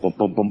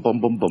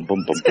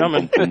It's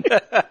coming.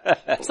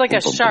 It's like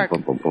a shark.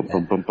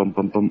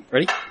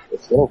 Ready?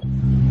 Let's go.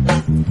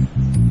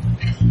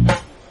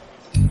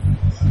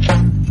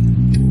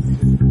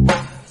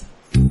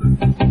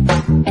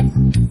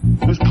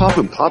 Who's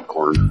popping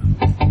popcorn?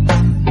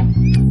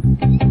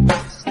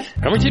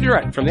 Coming to you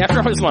direct from the After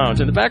Hours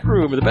Lounge in the back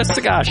room of the best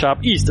cigar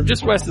shop east of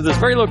just west of this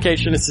very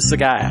location is the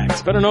Cigar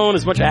Hacks, better known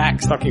as Much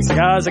Hacks, talking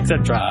cigars,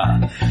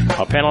 etc.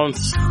 Our panel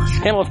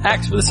of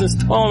hacks for this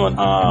installment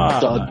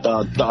are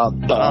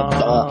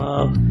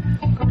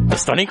the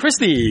stunning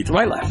Christy to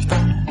my left.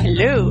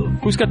 Hello.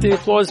 Who's got the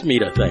applause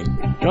meter thing?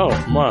 Go,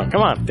 come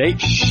on,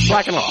 Dave,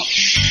 slack it off.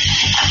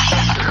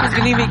 He's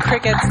gonna give me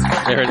crickets.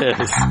 There it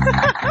is.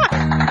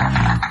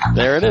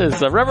 There it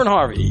is, Reverend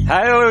Harvey.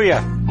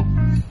 Hallelujah.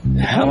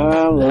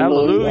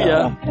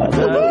 Hallelujah.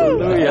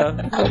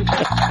 Hallelujah.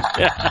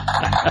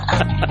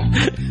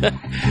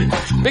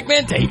 Big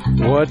Man Tate.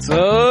 What's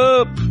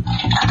up?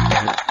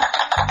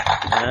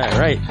 All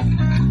right.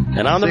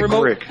 And on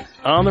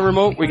the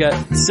remote, we got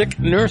Sick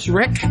Nurse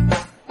Rick.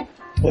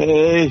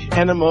 Hey,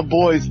 Enema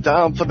boys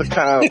down for the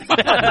count.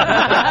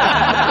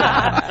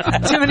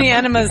 Too many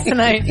enemas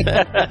tonight. All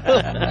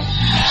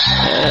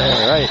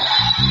right.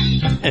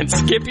 And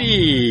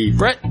Skippy.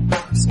 Brett.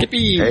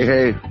 Skippy.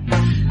 Hey.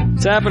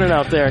 What's happening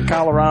out there in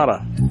Colorado?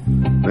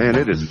 Man,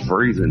 it is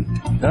freezing.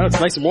 No, it's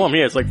nice and warm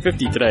here. It's like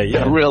 50 today.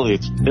 Yeah. Really,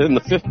 it's in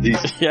the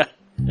 50s. Yeah.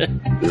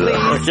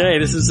 Okay,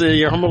 this is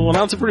your humble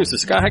announcer producer,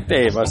 Cigar Hack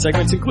Dave. Our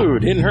segments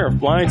include Hidden Herf,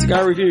 Blind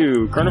Cigar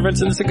Review, current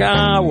events in the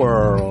cigar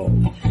world,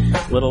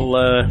 little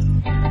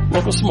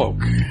local smoke.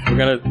 We're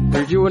gonna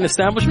review an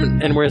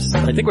establishment, and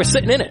I think we're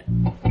sitting in it.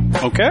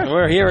 Okay. And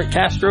we're here at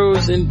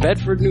Castro's in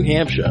Bedford, New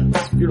Hampshire.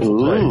 It's a beautiful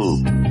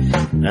place.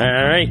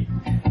 All right.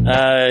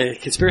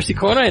 Conspiracy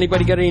Corner.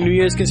 Anybody got any New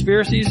Year's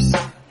conspiracies?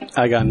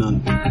 I got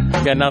none.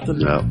 You got nothing?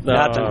 No.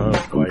 Nothing.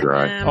 I'm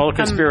dry. All the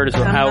conspirators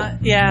are out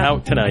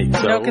tonight.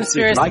 So No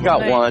conspiracy. I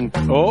got one.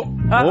 Oh,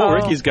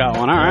 Ricky's got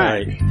one. All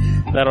right.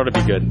 That ought to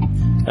be good.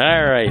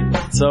 All right.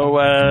 So,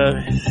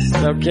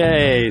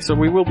 okay. So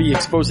we will be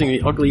exposing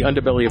the ugly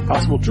underbelly of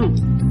possible truth,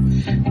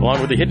 along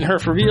with the Hidden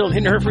Herf reveal and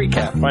Hidden Herf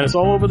recap. Find us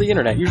all over the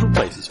internet. Usual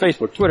places: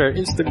 Facebook, Twitter,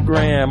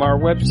 Instagram, our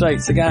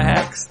website,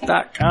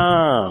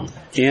 cigarhacks.com.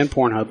 And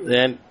Pornhub.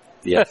 And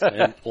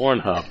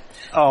Pornhub.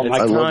 Oh,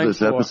 I love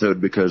this episode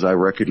because I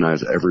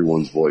recognize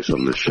everyone's voice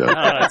on this show. Oh,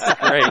 that's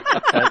great.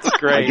 That's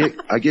great.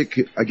 I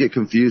get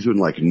confused when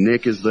like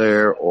Nick is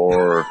there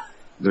or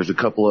there's a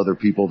couple other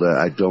people that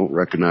I don't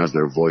recognize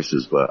their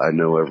voices, but I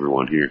know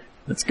everyone here.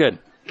 That's good.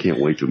 Can't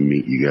wait to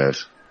meet you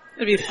guys.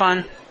 It'll be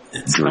fun.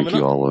 Drink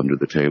you all under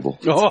the table.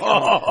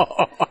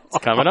 It's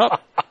coming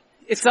up.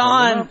 It's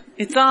on.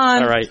 It's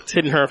on. All right. It's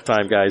Hidden Herf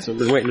time, guys. We've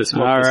been waiting to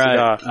smoke this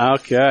cigar.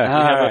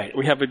 Okay.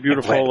 We have a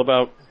beautiful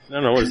about, I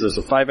don't know, what is this,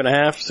 a 5.5,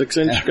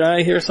 6-inch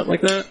guy here, something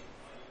like that?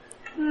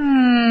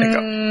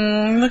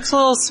 Looks a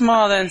little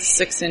smaller than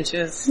 6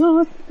 inches.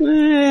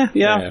 Yeah,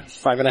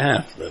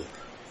 5.5. Then.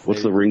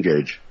 What's the ring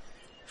gauge?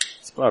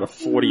 It's about a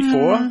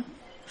 44.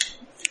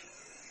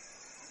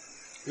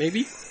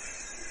 Maybe?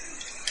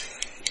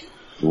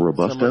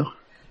 Robusto?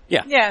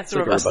 Yeah. Yeah, it's a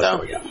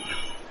Robusto. Yeah.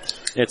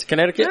 It's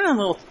Connecticut. Yeah, a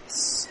little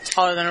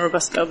taller than a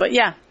Robusto, but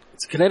yeah.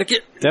 It's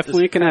Connecticut.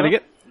 Definitely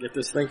Connecticut. Get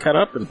this thing cut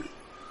up and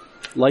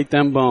light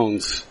them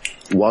bones.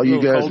 While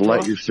you guys cold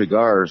light draw? your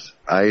cigars,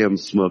 I am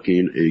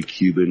smoking a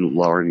Cuban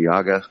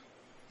Laranaga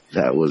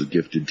that was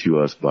gifted to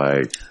us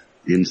by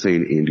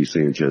Insane Andy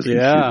Sanchez. He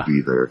Yeah. should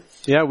be there.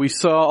 Yeah, we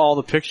saw all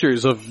the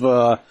pictures of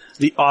the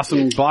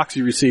awesome box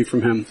you received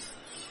from him.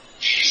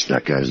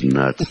 That guy's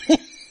nuts.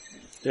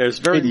 there's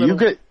very Hey, do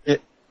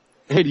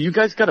little... you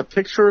guys got a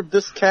picture of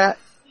this cat?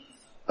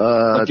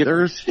 I'm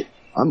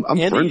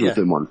Andy, friends with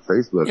him on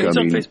Facebook. Yeah, he's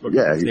on Facebook.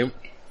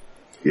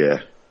 Yeah.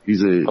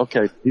 He's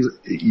Okay.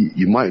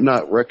 you might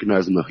not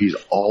recognize him though. He's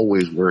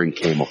always wearing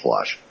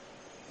camouflage.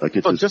 Like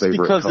it's But his just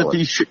favorite because color.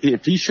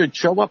 if he should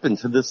show up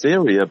into this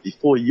area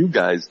before you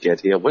guys get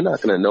here, we're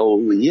not going to know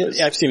who he is.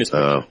 Yeah, I've seen his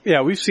picture.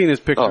 Yeah, we've seen his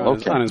picture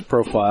okay. on his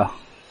profile.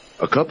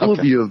 A couple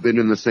of you have been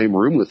in the same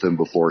room with him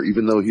before,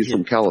 even though he's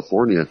from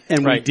California.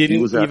 And Right. we didn't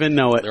He was at- even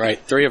know it. Right,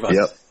 3 of us.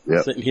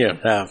 Yep. Sitting here.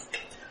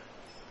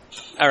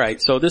 All right,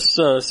 so this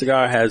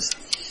cigar has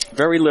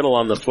very little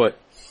on the foot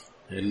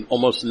and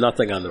almost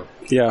nothing on the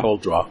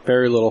cold draw.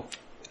 Very little.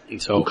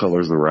 And so What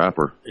color's the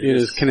wrapper? It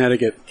is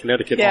Connecticut.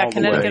 Connecticut Yeah, all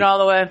Connecticut the way. all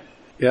the way.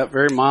 Yeah,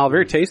 very mild,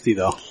 very tasty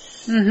though.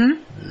 Mm-hmm.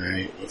 All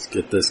right, let's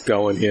get this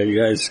going here.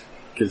 You guys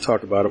can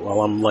talk about it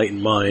while I'm lighting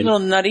A mine. little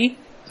nutty.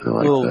 I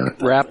like Little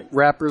that.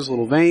 wrappers,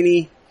 little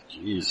veiny.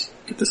 Jeez.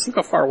 Look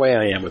how far away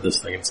I am with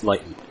this thing. It's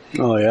lighting.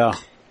 Oh yeah,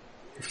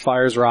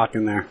 fire's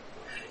rocking there.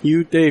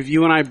 Dave,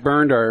 you and I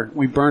burned our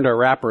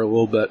wrapper a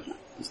little bit.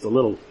 Just a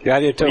little. Yeah, I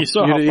did too. You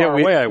saw how far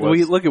away I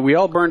was. We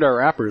all burned our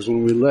wrappers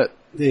when we lit.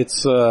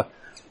 It's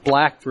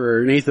black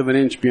for 1/8 of an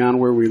inch beyond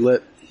where we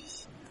lit.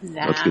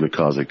 Nah. That's going to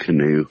cause a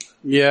canoe.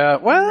 Yeah,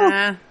 well,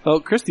 Nah. oh,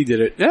 Christy did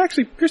it. Yeah,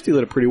 actually, Christy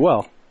lit it pretty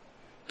well.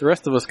 The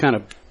rest of us kind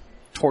of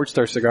torched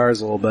our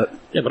cigars a little bit.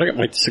 Yeah, but I got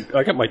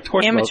my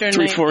torch about Amateur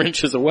 3-4 night.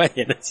 inches away,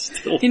 and it's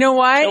still. You know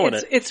why? Showing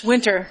It's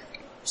winter.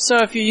 So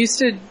if you're used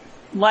to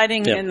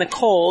lighting Yeah. in the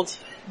cold,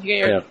 you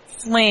get your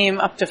flame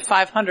up to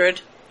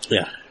 500.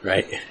 Yeah,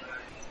 right.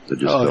 I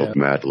just fell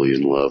madly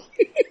in love.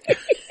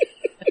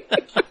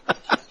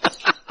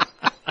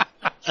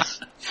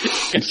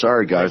 I'm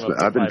sorry, guys,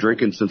 but I've been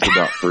drinking since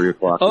about 3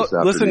 o'clock Oh, this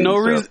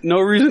afternoon. listen, no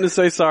reason to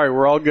say sorry.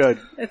 We're all good.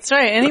 That's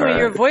right. Anyway, All right.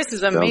 your voice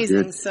is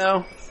amazing, good.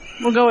 so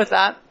we'll go with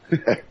that.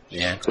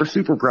 Yeah. We're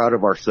super proud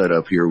of our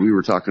setup here. We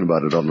were talking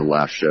about it on the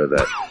last show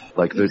that,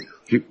 like,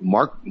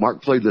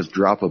 Mark played this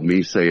drop of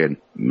me saying,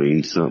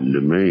 means something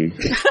to me.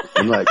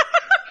 And like,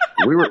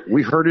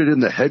 we heard it in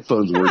the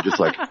headphones and we're just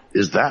like,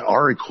 is that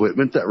our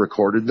equipment that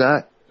recorded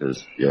that?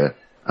 'Cause, yeah,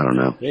 I don't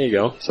know. There you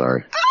go.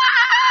 Sorry.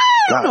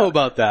 I don't know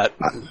about that.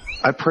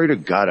 I pray to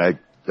God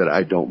that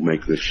I don't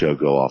make this show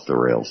go off the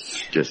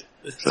rails. Just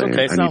saying.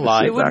 okay, it's I not need to live.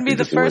 sit It wouldn't back be and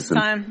the just first listen.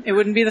 time. It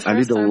wouldn't be the I need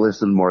first to time.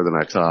 listen more than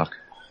I talk.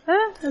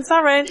 It's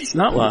all right. It's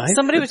not live.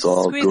 Somebody was It's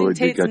all squeezing good.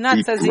 You Tate's got nuts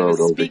deep as he was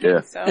throat over speaking,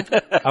 here. so.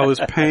 I was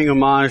paying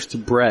homage to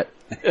Brett.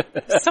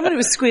 Somebody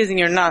was squeezing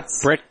your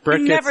nuts. Brett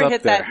you gets never up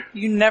hit there. that.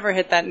 You never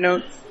hit that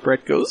note.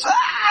 Brett goes,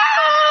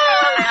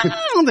 I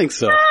don't think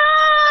so.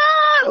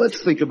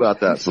 Let's think about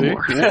that some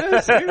more.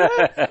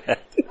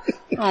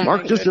 Oh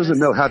Mark my just doesn't goodness.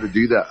 know how to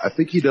do that. I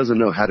think he doesn't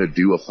know how to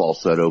do a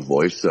falsetto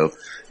voice, so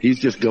he's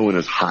just going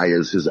as high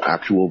as his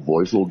actual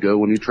voice will go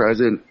when he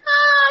tries it.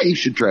 He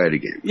should try it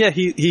again. Yeah,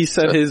 he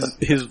said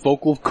his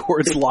vocal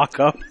cords lock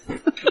up.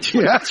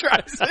 Yeah, that's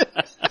right.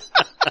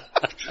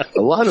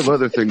 A lot of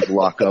other things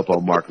lock up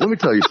on Mark. Let me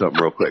tell you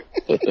something real quick.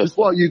 Just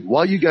while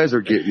you guys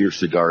are getting your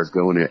cigars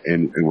going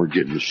and we're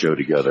getting the show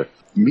together,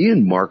 me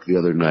and Mark the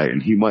other night,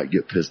 and he might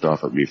get pissed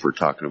off at me for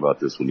talking about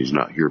this when he's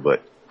not here,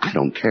 but I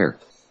don't care.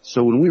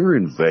 So when we were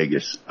in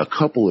Vegas, a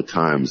couple of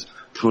times,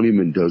 Tony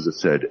Mendoza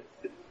said,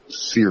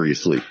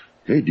 seriously,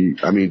 hey, do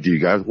you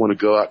guys want to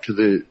go out to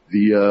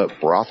the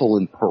brothel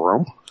in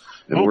Pahrump?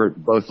 And we're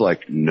both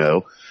like,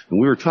 no. And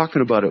we were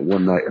talking about it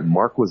one night, and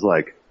Mark was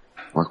like,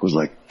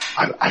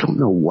 I don't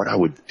know what I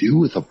would do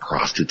with a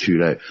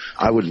prostitute.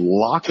 I would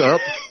lock up.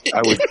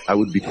 I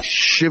would be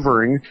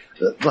shivering.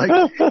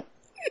 Like,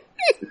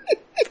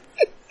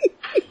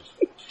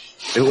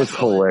 it was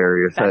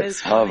hilarious. That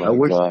is Oh funny.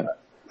 my God.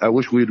 I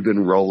wish we'd have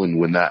been rolling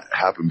when that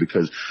happened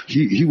because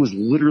he was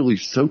literally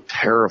so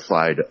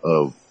terrified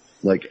of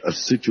like a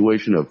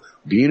situation of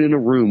being in a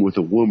room with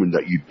a woman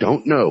that you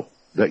don't know,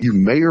 that you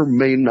may or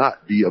may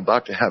not be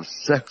about to have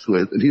sex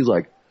with. And he's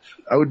like,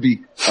 I would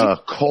be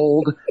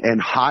cold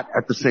and hot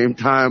at the same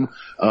time.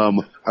 I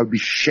would be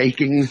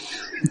shaking.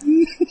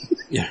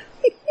 Yeah.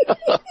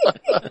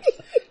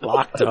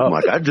 Locked I'm up.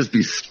 like, I'd just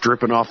be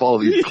stripping off all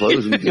these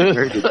clothes and get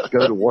ready to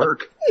go to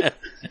work.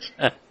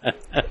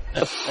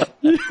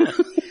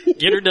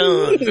 Get her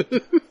done.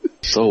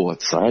 So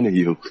what sign are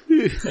you?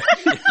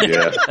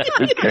 Yeah,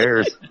 who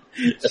cares?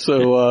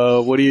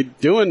 So, what are you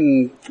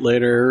doing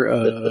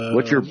later?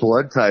 What's your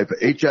blood type?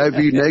 HIV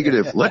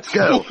negative. Let's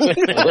go.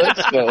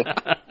 Let's go.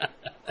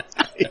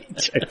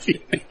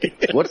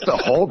 What's the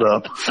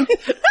holdup?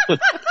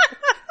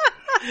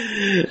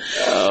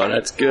 Oh,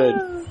 that's good.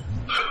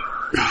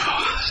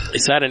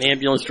 Is that an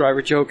ambulance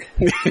driver joke?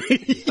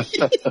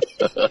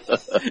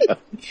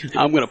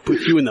 I'm gonna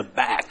put you in the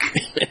back.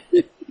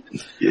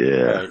 Yeah.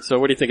 Alright, so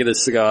what do you think of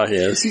this cigar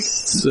here?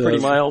 It's pretty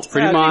mild.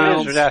 Pretty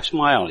mild. That's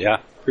mild, yeah.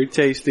 Pretty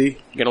tasty.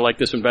 You're gonna like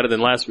this one better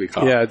than last week,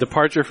 huh? Yeah,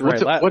 departure from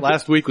What's it-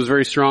 last week was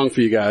very strong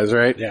for you guys,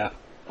 right? Yeah.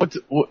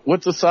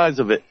 What's the size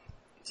of it?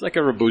 It's like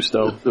a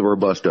Robusto. The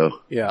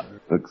Robusto. Yeah.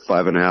 Like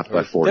 5.5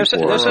 by 44. This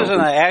isn't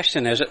an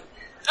Ashton, is it?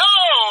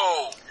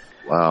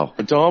 Wow.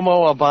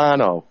 Perdomo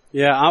Habano.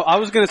 Yeah, I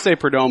was gonna say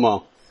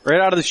Perdomo. Right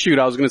out of the chute,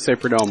 I was gonna say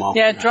Perdomo.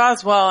 Yeah, it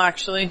draws well,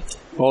 actually.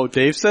 Oh,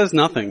 Dave says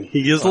nothing.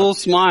 He gives a little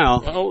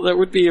smile. Oh, that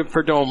would be a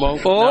Perdomo.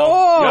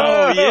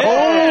 Oh,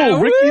 yeah. Oh,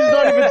 Ricky's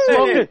not even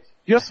smoking.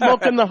 You're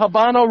smoking the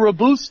Habano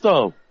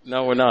Robusto.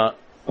 No, we're not.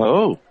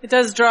 Oh, It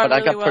does draw but I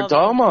really got well. though.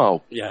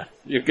 Perdomo. Yeah,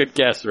 you're a good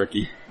guess,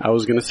 Ricky. I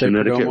was gonna say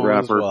Connecticut Perdomo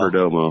wrapper as well.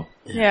 Perdomo.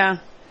 Yeah.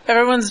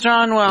 Everyone's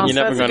drawn well. You're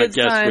so never that's a gonna good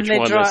guess sign. which They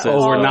one draw this is.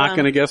 all Oh, we're of not them.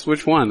 gonna guess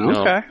which one. No.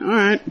 Okay, all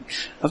right.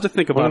 I'll have to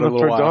think One about of it a the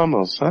little while.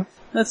 Perdomos, huh?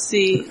 Let's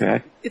see.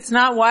 Okay. It's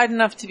not wide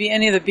enough to be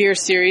any of the beer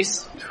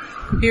series.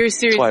 Beer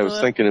series. That's why I was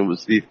thinking it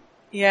was the...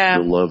 Yeah.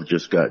 The love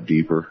just got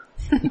deeper.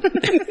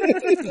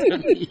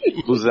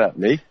 Who's that,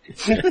 me?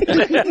 This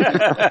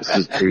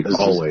is This is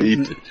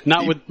always. deep.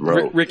 Not with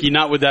throat. Ricky.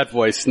 Not with that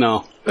voice.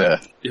 No. Yeah.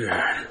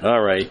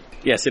 All right.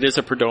 Yes, it is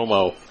a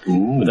Perdomo.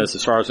 But that's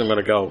as far as I'm going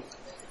to go.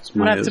 I'm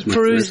gonna have to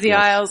peruse the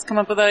aisles, come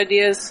up with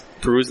ideas.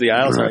 Peruse the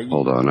aisles. All right,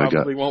 hold on. You I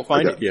probably won't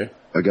find it here.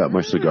 I got my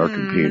cigar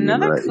companion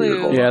another right clue. here.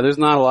 Hold on. Yeah, there's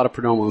not a lot of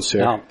Perdomos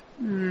here.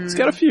 No. It's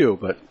got a few,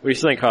 but What do you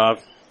think,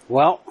 Hav?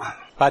 Well,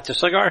 about the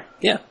cigar?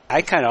 Yeah.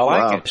 I kind of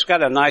like Wow. it. It's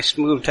got a nice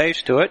smooth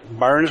taste to it.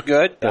 Burns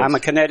good. I'm a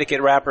Connecticut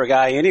wrapper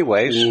guy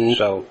anyways,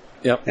 so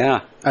Yep.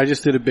 yeah. I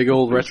just did a big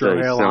old retro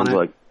Say, hail on sounds it.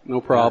 like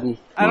No problem.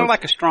 I don't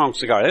like a strong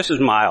cigar. This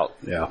is mild.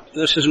 Yeah.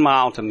 This is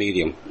mild to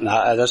medium.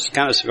 That's the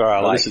kind of cigar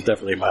I Well, like. this is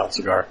definitely a mild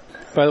cigar.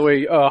 By the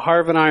way,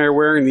 Harv and I are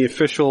wearing the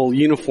official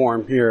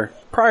uniform here,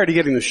 prior to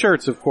getting the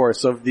shirts, of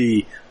course, of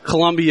the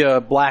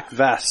Columbia black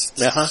vests.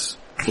 Uh-huh.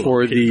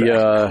 for the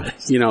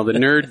the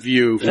nerd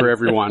view for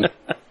everyone.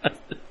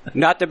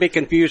 Not to be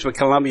confused with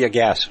Columbia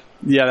Gas.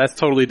 Yeah, that's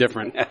totally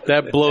different.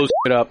 That blows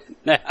it up.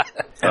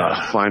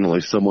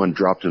 Finally, someone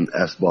dropped an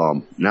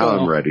S-bomb. Now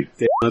I'm ready.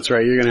 Damn, that's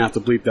right. You're gonna have to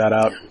bleep that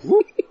out.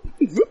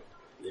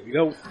 There we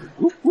go.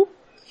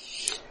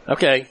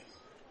 Okay.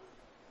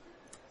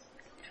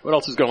 What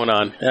else is going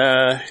on?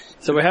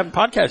 So we're having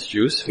podcast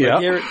juice. We're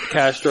here at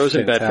Castro's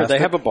in Bedford. They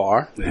have a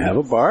bar.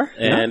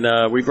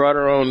 And we brought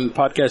our own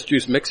podcast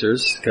juice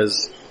mixers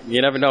because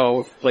you never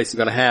know if the place is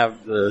going to have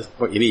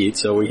what you need.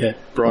 So we had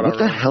brought What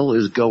the hell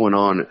is going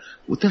on?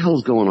 What the hell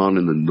is going on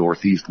in the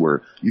Northeast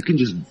where you can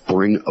just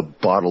bring a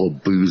bottle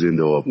of booze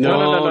into a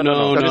bar?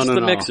 No. Just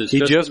the mixers. He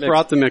just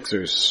brought the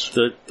mixers.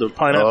 The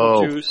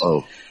pineapple juice.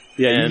 Oh.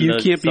 Yeah,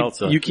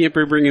 you can't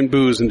be bringing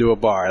booze into a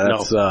bar.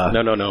 That's,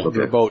 no.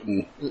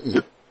 Verboten.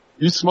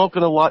 You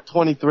smoking a lot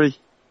 23?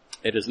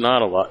 It is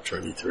not a lot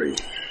 23.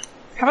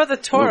 How about the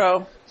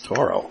Toro?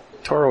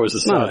 Toro is a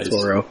size.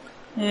 Toro.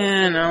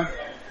 Yeah, no.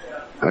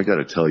 I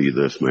gotta tell you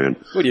this, man.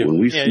 What do you? When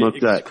we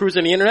smoked that,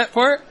 cruising the internet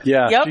for it?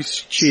 Yeah, Yep. she's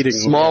cheating.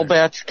 Small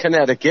batch,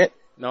 Connecticut.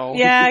 No.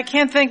 Yeah, I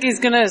can't think he's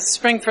going to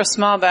spring for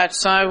small batch,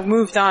 so I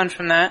moved on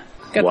from that.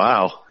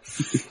 wow.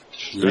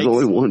 There's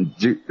only one.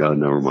 Oh,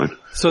 never mind.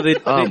 So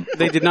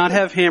they did not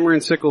have Hammer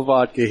and Sickle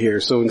vodka here.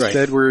 So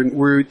instead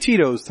we're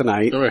Tito's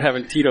tonight. We're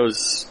having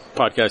Tito's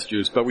podcast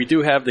juice, but we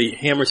do have the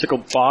Hammer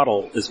Sickle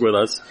bottle is with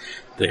us.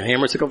 The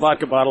Hammer Sickle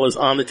vodka bottle is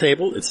on the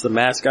table. It's the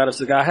mascot of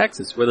Cigar Hacks.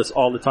 It's with us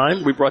all the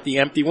time. We brought the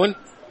empty one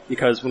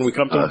because when we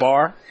come to a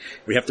bar,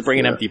 we have to bring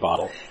an empty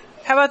bottle.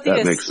 How about the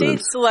That makes Estate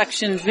sense.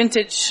 Selection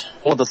Vintage?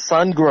 Or the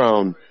sun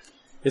grown.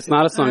 It's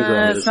not a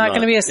sun-grown. It's not going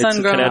to be a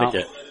sun-grown. It's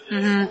Connecticut.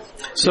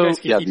 So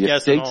Yeah, the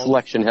estate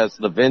selection has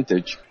the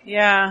vintage.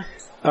 Yeah.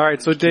 all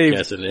right, so Dave,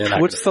 Guessing, yeah,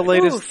 not what's the Ooh,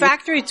 latest?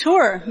 factory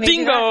tour. Maybe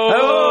Bingo!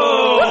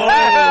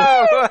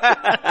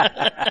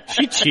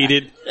 She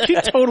cheated. She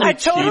totally I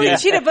totally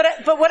cheated,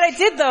 but what I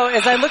did though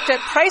is I looked at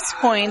price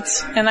point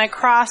and I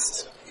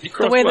crossed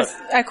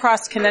I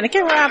crossed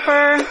Connecticut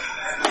wrapper,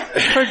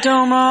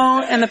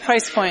 Perdomo, and the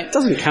price point.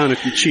 Doesn't count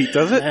if you cheat,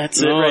 does it?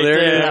 That's it Oh, right there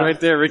it there. is, right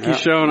there. Ricky's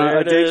showing There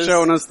us. it Dave's is.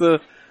 showing us the.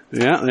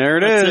 Yeah, there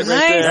it That's is. it right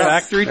Nice. there.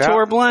 Factory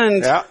tour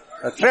blend. Yeah,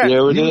 that's it.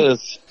 There it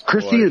is.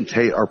 Christy and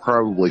Tate are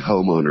probably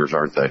homeowners,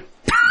 aren't they?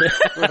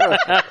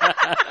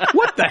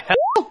 What the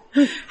hell?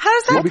 How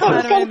does that come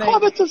out of anything?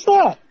 comment is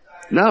that?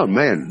 No,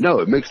 man, no,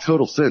 it makes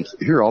total sense.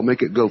 Here, I'll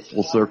make it go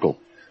full circle.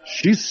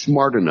 She's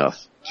smart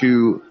enough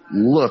to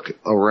look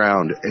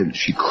around and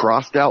she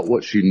crossed out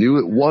what she knew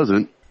it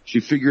wasn't. She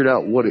figured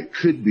out what it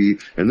could be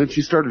and then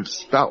she started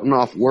spouting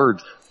off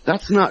words.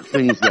 That's not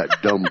things that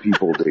dumb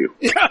people do.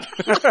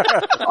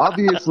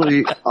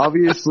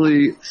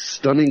 Obviously,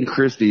 Stunning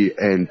Christy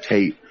and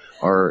Tate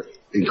are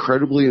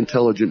incredibly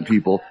intelligent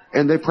people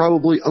and they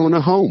probably own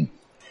a home.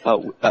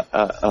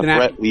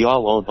 Brett, we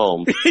all own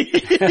homes.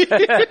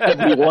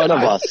 Every one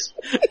of us.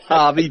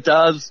 Harvey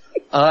does.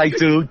 I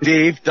do.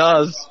 Dave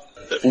does.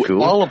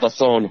 Cool. All of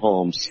us own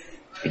homes.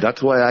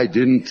 That's why I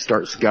didn't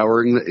start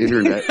scouring the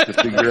internet to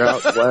figure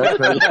out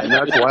and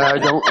that's why I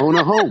don't own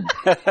a home.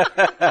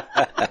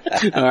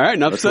 All right,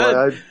 enough That's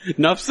why said.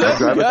 Enough I said.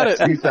 drive You got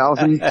a it.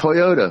 2000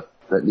 Toyota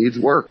that needs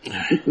work.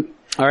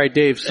 All right,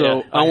 Dave.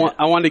 So I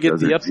want to get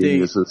Those the are update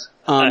geniuses.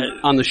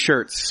 on the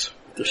shirts.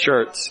 The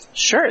shirts.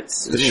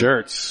 Shirts. The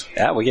shirts.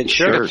 Yeah, we get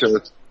shirts.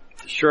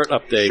 Shirt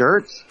update.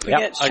 Shirts? We Yep.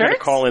 get I gotta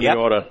shirts? call in Yep. the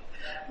order.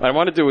 What I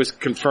want to do is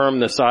confirm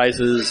the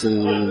sizes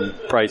and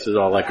prices,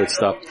 all that good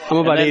stuff. I'm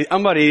about And then-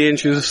 I'm about 8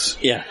 inches.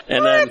 Yeah,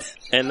 and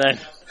then,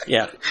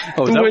 yeah,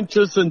 Oh, is 2 that,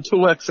 inches and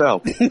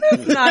 2XL.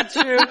 Not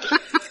true.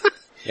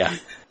 yeah.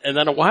 And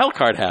then a wild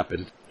card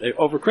happened.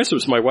 Over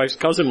Christmas, my wife's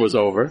cousin was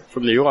over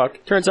from New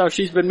York. Turns out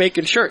she's been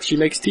making shirts. She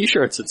makes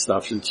t-shirts and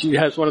stuff. And she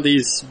has one of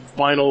these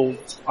vinyl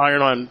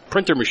iron-on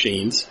printer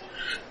machines.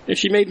 And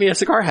she made me a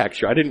Cigar Hack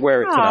shirt. I didn't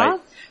wear it tonight.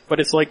 But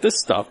it's like this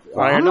stuff,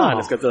 iron on.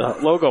 It's got the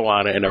logo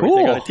on it and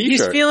everything on a He's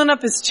t-shirt. feeling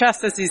up his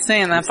chest as he's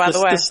saying that, by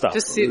the way. This stuff.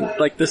 Just so,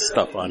 Like this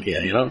stuff on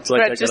here, you know? It's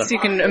like Brett, just so you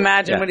can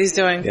imagine what he's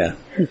doing. Yeah.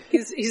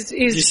 He's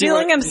you see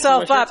feeling what-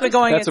 himself you see my up shirt and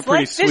going, that's a it's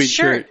pretty like sweet this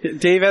shirt.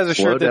 Dave has a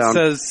Slow shirt that down.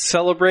 says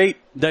 "Celebrate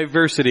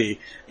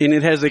Diversity," and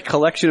it has a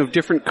collection of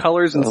different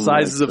colors and Oh my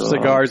sizes of God.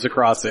 cigars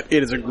across it.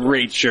 It is a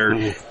great shirt.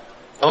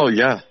 Oh,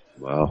 yeah.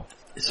 Wow.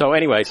 So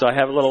anyway, I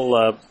have a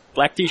little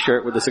black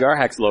t-shirt with the Cigar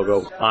Hacks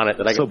logo on it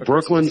that I So got for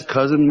Brooklyn's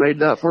cousin made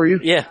that for you?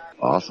 Yeah.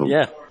 Awesome.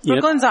 Yeah.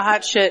 Brooklyn's a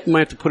hot shit. You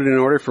might have to put it in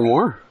order for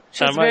more.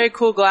 She has I might- very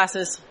cool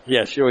glasses.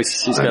 Yeah, she's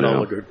I got all know.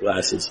 the good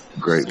glasses.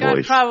 Great Got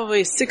voice.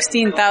 probably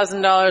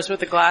 $16,000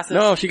 worth of glasses.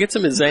 No, she gets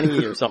them in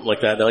Zenny or something like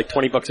that. They're like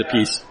 $20 a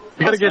piece.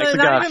 You gotta get they're,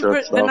 cigar not even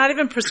shirts, they're though. not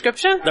even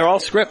prescription? They're all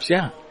scripts,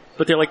 yeah.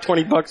 But they're like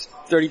 $20,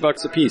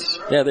 $30 a piece.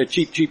 Yeah, they're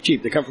cheap.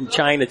 They come from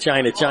China.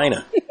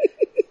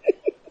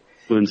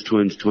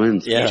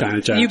 Twins. Yeah.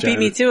 China. You beat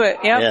me to it.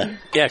 Yep. Yeah.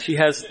 Yeah, she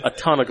has a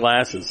ton of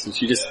glasses and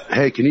she just,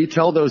 Hey, can you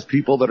tell those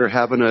people that are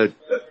having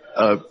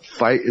a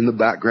fight in the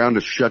background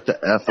to shut the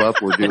F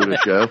up? We're doing a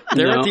show.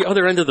 they're No. at the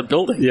other end of the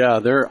building. Yeah,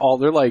 they're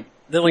like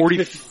They're like 40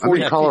 50 I'm in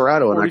 40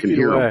 Colorado and I 40 can feet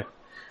hear away. them.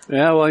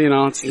 Yeah, well,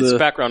 it's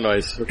background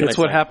noise. It's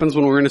what happens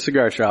when we're in a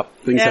cigar shop.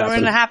 Things happen. We're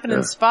in a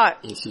happening spot.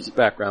 This is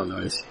background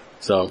noise.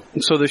 So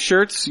the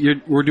shirts,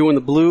 we're doing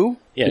the blue.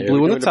 Yeah, the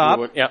blue on the top.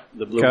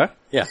 The blue. Okay.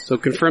 Yeah. So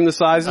confirm the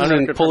sizes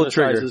and pull the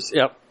trigger. Sizes.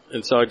 Yep.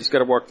 And so I just got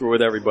to walk through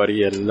with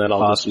everybody, and then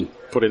I'll just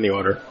put in the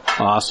order.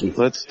 Awesome.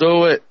 Let's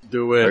do it.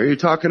 Do it. Are you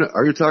talking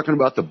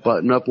about the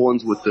button-up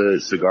ones with the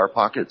cigar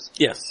pockets?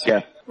 Yes.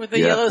 Yeah. With the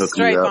yellow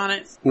stripe on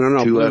it. No,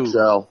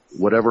 2XL,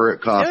 whatever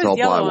it costs, There was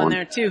I'll buy yellow on one.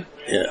 there too.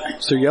 Yeah.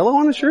 So yellow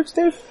on the shirts,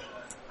 Dave?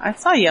 I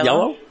saw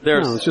yellow.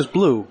 There's. No, it's just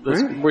blue.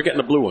 Right? We're getting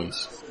the blue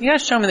ones. You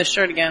gotta show me the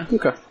shirt again.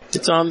 Okay.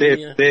 It's on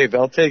Dave,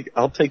 I'll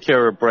take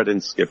care of Brett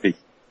and Skippy.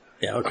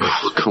 Yeah. Okay.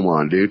 Oh, come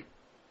on, dude.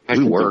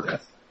 We work.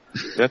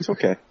 That's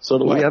okay. So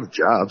do I. We have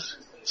jobs.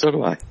 So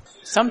do I.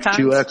 Sometimes.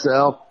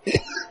 2XL.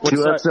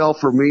 2XL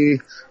for me.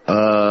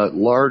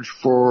 Large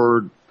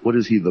for, what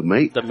is he, the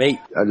mate? The mate.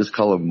 I just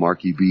call him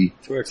Marky B.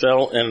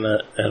 2XL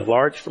and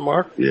large for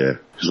Mark. Yeah,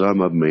 because I'm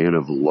a man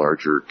of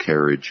larger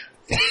carriage.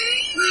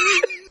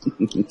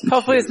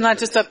 Hopefully it's not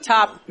just up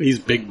top. He's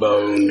big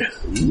boned.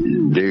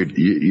 Dude,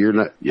 you're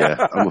not, yeah,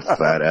 I'm a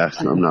fat ass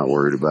and I'm not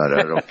worried about it.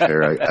 I don't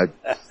care.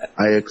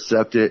 I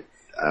accept it.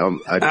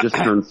 I just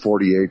turned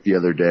 48 the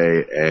other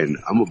day and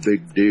I'm a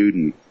big dude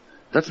and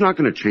that's not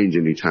going to change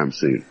anytime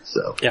soon,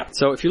 so. Yeah.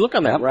 So if you look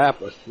on that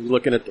wrapper, you're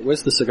looking at,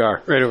 where's the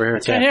cigar? Right over here.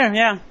 It's right here,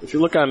 yeah. If you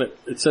look on it,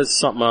 it says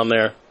something on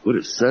there. What,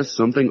 it says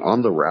something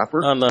on the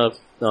wrapper?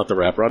 Not the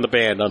wrapper, on the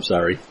band, I'm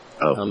sorry.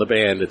 Oh. On the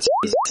band,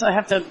 So I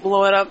have to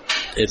blow it up.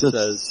 it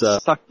says,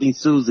 Suck me,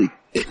 Susie.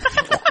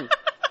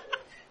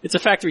 it's a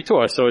factory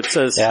tour, so it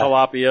says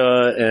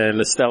Jalapia and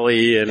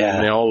Esteli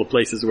and all the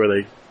places where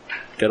they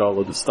get all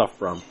of the stuff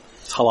from.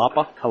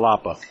 Jalapa.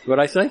 What'd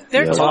I say?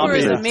 Their tour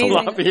is amazing.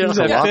 Tilapia's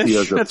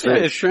a That's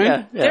fish. fish, right?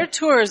 Yeah. Their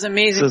tour is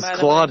amazing, This by is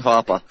the way. Claude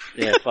Hopper.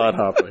 Yeah, Claude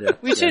Hopper, yeah.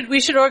 We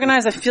should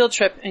organize a field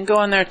trip and go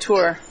on their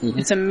tour. Mm-hmm.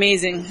 It's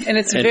amazing. And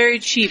it's very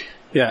cheap.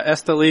 Yeah,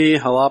 Esteli,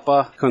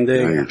 Jalapa, Now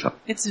you're Conde. talking.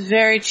 It's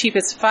very cheap.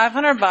 It's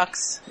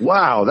 $500.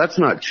 Wow, that's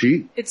not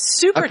cheap. It's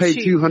super I paid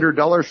cheap.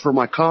 $200 for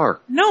my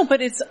car. No,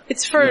 but it's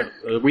for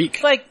A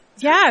week.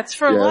 it's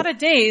for a Yeah. lot of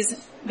days.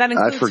 That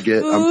includes I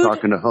forget. food. I'm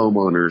talking to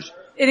homeowners.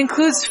 It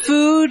includes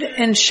food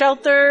and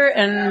shelter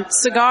and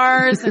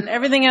cigars and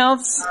everything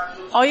else.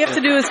 All you have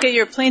to do is get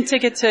your plane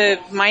ticket to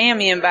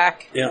Miami and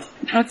back. Yeah.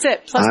 That's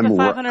it. Plus the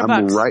 $500.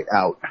 I'm right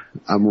out.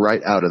 I'm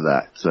right out of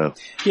that. So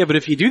Yeah, but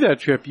if you do that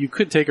trip, you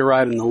could take a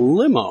ride in the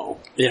limo.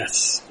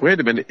 Yes.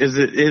 Wait a minute. Is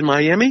it in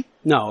Miami?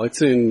 No,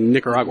 it's in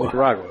Nicaragua.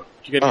 Nicaragua.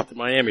 You get to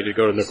Miami to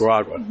go to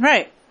Nicaragua.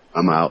 Right.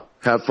 I'm out.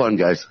 Have fun,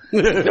 guys.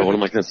 Yeah, what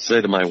am I going to say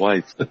to my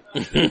wife?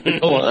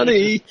 Oh,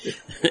 honey.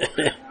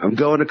 I'm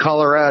going to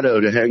Colorado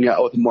to hang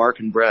out with Mark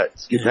and Brett.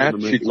 Skip That on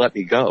the she'd let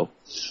me go.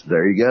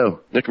 There you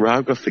go.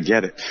 Nicaragua,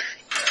 forget it.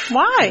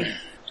 Why?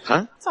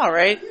 Huh? It's all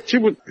right. She'd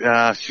want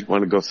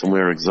to go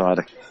somewhere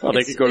exotic. Well,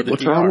 they could go to the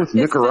What's DR. wrong with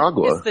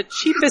Nicaragua? It's the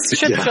cheapest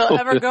trip she'll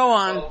ever go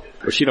on.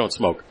 But she don't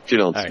smoke. She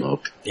don't All right.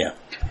 smoke. Yeah.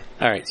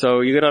 All right.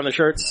 So you get on the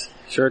shirts.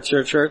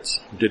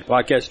 Did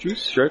podcast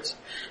juice, shirts,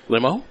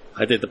 limo.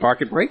 I did the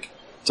park and break.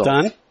 It's all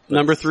Done.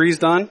 Number 3's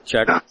done.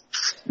 Check.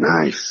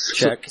 Nice.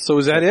 Check. So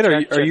is that it?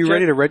 Are you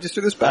ready to register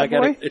this I bad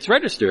got boy? it. It's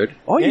registered.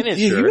 Oh, and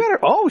insured. got it.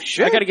 Oh,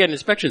 shit. I got to get an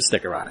inspection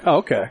sticker on it. Oh,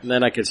 okay. And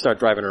then I can start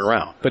driving it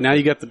around. But now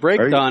you got the brake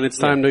Are you- done. It's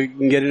time to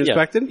get it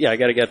inspected? Yeah, I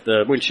got to get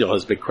the windshield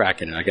has a big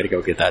crack in it. I got to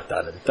go get that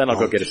done. And then I'll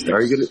go get a sticker.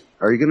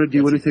 Are you gonna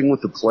do anything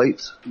with the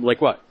plates?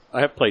 Like what? I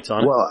have plates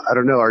on it. Well, I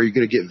don't know. Are you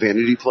gonna get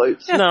vanity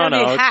plates? Yeah, it's No, gotta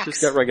be it's hacks.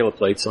 just got regular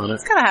plates on it.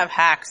 It's gotta have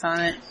hacks on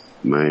it.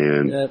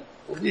 Man. Yeah.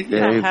 Oh,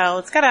 Dave, hell,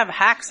 it's gotta have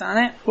hacks on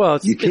it. Well,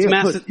 You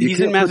can't he's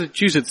in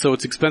Massachusetts, so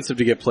it's expensive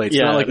to get plates.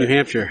 Yeah, Not like but- New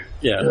Hampshire.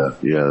 Yeah.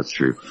 yeah, that's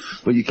true.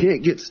 But you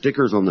can't get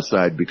stickers on the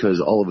side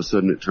because all of a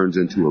sudden it turns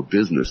into a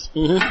business.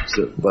 Mm-hmm.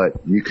 So,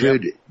 but you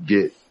could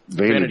get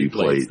vanity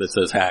plates. that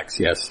says hacks,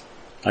 yes.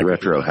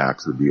 Retro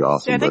hacks would be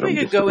awesome. Yeah, I think but we I'm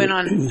could just go a in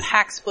bit- on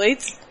hacks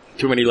plates.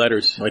 Too many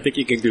letters. I think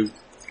you can do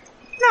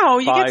No,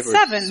 you 5 get or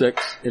 7.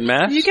 6 in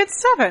math. You get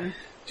 7.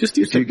 Just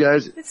do If you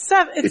guys, It's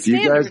 7. It's if you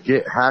standard. guys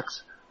get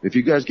hacks, if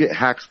you guys get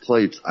hacks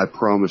plates, I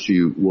promise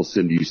you, we'll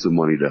send you some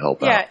money to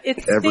help Yeah, out.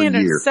 it's every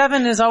standard. year.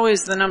 7 is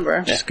always the number.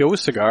 Just go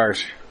with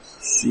cigars.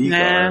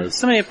 Nah,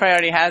 somebody probably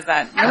already has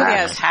that. Nobody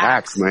has hacks.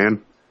 Hacks,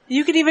 man.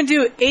 You could even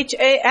do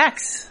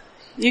HAX.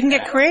 You can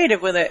get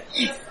creative with it.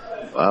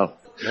 Wow.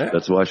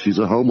 That's why she's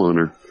a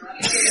homeowner.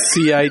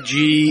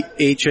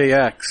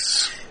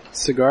 CIGHAX.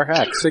 Cigar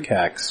hacks. Sig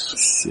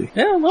hacks.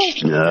 Yeah, well.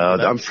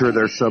 No, I'm sure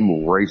there's some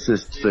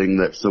racist thing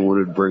that someone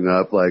would bring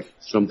up, like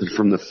something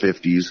from the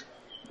 50s.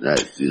 That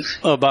is,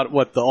 About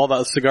what? All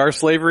that cigar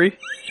slavery?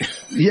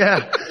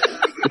 yeah.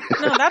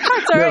 No, that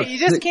part's alright. You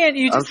just can't.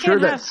 You I'm just sure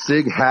can't that have.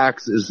 Sig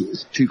Hacks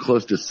is too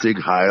close to Sig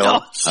Heil.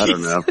 Oh, I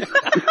don't know.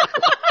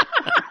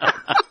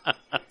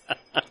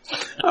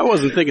 I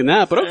wasn't thinking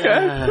that, but okay.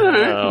 All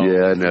right. Oh,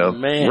 Yeah, I know.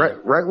 man.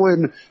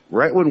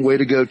 Right when Way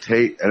to Go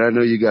Tate, and I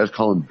know you guys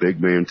call him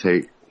Big Man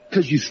Tate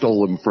because you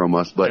stole him from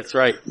us, but That's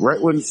right. Right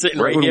when He's sitting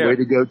right when here. Way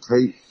to Go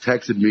Tate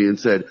texted me and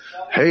said,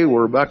 "Hey,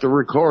 we're about to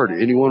record.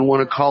 Anyone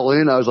want to call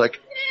in?" I was like,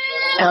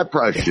 I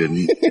probably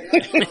shouldn't,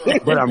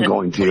 but I'm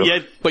going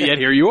to. But yet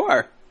here you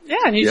are. Yeah,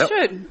 and you Yep.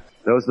 should.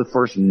 That was the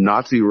first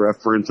Nazi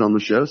reference on the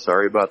show.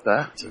 Sorry about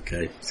that. It's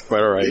okay. It's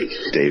quite all right.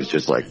 Dave's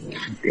just like,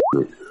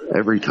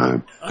 every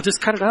time. I'll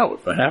just cut it out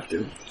if I have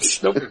to.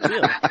 It's no big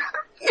deal.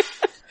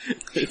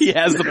 He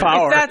has the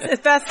power.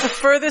 If that's the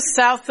furthest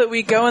south that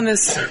we go in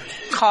this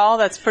call,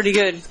 that's pretty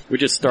good. We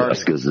just started.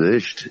 Das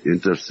Gesicht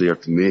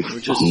interessiert mich We're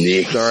just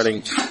nicht.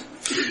 starting.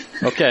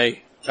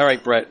 Okay. All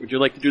right, Brett. Would you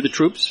like to do the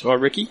troops or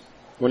Ricky?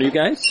 One of you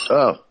guys?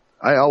 Oh,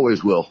 I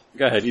always will.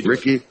 Go ahead. You do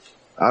Ricky,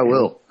 I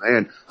will.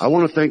 And I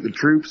want to thank the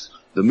troops,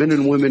 the men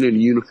and women in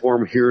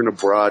uniform here and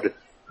abroad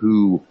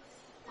who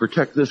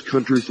protect this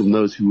country from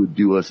those who would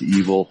do us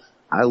evil.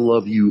 I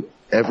love you,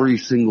 every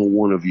single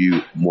one of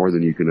you, more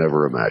than you can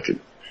ever imagine.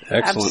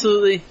 Excellent.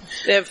 Absolutely.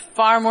 They have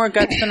far more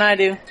guts than I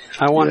do.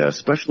 Yeah,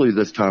 especially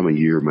this time of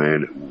year,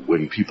 man,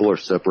 when people are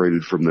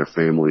separated from their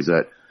families,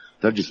 that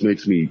just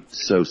makes me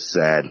so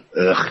sad.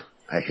 Ugh,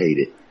 I hate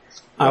it.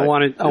 I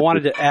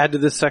wanted to add to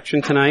this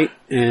section tonight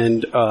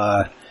and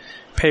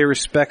pay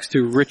respects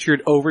to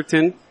Richard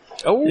Overton.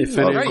 Oh, If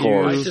all any right. of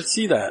you- I just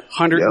see that.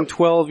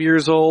 112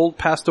 years old,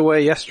 passed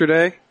away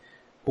yesterday.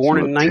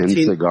 Born in 10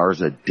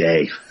 cigars a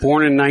day.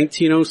 Born in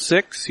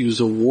 1906. He was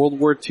a World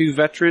War II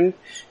veteran.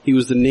 He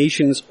was the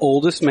nation's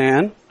oldest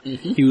man.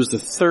 Mm-hmm. He was the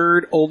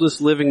third oldest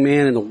living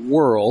man in the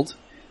world.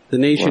 The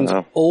nation's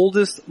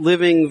oldest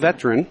living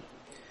veteran.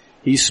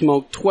 He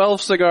smoked 12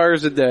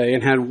 cigars a day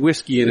and had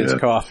whiskey in his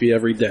coffee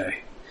every day.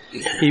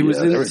 He was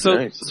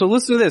so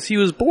listen to this. He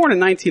was born in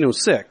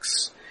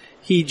 1906.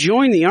 He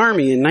joined the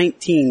Army in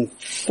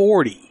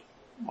 1940.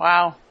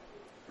 Wow.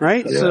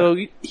 Right? Yeah. So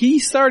he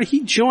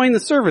joined the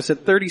service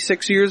at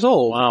 36 years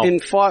old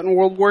and fought in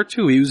World War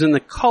II. He was in the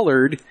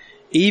Colored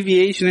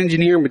Aviation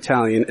Engineering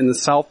Battalion in the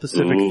South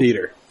Pacific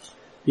Theater.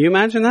 You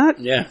imagine that?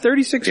 Yeah.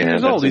 36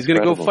 years old. He's going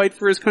to go fight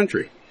for his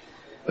country.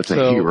 That's a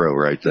hero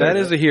right there. That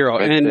is a hero.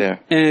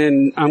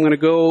 And I'm going to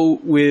go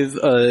with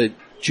a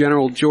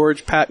General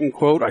George Patton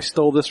quote. I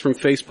stole this from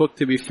Facebook,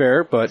 to be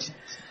fair, but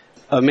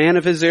a man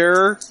of his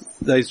era,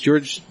 as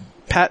George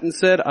Patton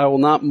said, I will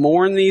not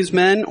mourn these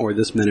men, or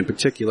this man in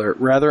particular.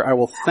 Rather, I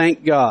will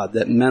thank God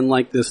that men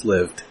like this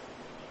lived.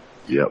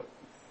 Yep.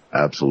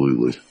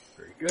 Absolutely.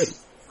 Very good.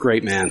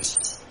 Great man.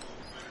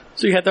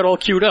 So you had that all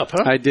queued up,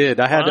 huh? I did.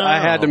 I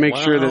had to make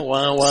sure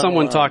that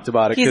someone talked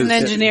about it. He's an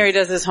engineer. He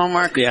does his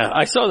homework. Yeah,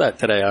 I saw that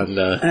today on.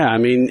 Yeah, I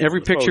mean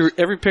every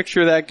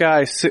picture of that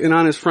guy sitting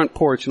on his front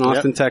porch in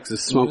Austin,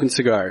 Texas, smoking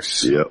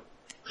cigars. Yep.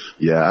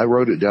 Yeah, I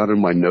wrote it down in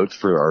my notes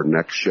for our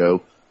next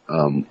show.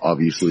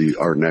 Obviously,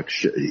 our next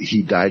show,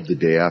 he died the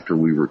day after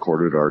we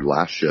recorded our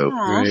last show.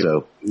 Aww.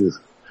 So,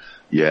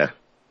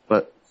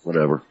 but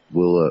whatever.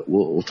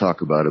 We'll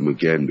talk about him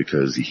again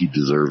because he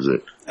deserves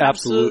it.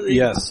 Absolutely.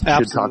 Yes. We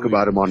should talk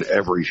about him on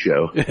every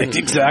show.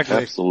 Exactly.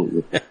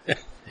 Absolutely.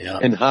 Yeah.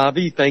 And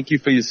Harvey, thank you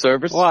for your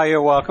service. Well,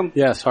 you're welcome.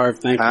 Yes, Harv,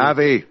 thank you.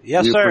 Harvey.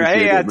 Yes, we sir.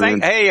 appreciate it,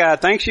 man.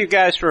 Thanks you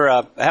guys for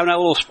having that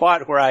little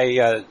spot where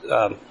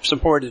I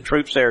supported the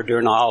troops there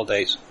during the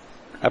holidays.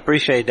 I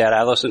appreciate that.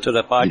 I listened to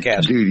the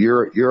podcast. Dude,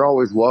 you're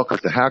always welcome.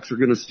 If the hacks are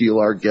going to steal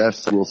our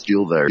guests, we'll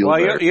steal theirs. Well,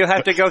 you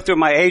have to go through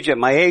my agent.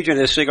 My agent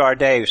is Cigar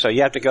Dave, so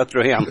you have to go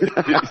through him.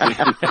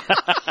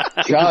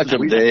 Charge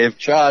him, Dave.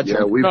 Charge him.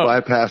 Yeah, we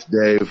bypassed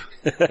Dave.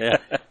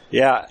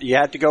 Yeah, you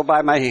have to go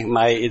by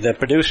the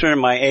producer and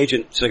my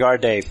agent, Cigar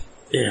Dave.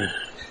 Yeah.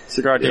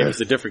 Cigar Dave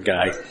is a different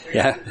guy.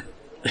 Yeah.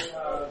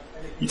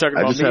 You talking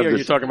about me or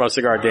you talking about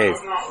Cigar Dave?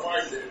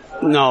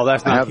 No,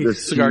 that's not. I have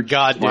this Cigar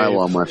God smile Dave.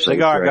 on my face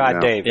Cigar right God now.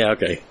 Dave. Yeah,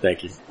 okay.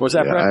 Thank you. What's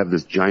that, Yeah, Brett? I have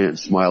this giant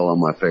smile on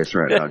my face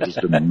right now, just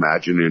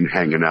imagining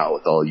hanging out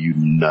with all you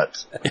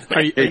nuts.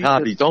 Hey,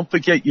 Harvey, don't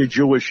forget your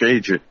Jewish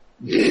agent.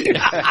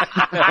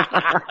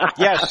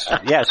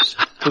 Yes.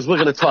 Because we're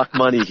going to talk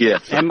money here.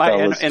 And my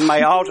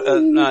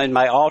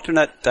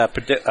alternate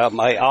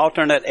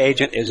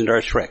agent is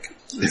Nurse Rick.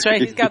 That's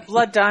right. He's got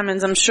blood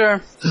diamonds, I'm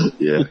sure.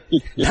 Yeah.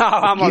 No,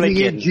 I'm Give only me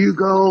your kidding. Jew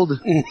gold.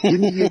 Give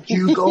me your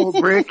Jew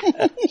gold, Rick.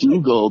 Jew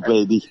gold,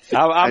 baby.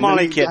 I'm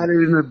only Got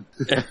kidding.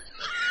 it in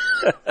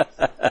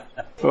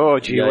Oh,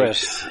 gee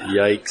whiz.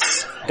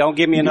 Yikes. Don't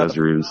give me You guys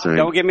another. are insane.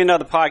 Don't give me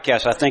another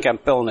podcast. I think I'm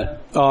filling it.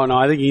 Oh no,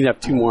 I think you need to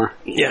have two more.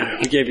 Yeah,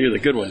 we gave you the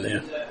good one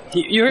there.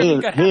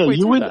 You got halfway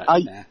through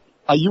that.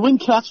 Are you in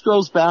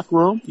Castro's back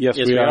room? Yes,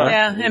 Yes, we we are. are.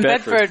 Yeah, in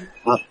Bedford.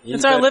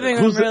 It's our living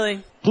room,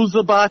 really. Who's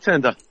the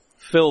bartender?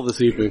 Phil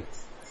this evening.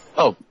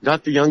 Oh,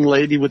 not the young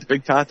lady with the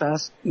big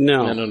tatas?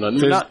 No, No.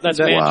 That's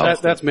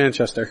Manchester. That's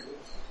Manchester.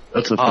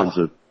 That's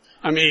offensive.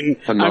 I mean,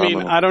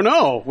 Phenomenal. I don't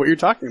know what you're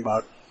talking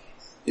about.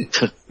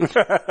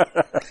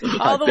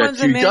 All the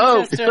ones in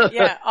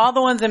Manchester, all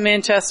the ones in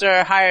Manchester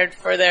are hired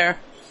for their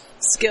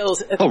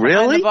skills at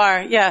really? the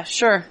bar. Yeah,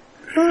 sure.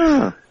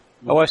 Oh,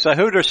 it's a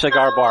Hooters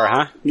cigar bar,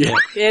 huh? Yeah,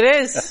 It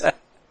is.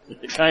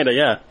 Kinda,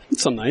 yeah.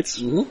 some nights.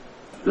 Did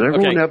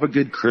everyone Okay. have a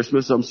good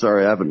Christmas? I'm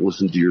sorry, I haven't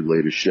listened to your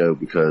latest show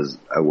because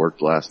I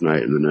worked last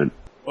night and then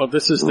Well,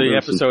 this is the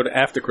episode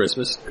after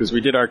Christmas, because we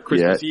did our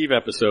Christmas Eve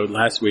episode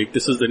last week.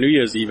 This is the New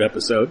Year's Eve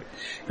episode,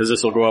 because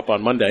this will go up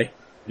on Monday.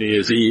 New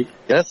Year's Eve.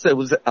 Yes, it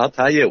was. I'll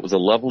tell you, it was a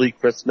lovely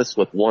Christmas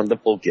with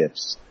wonderful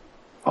gifts.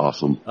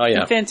 Awesome. Oh,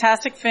 yeah. A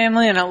fantastic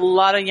family and a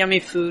lot of yummy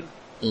food.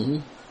 Mm-hmm.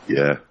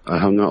 Yeah, I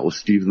hung out with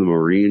Steve the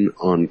Marine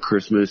on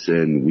Christmas,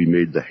 and we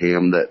made the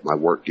ham that my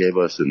work gave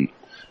us, and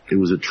it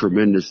was a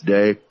tremendous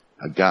day.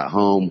 I got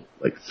home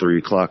like 3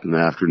 o'clock in the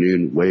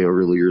afternoon, way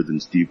earlier than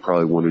Steve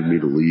probably wanted me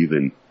to leave,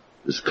 and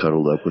just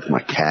cuddled up with my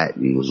cat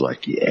and was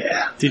like,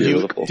 yeah. Did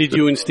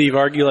you and Steve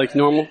argue like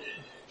normal?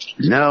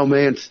 No,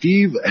 man,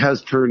 Steve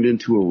has turned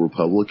into a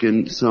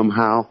Republican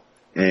somehow,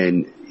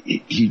 and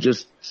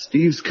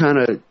Steve's kind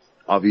of,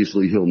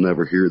 obviously he'll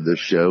never hear this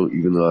show,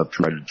 even though I've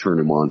tried to turn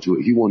him on to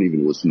it. He won't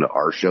even listen to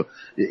our show.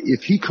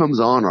 If he comes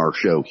on our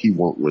show, he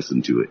won't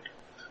listen to it.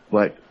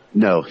 But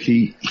no,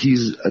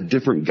 he's a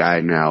different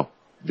guy now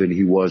than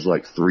he was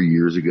like 3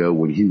 years ago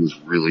when he was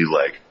really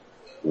like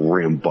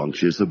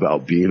rambunctious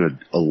about being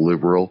a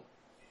liberal.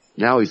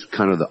 Now he's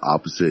kind of the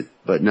opposite,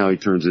 but now he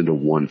turns into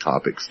one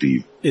topic,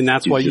 Steve. And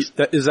that's why is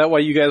that why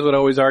you guys would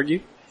always argue?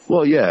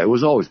 Well, yeah, it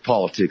was always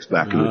politics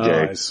back in the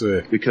day. I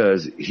see.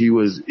 Because he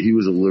was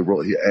a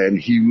liberal, and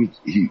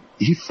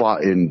he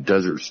fought in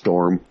Desert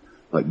Storm,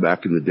 like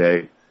back in the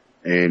day,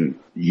 and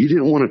you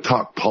didn't want to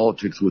talk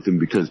politics with him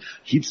because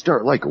he'd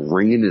start like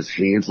wringing his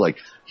hands, like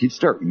he'd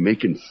start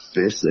making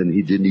fists and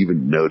he didn't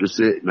even notice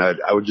it, and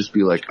I would just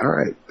be like, all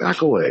right,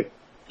 back away.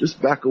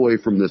 Just back away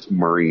from this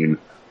Marine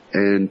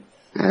and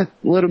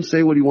let him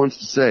say what he wants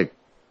to say.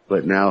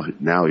 But now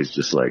he's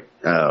just like,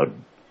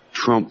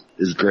 Trump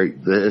is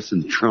great this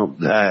and Trump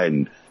that,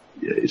 and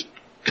he's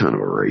kind of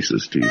a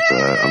racist too, so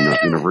I'm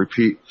not going to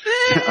repeat.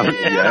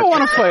 I don't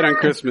want to fight on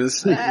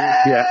Christmas.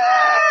 Yeah.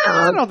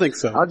 I don't think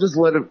so. I'll just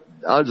let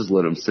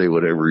him say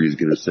whatever he's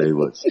going to say,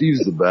 but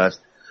Steve's the best.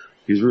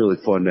 He's really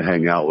fun to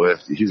hang out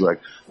with. He's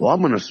like, well,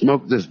 I'm going to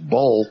smoke this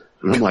bowl.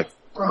 And I'm like,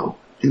 bro,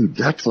 dude,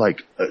 that's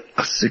like a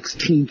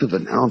 16th of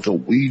an ounce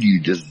of weed you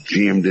just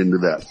jammed into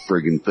that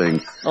friggin'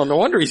 thing. Oh, no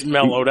wonder he's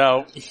mellowed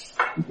out.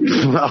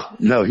 Well,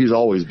 no, he's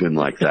always been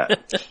like that.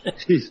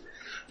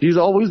 He's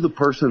always the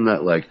person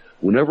that, like,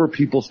 whenever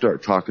people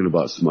start talking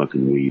about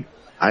smoking weed,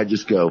 I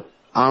just go,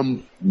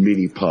 I'm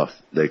Mini Puff,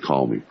 they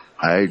call me.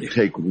 I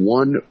take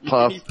one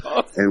puff,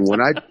 and when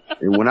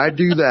I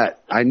do that,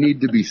 I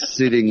need to be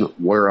sitting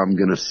where I'm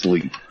gonna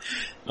sleep.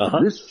 Uh-huh.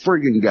 This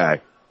friggin' guy,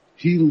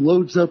 he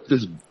loads up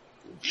this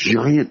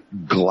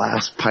giant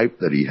glass pipe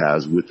that he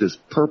has with this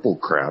purple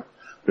crap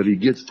that he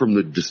gets from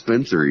the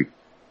dispensary.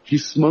 He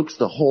smokes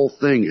the whole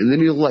thing, and then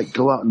he'll like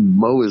go out and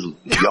mow his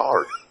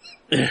yard.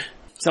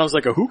 Sounds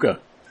like a hookah.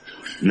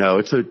 No,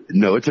 it's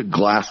a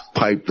glass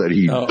pipe that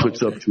he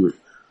puts up to it.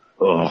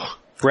 Oh.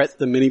 Brett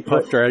the Mini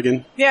Puff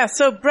Dragon. Yeah,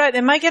 so Brett,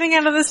 am I getting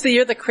out of this that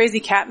you're the crazy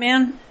cat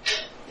man?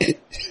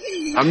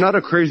 I'm not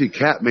a crazy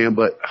cat man,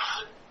 but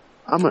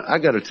I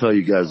gotta tell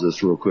you guys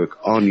this real quick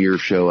on your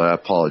show. I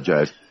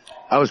apologize.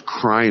 I was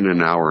crying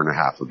an hour and a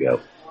half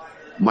ago.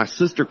 My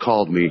sister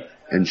called me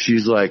and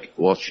she's like,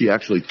 well, she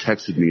actually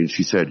texted me and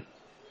she said,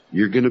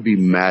 you're gonna be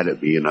mad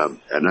at me. And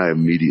I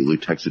immediately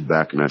texted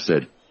back and I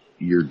said,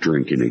 you're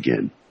drinking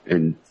again.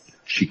 And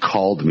she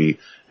called me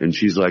and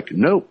she's like,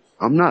 nope,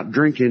 I'm not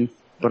drinking,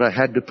 but I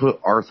had to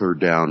put Arthur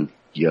down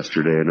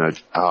yesterday and I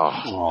just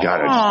broke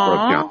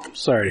down. I'm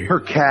sorry. Her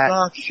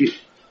cat,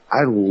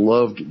 I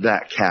loved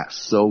that cat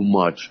so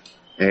much.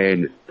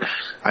 And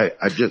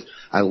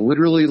I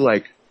literally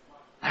like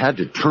had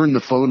to turn the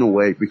phone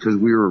away because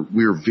we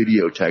were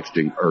video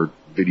texting or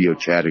video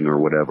chatting or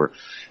whatever.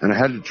 And I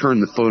had to turn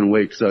the phone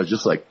away because I was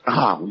just like,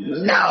 oh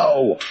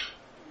no.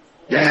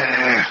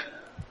 Yeah.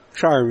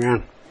 Sorry,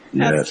 man.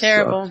 That's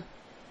terrible.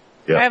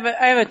 Yeah.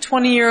 I have a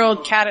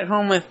 20-year-old cat at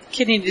home with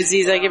kidney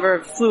disease. I give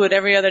her fluid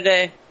every other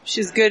day.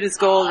 She's good as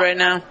gold right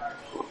now.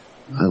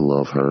 I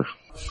love her.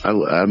 I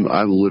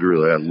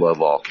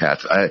love all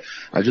cats. I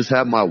just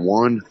have my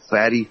one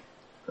Fatty,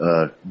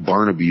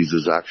 Barnaby's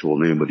his actual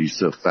name, but he's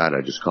so fat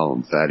I just call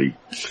him Fatty.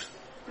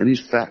 And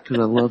he's fat because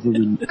I love him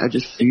and I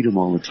just feed him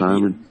all the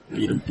time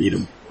and beat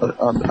him.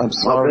 I'm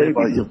sorry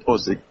about your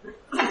pussy.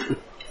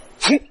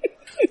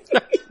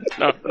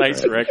 No,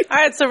 nice, Rick. All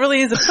right, so really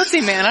he's a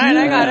pussy man. All right,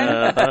 I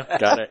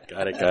got it.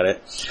 Got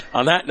it.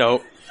 On that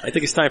note, I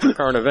think it's time for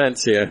current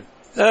events here.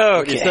 Okay.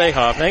 What do you say,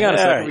 Hoff? Hang on a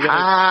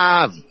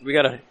second.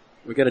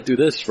 We gotta do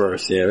this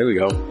first. Yeah, there we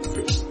go.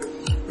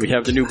 We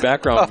have the new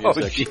background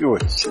music.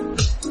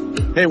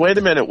 Hey, wait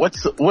a minute.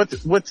 What's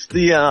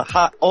the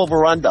hot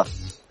over under?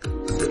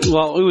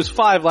 Well, it was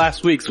 5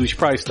 last week, so we should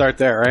probably start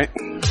there, right?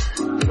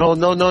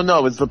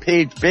 No. Is the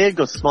page big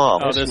or small?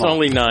 Oh, there's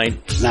only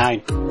 9.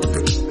 9.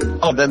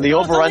 Oh, then the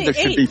over under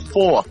should be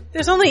 4.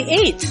 There's only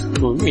 8.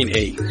 What do you mean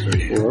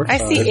 8? 4, I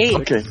see 8.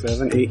 Okay.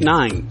 7, 8,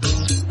 9.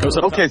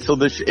 Okay, so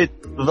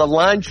the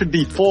line should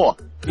be 4.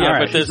 Yeah, right.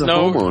 but there's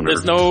no,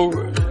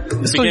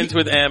 it begins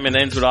with M and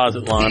ends with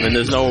Azatlan, and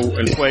there's no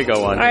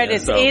Enfuego on it. Alright,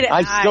 it's 8.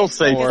 I still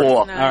say 4.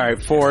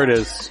 Alright, 4 it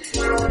is.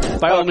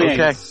 By all means.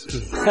 Okay.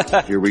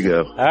 here we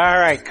go.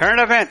 Alright,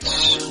 current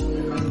events.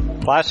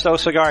 Plasto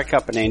Cigar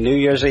Company, New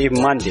Year's Eve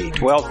Monday,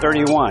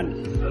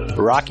 12/31.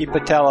 Rocky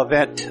Patel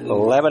event,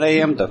 11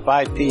 a.m. to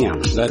 5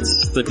 p.m.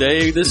 That's the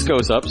day this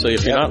goes up, so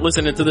if you're not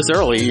listening to this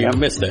early, you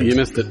missed it. You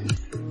missed it.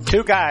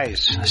 Two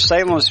Guys,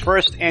 Salem's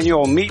first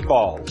annual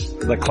Meatball,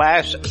 the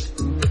Clash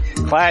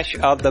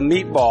of the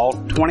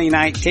Meatball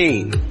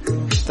 2019.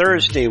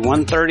 Thursday,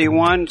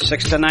 1:31,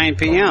 6 to 9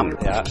 p.m.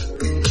 Yeah.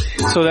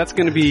 So that's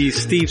going to be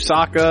Steve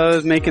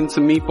Saka making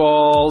some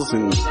meatballs,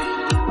 and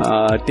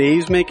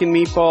Dave's making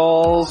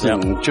meatballs,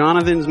 and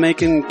Jonathan's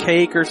making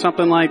cake or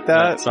something like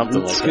that. It's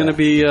going to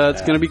be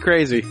it's going to be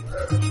crazy.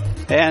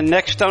 And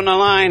next on the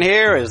line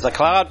here is the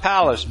Cloud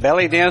Palace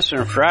belly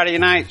dancer Friday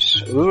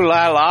nights, ooh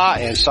la la,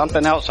 and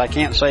something else I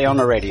can't say on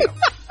the radio.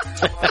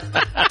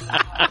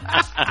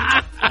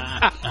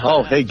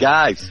 Oh, hey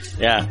guys.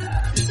 Yeah.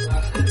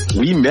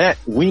 We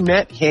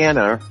met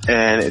Hannah,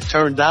 and it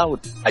turned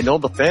out I know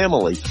the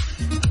family.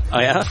 Oh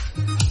yeah?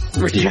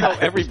 You know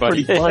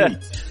everybody. Pretty funny.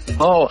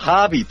 Oh,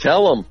 Hobby,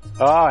 tell them.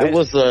 Oh, it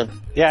was it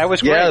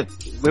was great.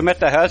 We met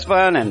the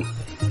husband, and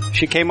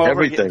she came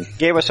over,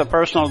 gave us a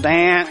personal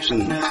dance,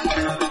 and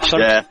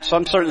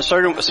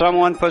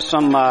someone put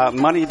some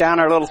money down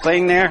our little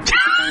thing there.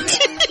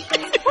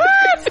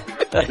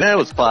 That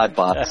was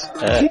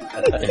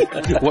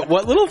 $5.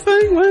 What little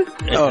thing? What?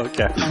 Oh,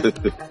 okay.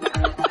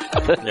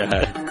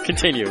 Yeah.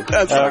 Continue.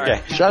 That's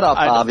okay. Shut up,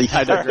 Bobby.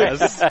 I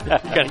digress. You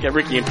gotta get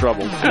Ricky in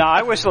trouble. No,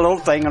 it was a little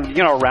thing,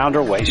 around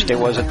her waist. It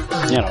wasn't,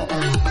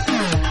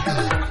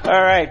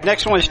 All right,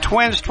 next one is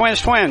Twins.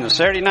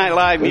 Saturday Night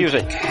Live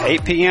music,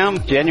 8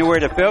 p.m., January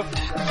the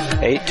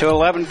 5th, 8 to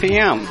 11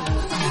 p.m.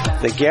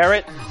 The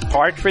Garrett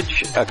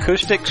Partridge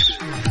Acoustics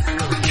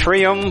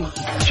Trium,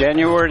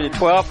 January the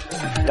 12th,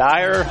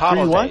 Dyer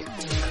Holiday.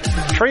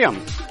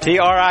 Trium,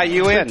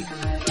 T-R-I-U-N.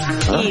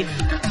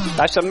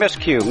 That's a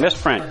misprint.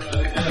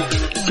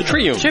 It's a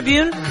Trium.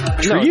 Tribune?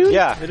 Trium?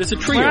 Yeah. It is a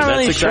Trium.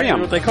 That's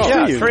exactly what they call it.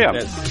 Yeah, Trium.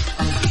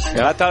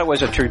 Yeah, I thought it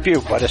was a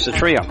tribute, but it's a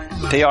Trium.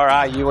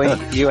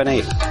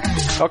 T-R-I-U-N-E.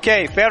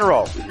 Okay,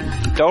 Federal.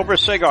 Dover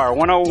Cigar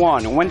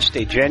 101,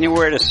 Wednesday,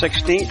 January the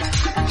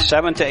 16th,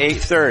 7 to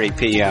 8:30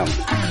 p.m.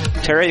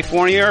 Terry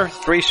Fournier,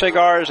 3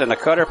 cigars and a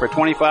cutter for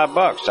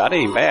 $25. That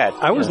ain't bad.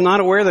 I was not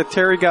aware that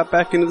Terry got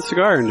back into the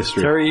cigar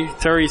industry.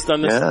 Terry's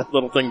done this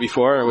little thing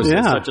before. It was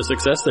such a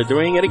success. They're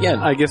doing it again.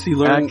 I guess he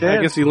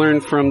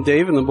learned from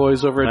Dave and the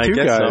boys over at Two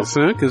Guys,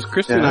 because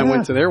Christy and I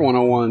went to their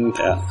 101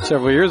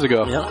 several years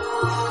ago.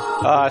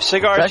 Yeah.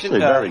 Cigar it's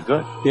actually very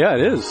good. Yeah,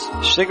 it is.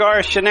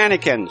 Cigar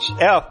Shenanigans.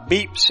 F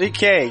Beep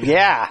CK.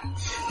 Yeah.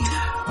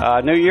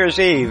 New Year's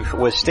Eve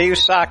with Steve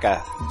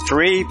Saka.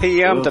 3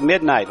 p.m. to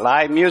midnight.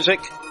 Live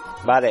music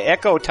by the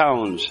Echo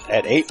Tones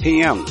at 8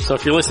 p.m. So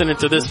if you're listening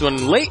to this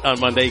one late on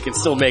Monday, you can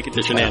still make it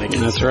to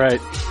Shenanigans. That's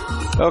right.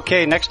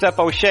 Okay, next up,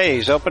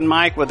 O'Shea's open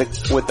mic with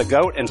the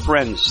Goat and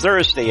Friends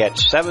Thursday at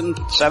 7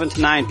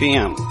 to 9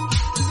 p.m.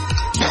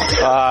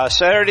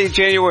 Saturday,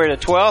 January the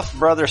 12th,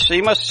 Brother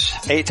Seamus,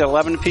 8 to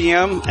 11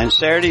 p.m. And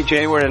Saturday,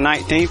 January the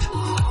 19th,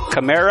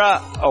 Camara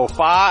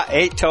Ofa,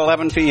 8 to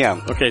 11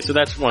 p.m. Okay, so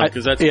that's one,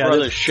 because that's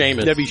Brother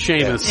Seamus. That'd be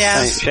Seamus.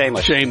 Yeah.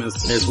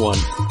 Seamus is one.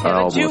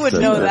 Yeah, Jew would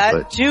know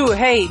that. Jew,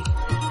 hey.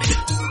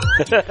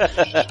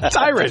 It's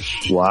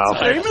Irish. Wow.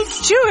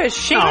 It's Jewish.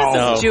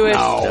 Seamus is Jewish.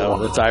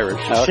 No, that's Irish.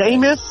 Okay.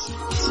 Seamus?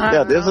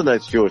 Yeah, there's a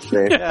nice Jewish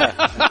name. Yeah.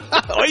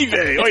 Oy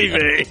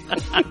vey.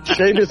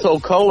 Seamus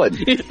O'Cohen.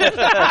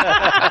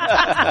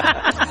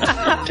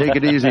 Take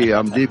it easy.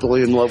 I'm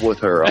deeply in love with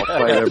her. I'll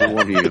fight every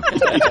one of you.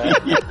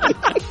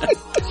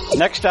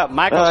 Next up,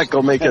 Michael. All right,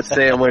 go make a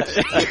sandwich.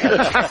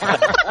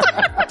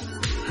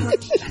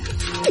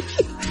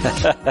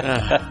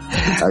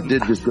 I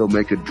did just go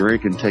make a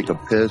drink and take a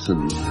piss,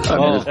 and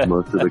I missed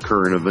most of the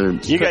current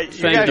events. You guys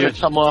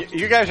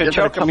are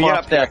choking me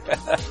up there.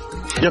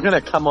 You're going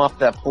to come off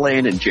that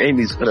plane, and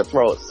Jamie's going to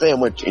throw a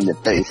sandwich in your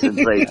face and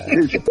say,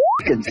 "Here's your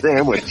f***ing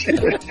sandwich."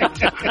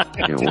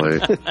 Can't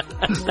wait. Even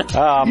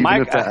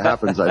if that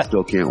happens, I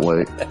still can't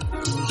wait.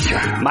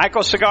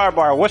 Michael Cigar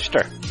Bar,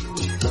 Worcester.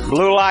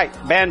 Blue Light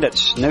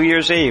Bandits, New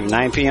Year's Eve,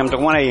 9 p.m. to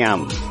 1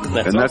 a.m.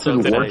 And that's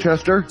in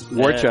Worcester?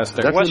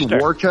 Worcester. That's in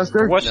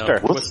Worcester? Worcester.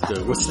 No,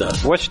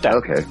 Worcester.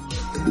 Okay.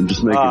 I'm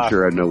just making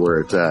sure I know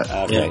where it's at.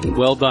 Okay.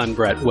 Well done,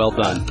 Brett. Well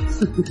done.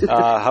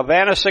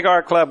 Havana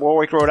Cigar Club,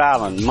 Warwick, Rhode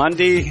Island,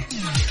 Monday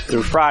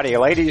through Friday,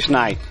 ladies'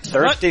 night.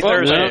 Thursday.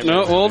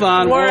 No, hold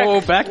on. Warwick.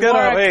 Whoa, back that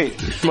up. Wait.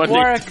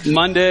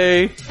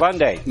 Monday. Fun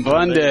day.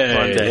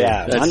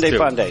 Yeah, That's Monday two.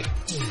 fun day.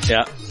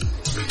 Yeah.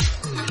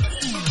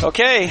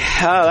 Okay,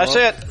 that's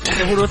it.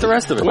 What about the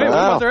rest of it?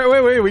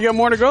 Wait, we got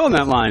more to go on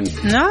that line.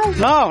 No,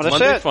 that's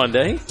Monday it. fun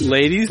day.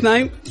 Ladies'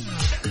 night?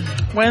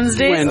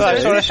 Wednesday.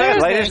 That's what I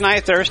said. Ladies'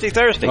 night, Thursday.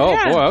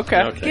 Oh, boy,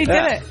 okay. You did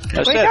it.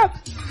 That's Wake it. up.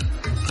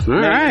 All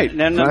right.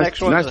 Then the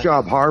next one. Nice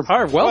job, Harv.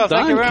 Well thank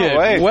done, you very kid.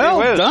 much. Well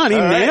Whiz. done. He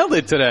All right. nailed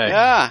it today.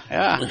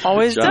 Yeah.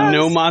 Always does.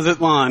 No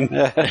Mazatlan.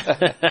 I'd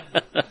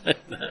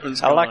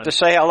like to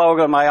say hello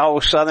to my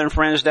old Southern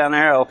friends down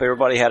there. I hope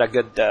everybody had a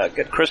good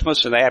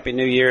Christmas and a Happy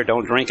New Year.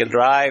 Don't drink and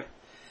drive.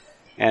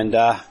 And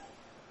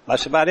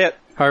that's about it.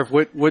 Harv,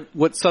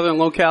 what southern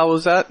locale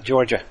was that?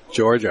 Georgia.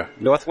 Georgia.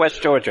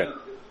 Northwest Georgia.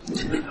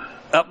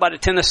 Up by the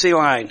Tennessee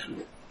line.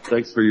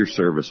 Thanks for your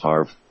service,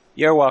 Harv.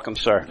 You're welcome,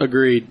 sir.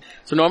 Agreed.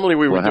 So normally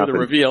we would What do the happened?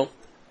 reveal.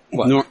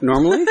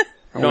 Normally?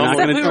 Are we not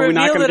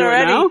going to do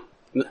it now?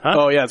 Huh?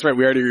 Oh, yeah, that's right.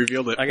 We already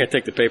revealed it. I gotta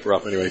take the paper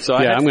off anyway. So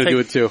I'm going to do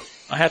it too.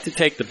 I had to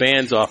take the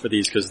bands off of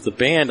these because the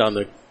band on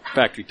the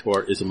factory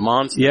tour is a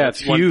monster. Yeah,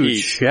 it's one huge.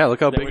 piece. Yeah, look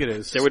how There big would- it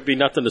is. There would be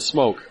nothing to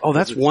smoke. Oh,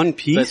 that's one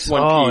piece? That's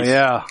one oh, piece.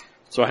 yeah.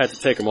 So I had to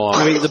take them off.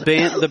 I mean,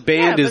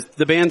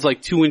 the band's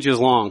like 2 inches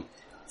long.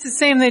 It's the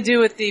same they do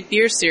with the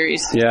beer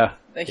series. Yeah.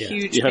 The Yeah.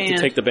 huge You have band.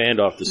 to take the band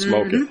off to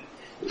smoke it.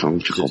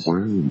 Don't you go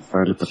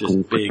It's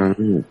just big.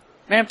 Bam,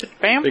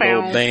 bam, Big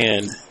old bam.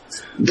 band.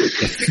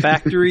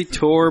 Factory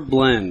Tour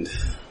Blend.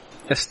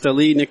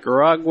 Esteli,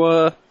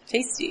 Nicaragua.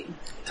 Tasty.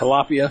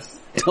 Tilapia.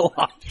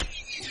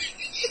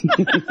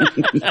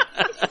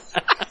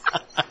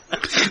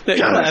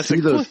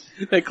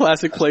 That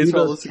classic place see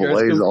where all the those cigars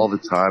fillets come. all the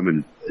time,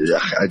 and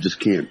I just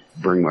can't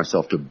bring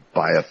myself to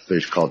buy a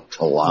fish called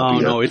tilapia. Oh,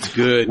 no, it's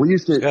good. We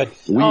used to.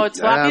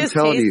 Tilapia's I'm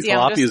telling you, tasty.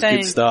 I'm just Tilapia's saying.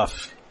 good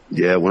stuff.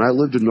 yeah. When I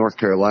lived in North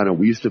Carolina,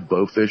 we used to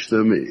bowfish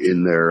them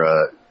in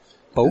their.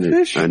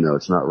 Bowfish? I know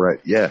it's not right.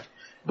 Yeah,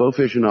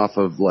 bowfishing off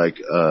of like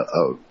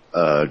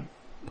a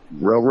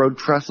railroad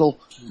trestle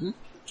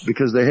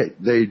because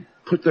they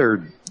put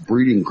their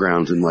breeding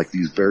grounds in like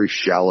these very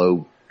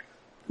shallow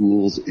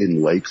pools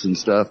in lakes and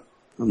stuff.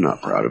 I'm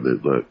not proud of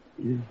it, but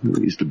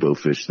we used to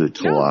bowfish the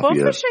No,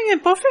 tilapia.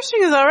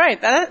 bowfishing is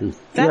alright. That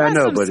Yeah, I has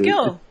know, some but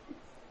skill.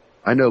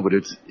 I know, but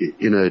it's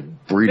in a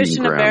breeding Fish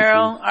in a ground.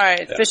 barrel.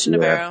 Alright, fish in a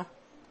Yeah. barrel.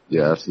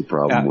 Yeah, that's the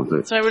problem with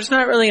it. So we're just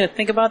not really going to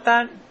think about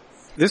that.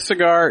 This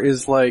cigar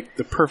is like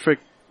the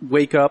perfect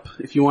wake up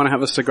if you want to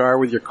have a cigar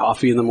with your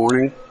coffee in the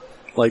morning.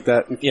 Like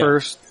that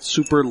first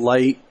super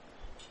light,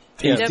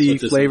 Yeah, tasty,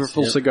 that's what this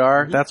flavorful is, yeah.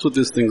 cigar. That's what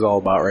this thing's all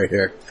about right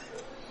here.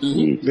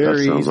 That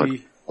Very sounds easy.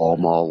 like All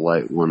Mall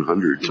Light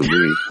 100 to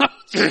me.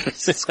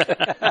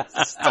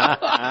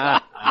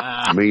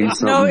 Means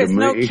something No, it's to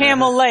no me.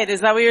 Camel Light.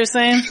 Is that what you're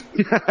saying?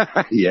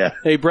 Yeah.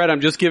 Hey, Brett,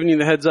 I'm just giving you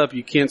the heads up.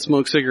 You can't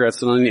smoke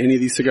cigarettes in any of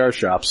these cigar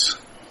shops.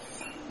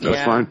 That's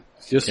Yeah. fine.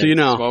 Just so you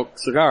know. Smoke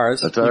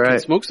cigars. That's You all can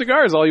right. smoke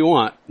cigars all you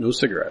want. No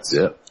cigarettes.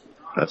 Yep.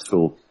 That's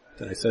cool.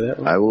 Did I say that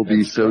wrong? I will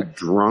be so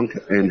drunk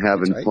and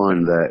having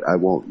fun that I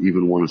won't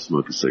even want to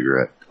smoke a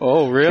cigarette.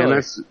 Oh,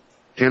 really?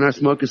 Can I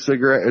smoke a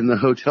cigarette in the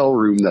hotel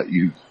room that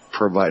you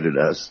provided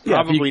us? Yeah,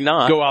 if you Probably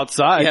not. Go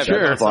outside, Yeah,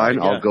 sure. that's Fine,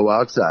 yeah. I'll go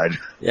outside.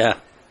 Yeah.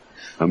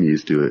 I'm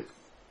used to it.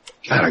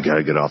 God, I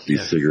gotta get off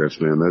these cigarettes,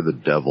 man. They're the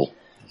devil.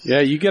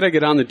 Yeah, you gotta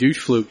get on the douche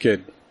flute,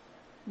 kid.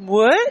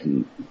 What?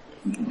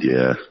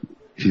 Yeah.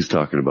 He's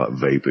talking about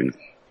vaping.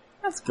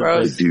 That's The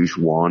gross. douche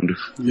wand.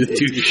 The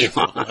douche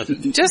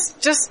wand.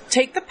 Just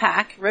take the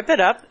pack, rip it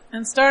up,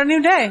 and start a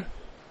new day.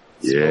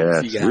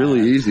 Yeah, it's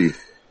really easy.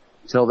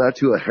 Tell that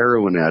to a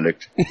heroin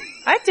addict.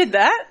 I did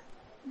that.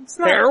 It's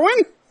not,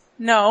 Heroin?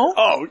 No.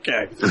 Oh,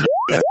 okay.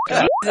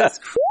 Jesus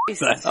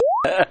Christ.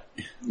 I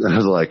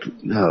was like,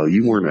 no,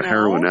 you weren't a No.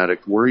 heroin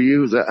addict, were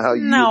you? Is that how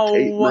you No.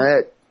 take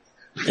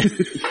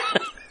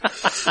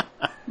that?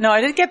 No,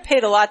 I did get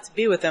paid a lot to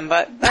be with him,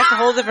 but that's a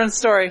whole different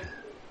story.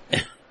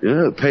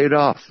 Yeah, it paid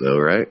off though,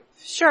 right?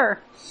 Sure.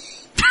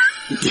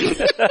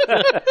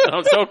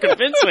 Sounds so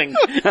convincing.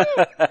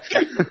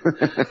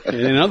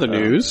 In other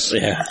news,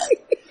 Yeah.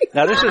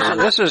 Now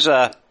this is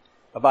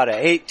about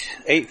a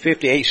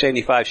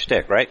 $8.75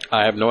 stick, right?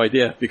 I have no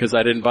idea because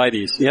I didn't buy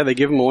these. yeah, they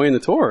give them away in the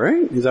tour,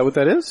 right? Is that what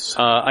that is?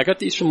 I got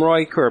these from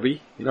Roy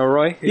Kirby. You know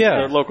Roy? He's Yeah.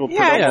 our local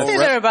Yeah, I Perdomo see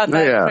rep. there about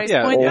that Yeah. price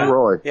Yeah. point. Old though.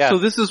 Roy. Yeah. So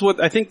this is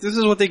what, I think this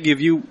is what they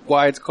give you,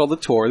 why it's called the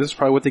tour. This is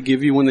probably what they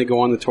give you when they go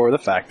on the tour of the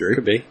factory.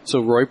 Could be.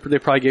 So Roy, they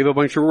probably gave a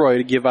bunch of Roy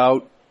to give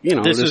out, you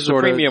know, This is the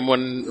sort of- premium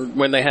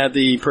when they had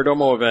the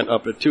Perdomo event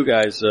up at Two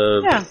Guys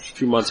Yeah. a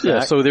few months Yeah,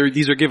 back. so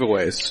these are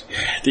giveaways.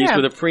 These Yeah.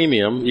 were the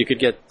premium. You could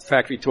get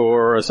factory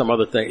tour or some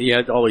other thing. You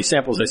had all these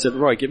samples. I said,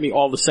 Roy, give me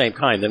all the same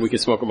kind, then we can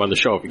smoke them on the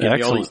show. If you give me all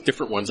Excellent. these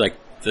different ones, like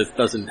that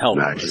doesn't help.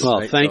 Nice. Well,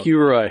 Right? thank So- you,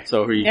 Roy.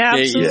 So he Yeah,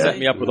 absolutely. set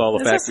me up with all the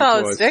It's a factory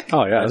solid tours. stick.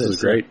 Oh yeah, this This is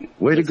is great.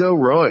 Way to go,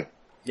 Roy.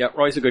 Yeah,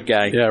 Roy's a good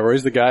guy. Yeah,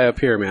 Roy's the guy up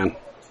here, man.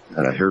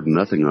 And I heard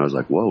nothing. I was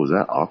like, whoa, was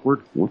that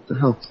awkward? What the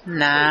hell?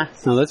 Nah.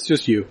 No, that's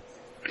just you.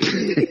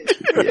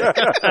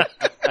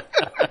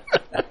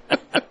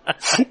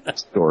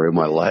 Story of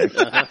my life.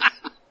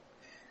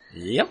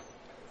 Yep.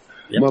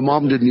 My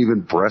mom didn't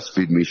even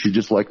breastfeed me. She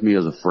just liked me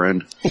as a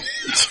friend.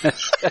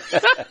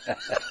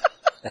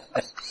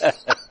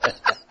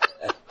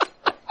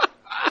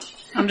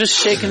 I'm just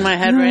shaking my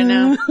head right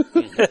now.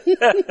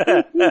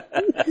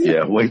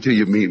 Yeah, wait till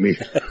you meet me.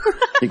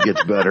 It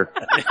gets better.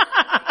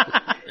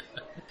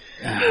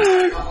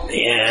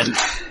 And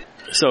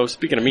so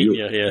speaking of meeting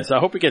you here, so I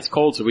hope it gets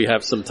cold so we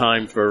have some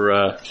time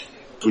for,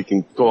 We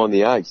can go on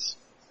the ice.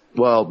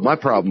 Well, my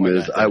problem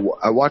is I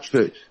watched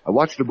a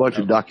bunch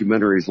of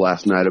documentaries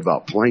last night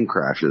about plane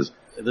crashes,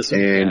 this.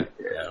 and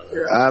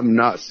I'm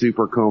not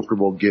super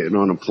comfortable getting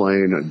on a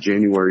plane on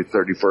January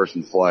 31st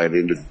and flying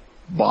into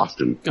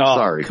Boston. Oh,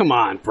 Sorry. come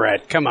on,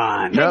 Brett. Come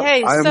on. No,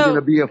 Hey, I'm so-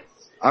 gonna be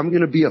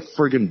a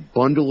friggin'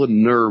 bundle of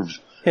nerves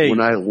Hey.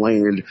 when I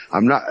land.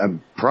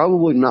 I'm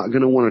probably not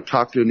gonna want to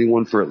talk to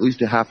anyone for at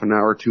least a half an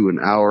hour to an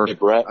hour. Hey,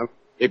 Brett.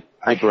 Hey,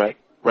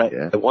 Brett,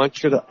 Yeah. I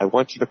want you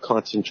to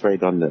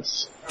concentrate on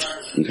this.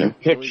 Okay.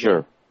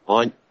 Picture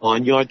on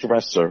your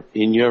dresser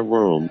in your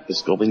room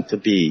is going to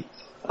be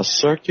a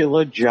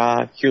circular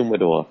jar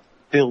humidor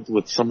filled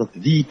with some of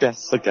the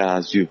best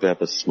cigars you've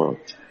ever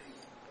smoked.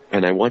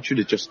 And I want you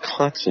to just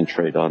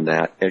concentrate on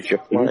that as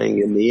you're flying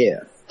in the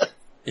air.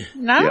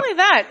 Not only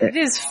that, it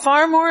is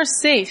far more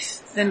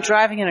safe than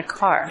driving in a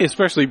car.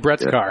 Especially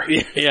Brett's car.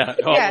 Yeah.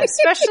 Oh. Yeah,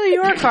 especially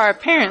your car,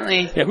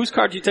 apparently. Yeah, whose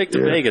car did you take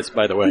to Vegas,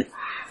 by the way?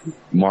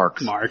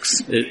 Mark's.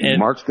 And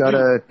Mark's got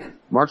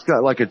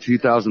like a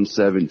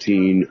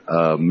 2017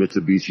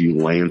 Mitsubishi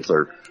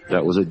Lancer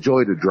that was a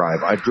joy to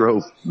drive. I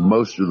drove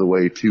most of the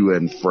way to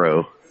and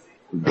fro.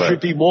 You should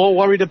be more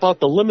worried about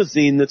the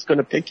limousine that's going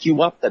to pick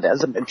you up that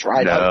hasn't been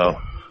tried out.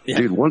 Yeah.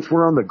 Dude, once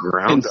we're on the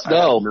ground, I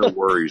have no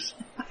worries.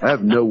 I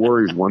have no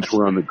worries once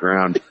we're on the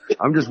ground.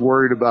 I'm just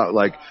worried about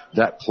like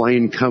that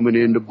plane coming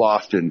into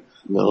Boston.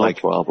 No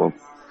problem.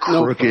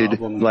 Crooked,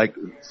 like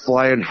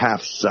flying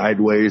half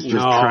sideways,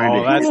 just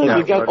trying to.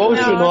 We got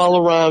ocean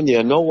all around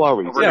you. No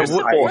worries. Yeah,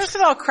 first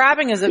of all,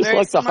 crabbing is a just very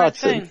like the smart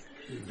Hudson. thing.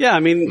 Yeah, I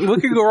mean, what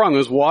could go wrong?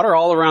 There's water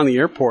all around the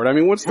airport. I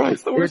mean, what's the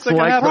worst It's that can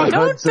like happen? the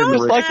Hudson.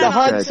 It's like the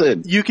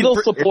Hudson. You can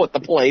They'll support the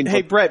plane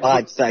Hey, for Brett,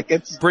 5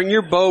 seconds. Bring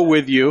your bow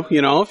with you.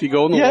 You know, if you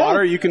go in the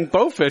water, you can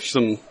bow fish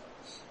some.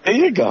 There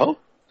you go.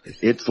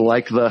 It's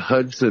like the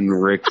Hudson,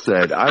 Rick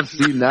said. I've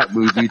seen that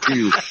movie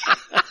too.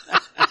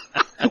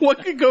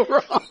 What could go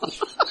wrong?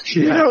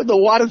 You know, the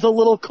water's a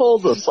little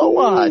colder, so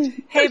what?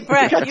 Hey,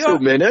 Brett, You got 2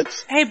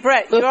 minutes. Hey,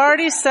 Brett, you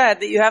already said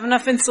that you have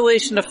enough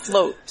insulation to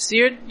float, so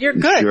you're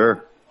good.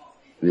 Sure.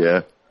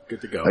 Yeah.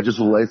 good to go. I just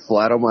lay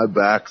flat on my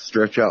back,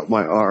 stretch out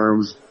my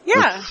arms.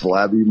 Yeah. With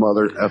flabby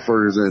mother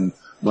effers and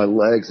my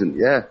legs, and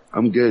yeah,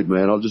 I'm good,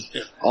 man.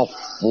 I'll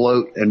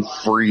float and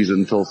freeze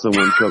until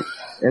someone comes.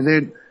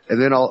 And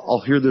then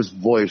I'll hear this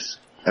voice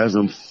as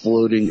I'm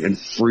floating and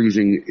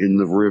freezing in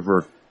the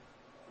river.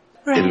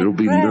 Brett, and it'll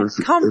be Nurse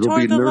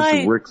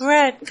Rick's.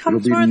 Brett, come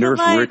it'll be toward Nurse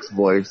the light. Rick's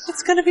voice.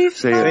 It's gonna be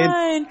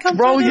fine. Come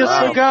Throw toward your the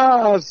light.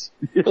 cigars.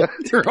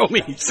 Throw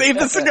me. Save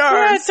the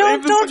cigars. Brett,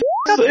 don't f***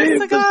 up the Save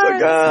the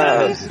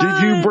cigars.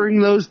 cigars. Did you bring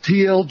those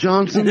T.L.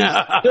 Johnsons?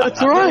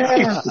 That's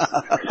right.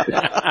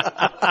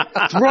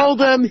 Throw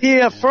them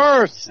here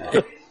first.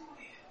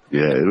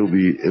 Yeah,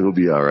 it'll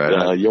be all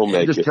right. You'll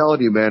make I'm just it.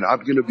 telling you, man, I'm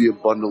going to be a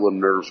bundle of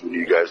nerves when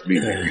you guys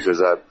meet me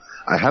because I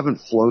haven't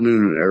flown in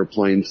an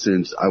airplane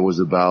since I was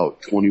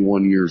about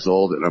 21 years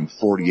old, and I'm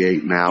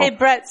 48 now. Hey,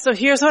 Brett, so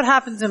here's what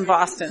happens in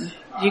Boston.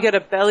 You get a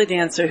belly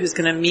dancer who's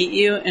going to meet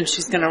you, and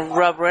she's going to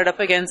rub right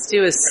up against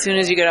you as soon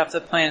as you get off the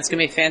plane. It's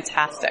going to be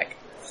fantastic.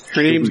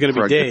 Her name's going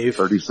to be Dave.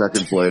 30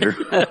 seconds later.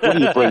 What are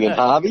you bringing,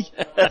 Harvey?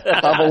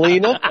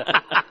 Javelina?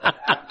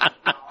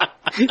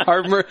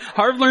 Harv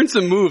learned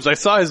some moves. I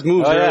saw his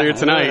moves earlier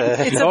tonight.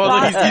 It's a look,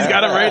 Boston. he's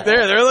got him right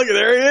there.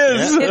 There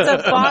he is.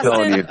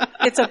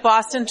 It's a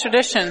Boston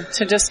tradition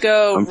to just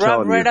go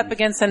rub right up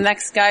against the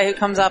next guy who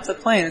comes off the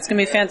plane. It's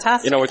going to be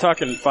fantastic. You know, we're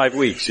talking 5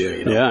 weeks here.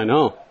 You know? Yeah, I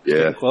know.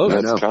 Yeah, Close.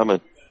 I know. That's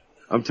coming.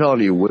 I'm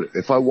telling you,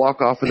 if I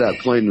walk off of that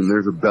plane and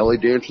there's a belly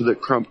dancer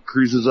that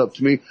cruises up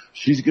to me,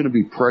 she's going to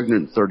be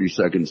pregnant 30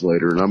 seconds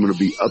later, and I'm going to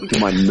be up to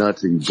my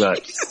nuts and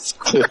guts.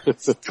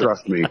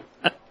 Trust me.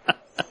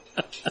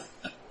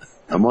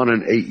 I'm on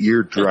an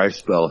 8-year dry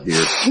spell here,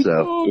 so.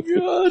 Oh,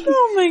 God.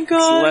 Oh, my It's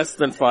God. less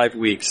than 5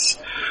 weeks.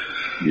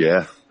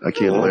 Yeah, I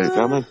can't wait. It's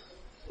coming.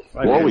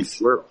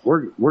 We're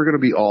going to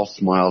be all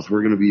smiles.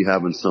 We're going to be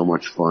having so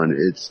much fun.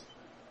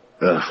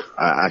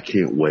 I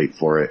can't wait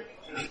for it.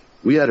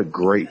 We had a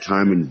great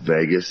time in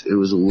Vegas. It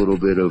was a little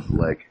bit of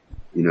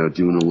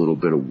doing a little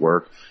bit of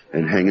work,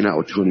 and hanging out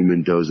with Tony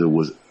Mendoza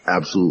was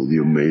absolutely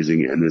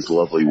amazing, and his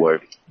lovely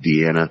wife,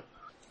 Deanna.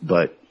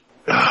 But,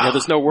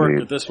 there's no work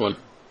with this one.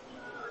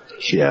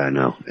 Yeah, I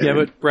know. Yeah,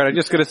 but Brett, I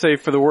just got to say,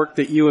 for the work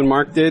that you and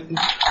Mark did,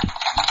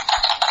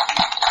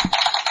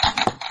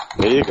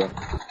 There you go.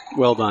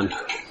 well done.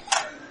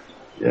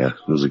 Yeah,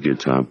 it was a good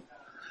time.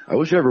 I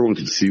wish everyone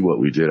could see what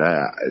we did.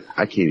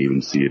 I can't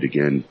even see it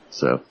again,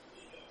 so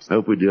I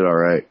hope we did all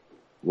right.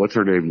 What's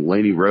her name?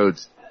 Lainey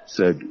Rhodes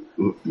said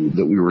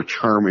that we were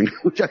charming,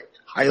 which I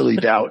highly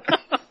doubt.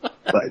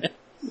 But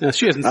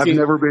She hasn't I've seen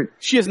never been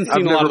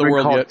a lot of the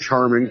world called yet.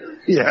 charming.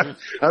 Yeah,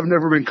 I've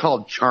never been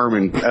called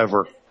charming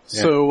ever.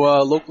 So,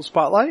 local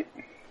spotlight?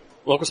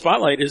 Local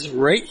Spotlight is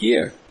right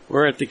here.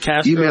 We're at the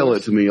Castros. Email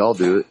it to me, I'll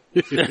do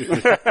it. We're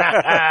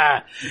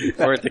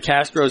at the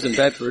Castros in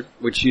Bedford,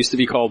 which used to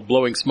be called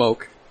Blowing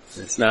Smoke.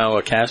 It's now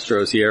a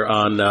Castros here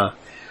on,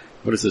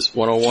 what is this,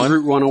 101?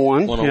 Route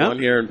 101. 101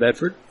 here in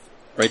Bedford.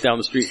 Right down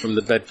the street from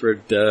the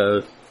Bedford,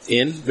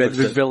 Inn.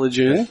 Bedford Village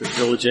Inn. Bedford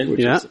Village Inn, which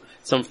is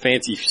some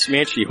fancy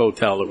smanchy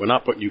hotel that we're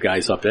not putting you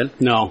guys up in.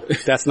 No,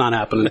 that's not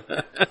happening.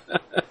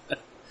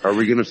 Are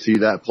we going to see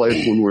that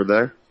place when we're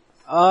there?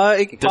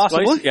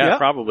 Possibly. Place? Yeah,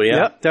 probably,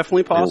 yeah. Yep,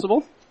 definitely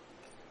possible.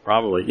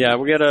 Probably. Yeah,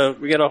 we got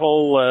a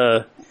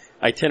whole,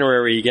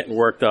 itinerary getting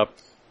worked up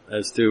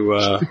as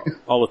to,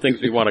 all the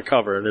things we want to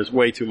cover, and there's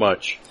way too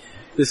much.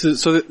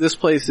 This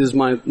place is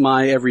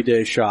my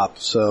everyday shop,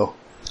 so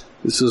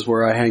this is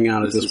where I hang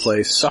out at this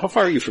place. So how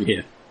far are you from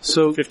here?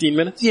 So 15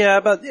 minutes? Yeah,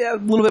 about a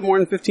little bit more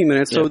than 15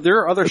 minutes. So there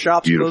are other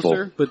shops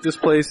closer, but this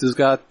place has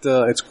got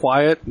it's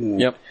quiet.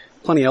 And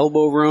plenty of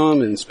elbow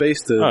room and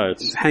space to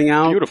hang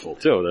out. Beautiful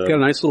too. Got a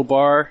nice little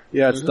bar.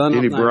 Yeah, it's done.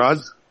 Any nice.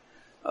 broads?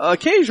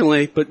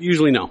 Occasionally, but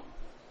usually no.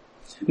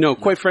 No,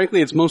 quite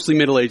frankly, it's mostly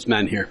middle-aged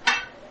men here.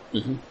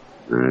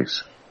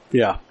 Nice.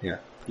 Yeah.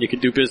 You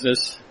could do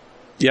business.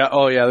 Yeah.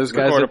 Oh, yeah. There's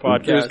guys.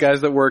 There's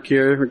guys that work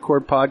here,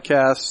 record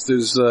podcasts.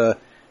 There's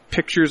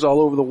pictures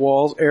all over the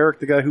walls. Eric,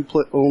 the guy who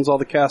owns all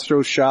the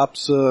Castro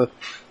shops,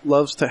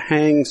 loves to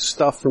hang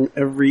stuff from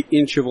every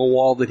inch of a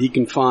wall that he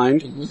can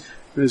find.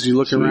 As you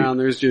look around,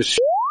 there's just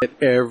shit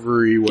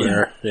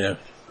everywhere. Yeah.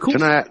 Cool.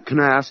 Can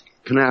I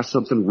ask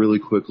something really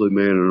quickly,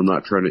 man? And I'm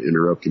not trying to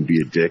interrupt and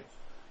be a dick.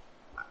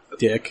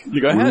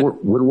 You go ahead.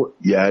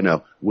 Yeah, I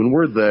know. When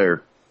we're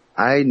there,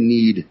 I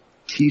need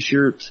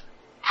T-shirts,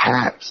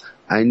 hats.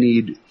 I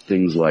need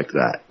things like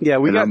that. Yeah,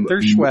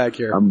 there's swag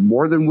here. I'm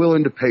more than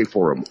willing to pay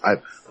for them.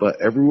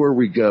 But everywhere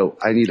we go,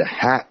 I need a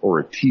hat or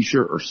a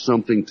T-shirt or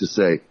something to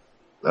say,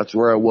 that's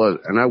where I was.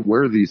 And I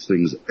wear these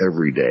things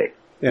every day.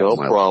 Yeah, no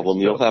problem.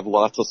 You'll have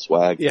lots of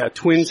swag. Yeah,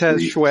 Twins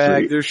has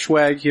swag. There's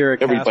swag here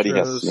at Everybody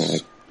Castro's. has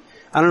swag.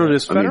 I don't know,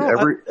 does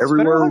Federal?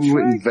 Everywhere we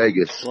went in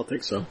Vegas. I don't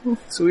think so.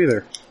 So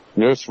either.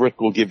 Nurse Rick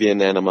will give you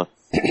an enema.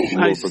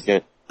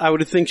 I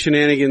would think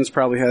Shenanigans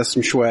probably has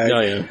some swag.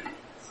 Oh, yeah.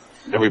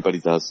 Everybody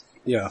does.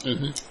 Yeah.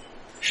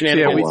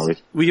 Shenanigans. Yeah,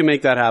 we can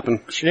make that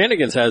happen.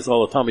 Shenanigans has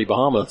all the Tommy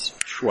Bahamas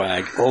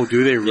swag. Oh,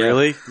 do they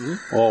really? Yeah.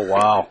 Oh,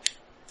 wow.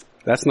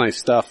 That's nice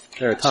stuff.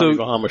 They're a Tommy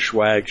Bahama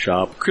swag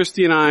shop.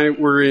 Christy and I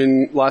were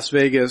in Las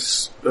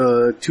Vegas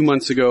 2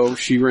 months ago.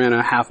 She ran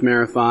a half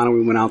marathon, and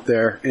we went out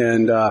there.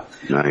 And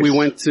nice. We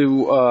went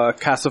to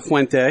Casa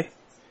Fuente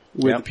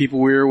with the people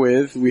we were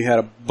with. We had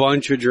a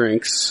bunch of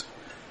drinks.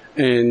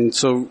 And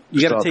so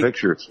you got to take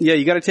pictures. Yeah,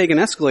 you got to take an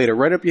escalator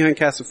right up behind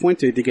Casa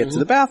Fuente to get to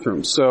the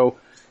bathroom. So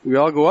we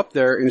all go up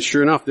there, and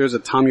sure enough, there's a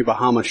Tommy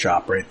Bahama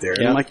shop right there.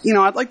 And I'm like,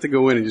 I'd like to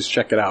go in and just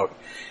check it out.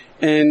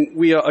 And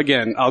we,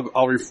 again,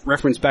 I'll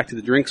reference back to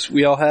the drinks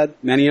we all had,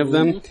 many of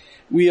them.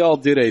 We all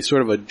did a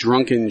sort of a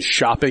drunken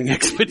shopping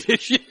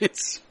expedition.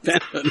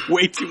 Spent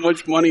way too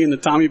much money in the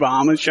Tommy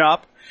Bahama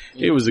shop.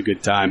 It was a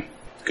good time.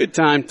 Good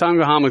time. Tommy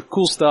Bahama,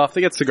 cool stuff. They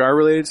got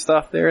cigar-related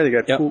stuff there. They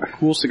got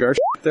cool cigar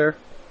shit there.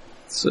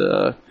 It's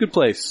a good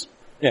place.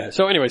 Yeah,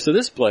 so anyway, so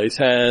this place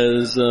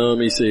has, let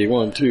me see,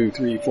 1, 2,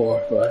 3,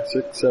 4, 5,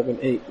 6, 7,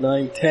 8,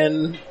 9,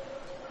 10,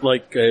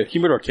 like,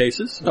 humidor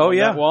cases. Oh,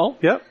 yeah. That wall.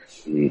 Yep.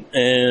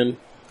 And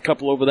a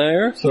couple over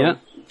there. So. Yeah.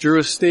 Drew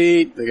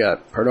Estate, they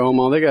got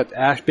Perdomo, they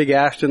got Big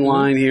Ashton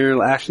line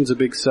here. Ashton's a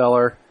big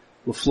seller.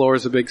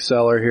 LaFleur's a big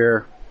seller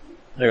here.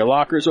 They got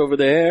lockers over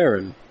there,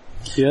 and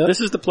this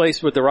is the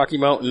place with the Rocky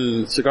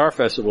Mountain Cigar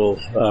Festival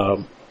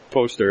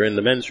poster in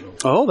the men's room.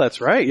 Oh,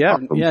 that's right. Yeah,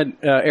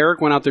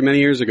 Eric went out there many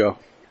years ago.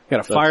 Got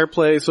a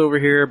fireplace over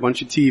here, a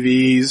bunch of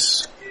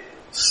TVs.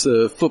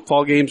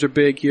 Football games are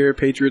big here.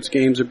 Patriots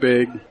games are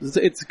big.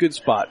 It's a good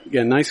spot.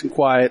 Again, nice and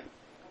quiet.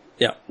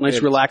 Yeah.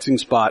 Nice relaxing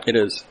spot. It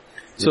is.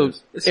 So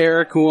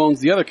Eric, who owns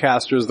the other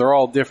Castros, they're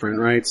all different,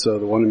 right? So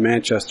the one in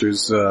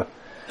Manchester's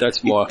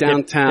that's more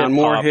downtown, hip,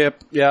 more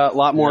hip. Yeah, a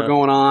lot more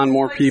going on,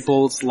 more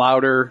people. It's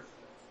louder.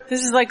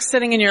 This is like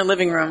sitting in your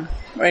living room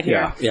right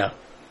here. Yeah.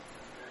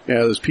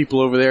 Yeah, there's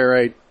people over there,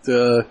 right?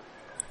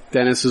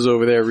 Dennis is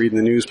over there reading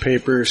the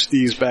newspaper.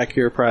 Steve's back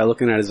here probably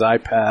looking at his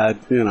iPad,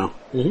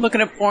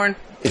 Looking at porn.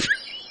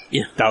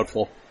 Yeah.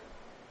 Doubtful.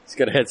 He's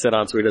got a headset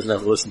on so he doesn't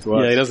have to listen to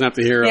us. Yeah, he doesn't have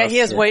to hear us. Yeah, he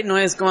has white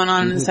noise going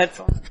on in his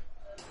headphones.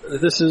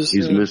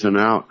 He's missing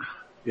out.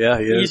 Yeah,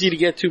 he is. Easy to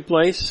get to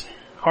place.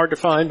 Hard to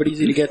find, but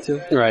easy to get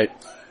to. Right.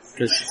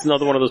 Because it's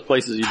another one of those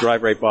places you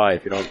drive right by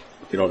if you don't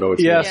know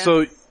it's there.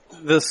 So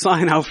the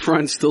sign out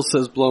front still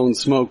says "Blown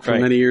Smoke"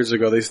 from many years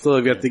ago. They still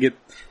have yet to get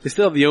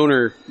the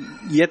owner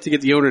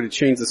to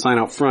change the sign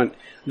out front.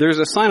 There's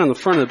a sign on the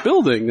front of the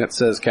building that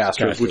says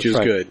Castro's, which is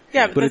good.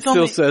 Yeah, but it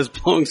still says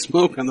 "Blowing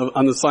Smoke" on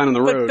the sign on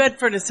the road. But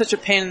Bedford is such a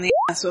pain in the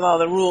ass with all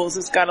the rules.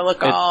 It's got to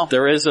look all.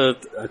 There is a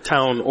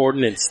town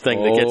ordinance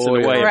thing that gets in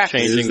the way of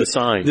changing the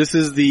sign. This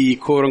is the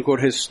quote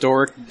unquote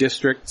historic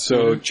district,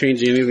 so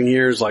changing anything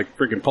here is like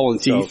freaking pulling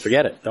teeth. So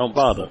forget it. Don't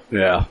bother.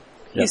 Yeah.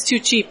 He's too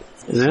cheap.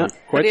 Yeah,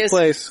 quite the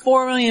place.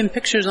 4 million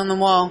pictures on the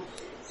wall.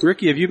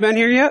 Ricky, have you been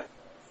here yet?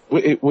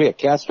 Where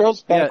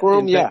Castro's back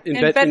room?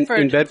 In Bedford.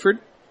 In Bedford?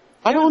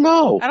 I don't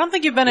know. I don't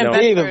think you've been in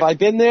Bedford. Dave, have I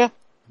been there?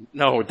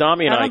 No,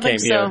 Dami and I came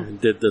here and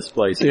did this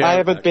place. Yeah. I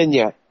haven't been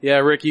yet. Yeah,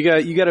 Rick, you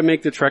got to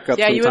make the trek up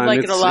sometime. You would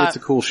like it a lot. It's a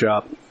cool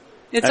shop.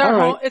 It's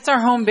our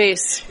home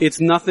base. It's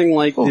nothing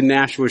like the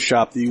Nashua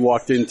shop that you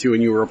walked into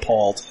and you were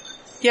appalled.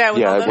 Yeah,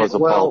 I was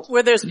appalled.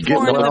 Where there's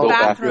porn in the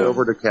bathroom.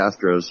 Over to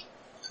Castro's.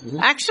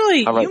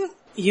 Actually,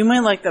 you might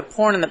like the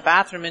porn in the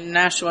bathroom in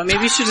Nashua.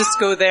 Maybe you should just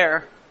go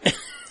there.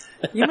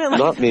 You might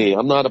not me.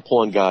 I'm not a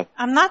porn guy.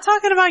 I'm not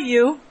talking about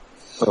you.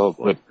 Oh,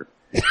 good.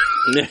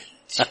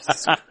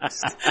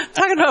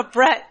 Talking about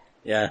Brett.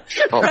 Yeah.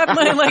 Brett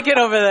might like it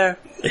over there.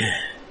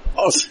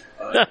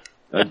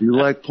 I do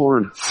like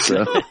porn.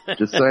 So,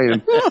 just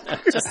saying.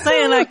 Just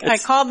saying, I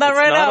called that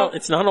right out.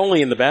 It's not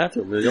only in the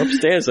bathroom.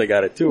 Upstairs I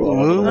got it too.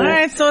 All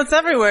right, so it's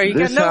everywhere. You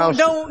This got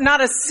house-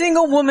 not a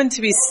single woman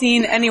to be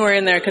seen anywhere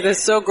in there because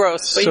it's so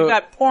gross. But So- you've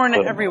got porn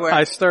everywhere.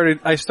 I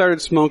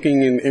started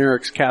smoking in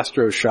Eric's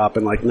Castro shop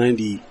in like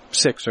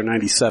 96 or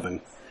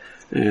 97.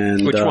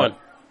 And, Which one?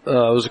 It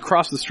was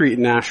across the street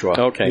in Nashua.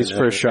 Okay. His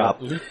first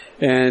shop.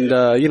 And,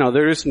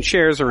 there were some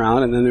chairs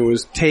around and then there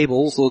was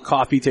tables, little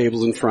coffee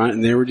tables in front,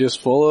 and they were just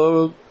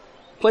full of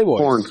Playboys.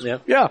 Porn. Yeah.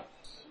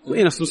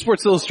 Yeah. Some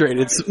Sports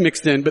Illustrated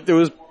mixed in, but there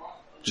was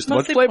just a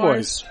bunch of Mostly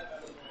Playboys.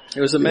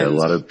 It was a Yeah, a men's.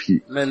 lot of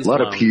men's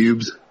lot of lounge.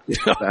 pubes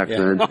back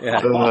then.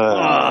 Yeah.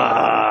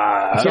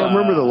 I can't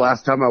remember the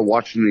last time I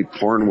watched any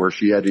porn where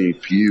she had any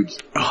pubes.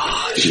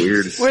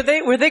 Weird.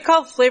 Were they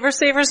called flavor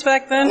savers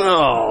back then?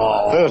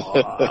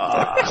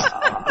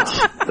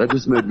 That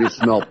just made me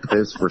smell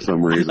piss for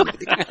some reason.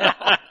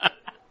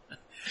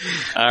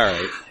 All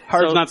right.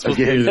 Hard's not supposed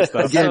to do Again, this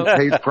stuff.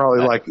 Tate's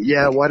probably like,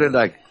 yeah, why did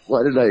I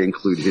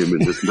include him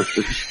in this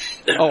message?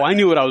 Oh, I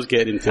knew what I was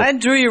getting into. I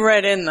drew you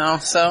right in though,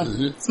 so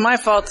it's my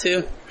fault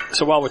too.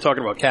 So while we're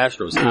talking about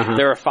Castros,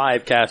 there are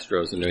 5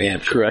 Castros in New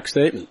Hampshire. Correct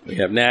statement. We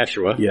have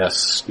Nashua,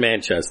 Yes.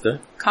 Manchester,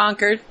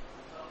 Concord.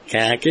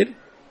 Concord,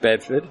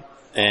 Bedford,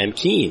 and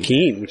Keene.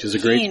 Keene, which is a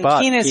great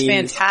spot. Keene is Keene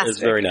fantastic. is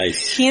very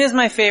nice. Keene is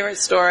my favorite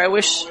store. I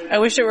wish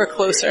it were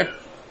closer.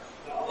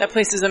 That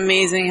place is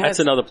amazing. It That's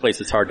has, another place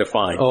that's hard to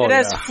find. Oh, it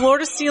has yeah.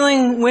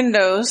 floor-to-ceiling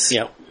windows,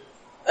 Yep.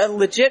 a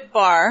legit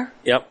bar,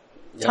 Yep.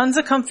 tons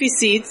of comfy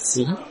seats,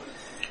 Mm-hmm.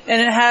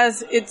 and it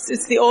has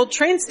it's the old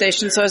train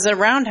station, so it's a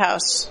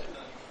roundhouse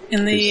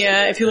in the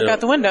if you look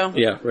out the window.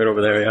 Yeah, right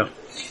over there, yeah.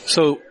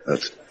 So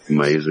That's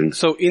amazing.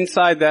 So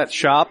inside that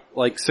shop,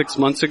 like 6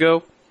 months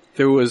ago,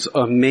 there was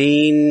a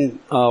main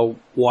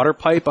water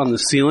pipe on the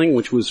ceiling,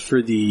 which was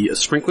for the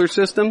sprinkler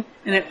system,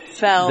 And it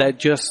fell. that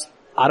just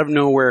out of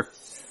nowhere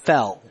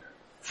fell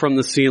from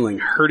the ceiling,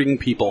 hurting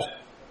people.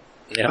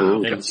 Yeah. Ooh.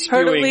 And Heard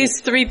spewing, at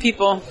least 3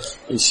 people.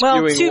 and Well,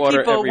 spewing 2 water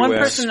people. everywhere. One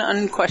person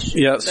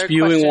unquestioned. Yeah, They're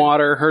spewing questioned.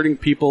 water, hurting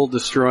people,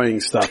 destroying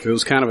stuff. It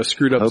was kind of a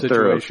screwed up Hope they're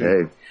situation.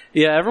 okay.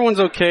 Yeah, everyone's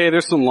okay.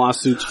 There's some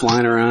lawsuits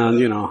flying around.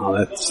 You know how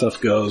that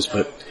stuff goes,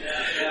 but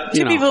you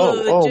Two know.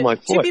 people. my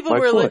Two foot, people my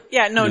were. foot.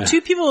 Yeah.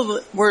 2 people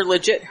were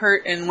legit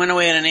hurt and went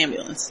away in an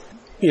ambulance.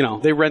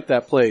 They rent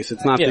that place.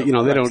 It's not Yeah, that, they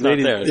right, don't, it's they not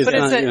didn't, theirs. it's But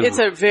not, it's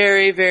a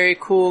very, very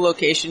cool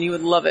location. You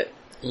would love it.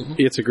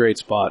 it's a great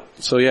spot.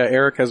 So yeah,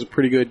 Eric has a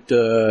pretty good,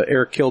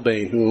 Eric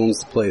Kilbane, who owns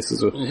the place,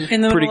 is a In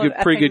the pretty middle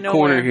of good effing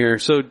corner nowhere. here.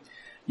 So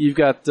you've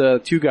got,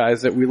 2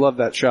 guys that we love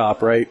that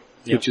shop, right?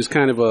 Yep. Which is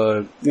kind of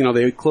a,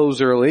 they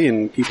close early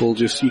and people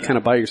you kind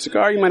of buy your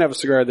cigar. You might have a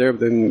cigar there, but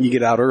then you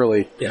get out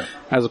early. Yeah.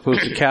 As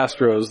opposed to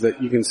Castro's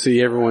that you can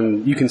see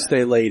everyone, you can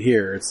stay late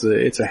here. It's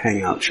a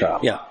hangout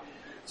shop. Yeah.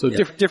 So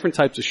different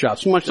types of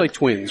shops, much like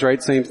Twins,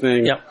 right? Same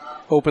thing. Yep.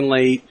 Open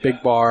late,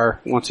 big bar,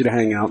 wants you to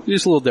hang out.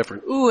 Just a little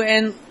different. Ooh,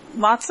 and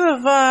lots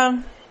of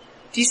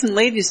decent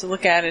ladies to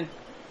look at it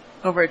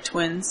over at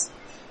Twins.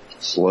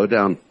 Slow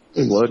down.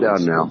 Slow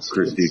down now,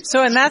 Christy.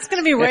 So, and that's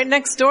going to be right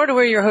next door to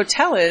where your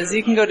hotel is.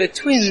 You can go to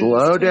Twins.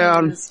 Slow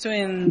down.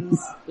 Twins.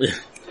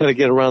 Gotta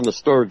get around the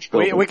storage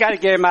building. We gotta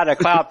get him out of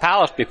Cloud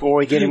Palace before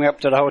we get him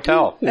up to the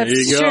hotel. That's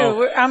you go.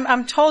 true.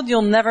 I'm told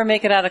you'll never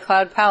make it out of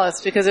Cloud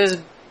Palace because there's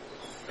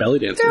Belly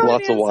dancer. belly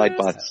Lots of wide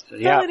dancers. butts.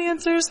 Yeah. Belly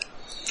dancers.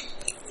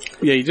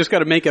 Yeah, you just got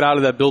to make it out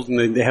of that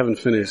building. They haven't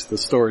finished the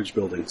storage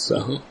building,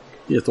 so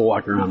you have to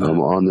walk around. I'm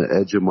on the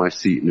edge of my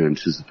seat in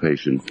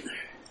anticipation.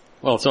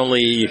 Well, it's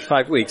only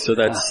 5 weeks, so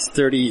that's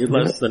 30,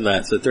 less than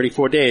that, so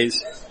 34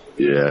 days.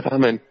 Yeah.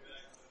 Coming.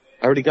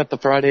 I already got the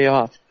Friday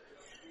off.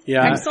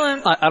 Yeah,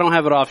 Excellent. I don't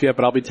have it off yet,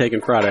 but I'll be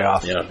taking Friday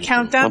off. Yeah.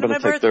 Countdown I'm to gonna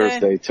my take birthday.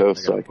 Thursday too,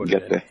 so I can put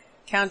get it in. there.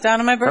 Countdown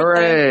to my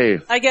birthday. Hooray!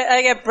 I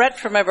get Brett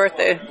for my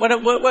birthday.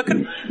 What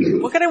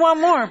could I want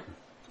more?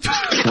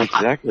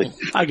 Exactly.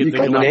 I can You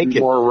think of cannot be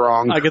naked. more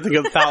wrong. I can think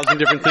of 1,000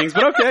 different things,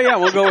 but okay, yeah,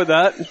 we'll go with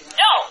that.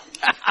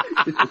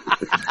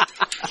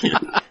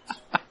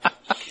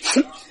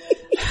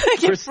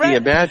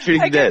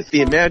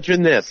 Christy,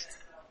 imagine this.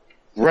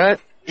 Brett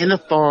in a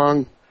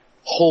thong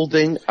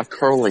holding a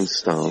curling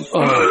stone.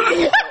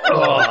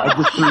 I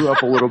just threw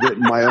up a little bit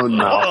in my own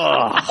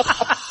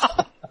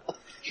mouth.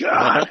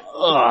 God.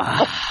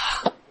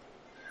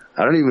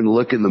 I don't even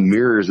look in the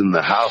mirrors in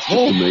the house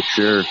just to make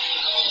sure.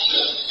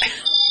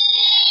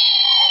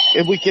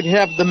 And we could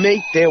have the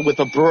mate there with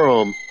a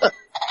broom.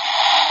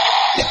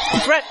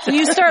 Brett, can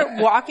you start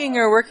walking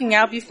or working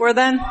out before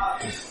then?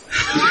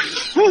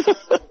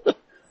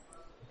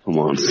 Come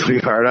on,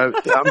 sweetheart.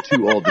 I'm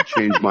too old to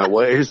change my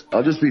ways.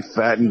 I'll just be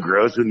fat and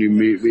gross when you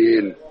meet me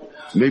and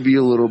maybe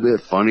a little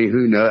bit funny.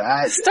 Who knows?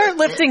 Start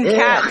lifting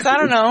cats. I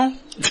don't know.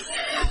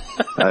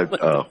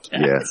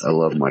 I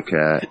love my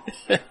cat.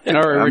 All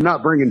right, I'm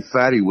not bringing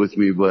Fatty with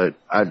me, but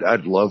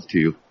I'd love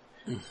to.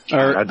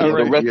 I'd The love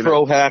to,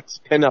 Retro Hacks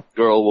pinup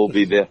girl will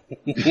be there.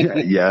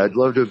 yeah, I'd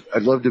love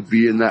to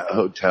be in that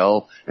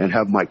hotel and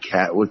have my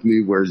cat with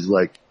me where he's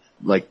like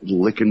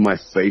licking my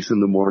face in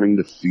the morning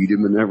to feed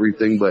him and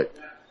everything, but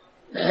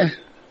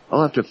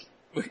I'll have to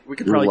We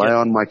could probably rely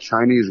on my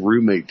Chinese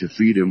roommate to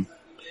feed him.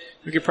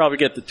 We could probably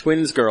get the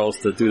twins girls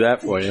to do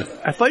that for you.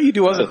 I thought you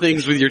do other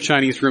things with your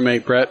Chinese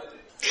roommate, Brett.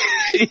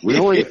 We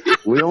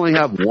only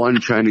have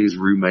one Chinese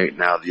roommate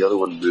now. The other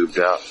one moved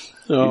out.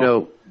 Oh. You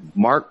know,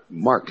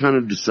 Mark kind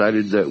of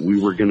decided that we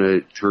were going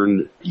to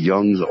turn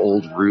Young's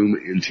old room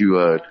into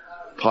a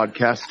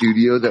podcast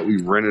studio that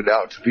we rented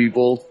out to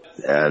people.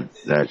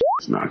 That's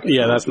not.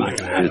 Yeah, that's not going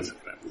to happen. It's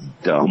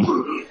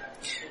dumb.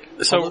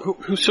 So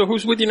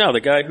who's with you now?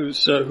 The guy who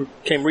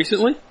came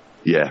recently?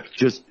 Yeah,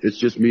 it's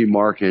just me,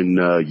 Mark, and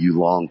Yu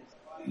Long,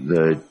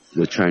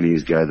 the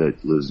Chinese guy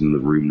that lives in the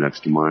room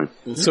next to mine.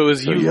 So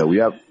we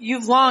have. Yu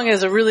Long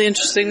is a really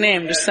interesting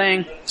name. Just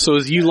saying. So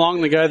is Yu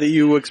Long the guy that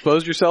you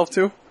exposed yourself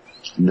to?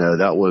 No,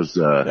 that was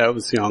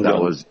Young. That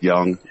was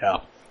Young. Yeah.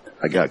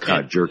 I got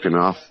caught jerking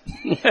off.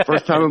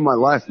 First time in my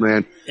life,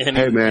 man.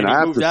 Hey, man, I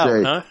have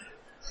to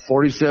say,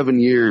 47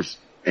 years,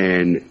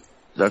 and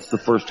that's the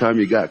first time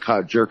you got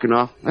caught jerking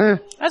off.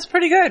 That's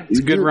pretty good. It's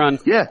a good run.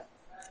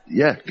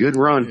 Yeah, good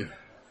run.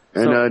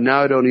 And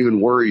now I don't even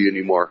worry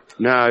anymore.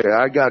 Now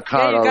I got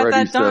caught already. You got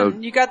that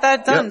done. You got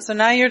that done. Yep. So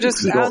now you're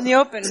just out in the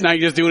open. So now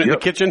you're just doing it in the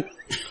kitchen?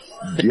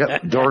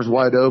 Yep, doors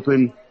wide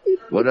open.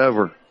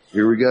 Whatever.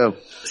 Here we go.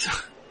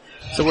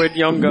 So where'd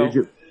Young go?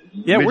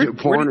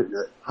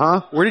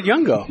 Where did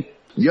Young go?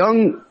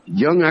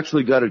 Young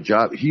actually got a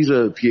job. He's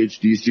a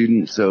PhD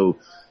student, so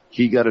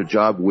he got a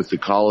job with the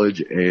college,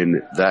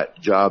 and that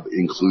job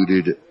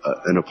included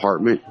an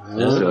apartment.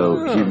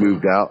 So he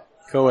moved out.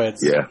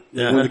 Co-eds. Yeah.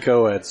 With the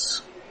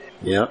co-eds.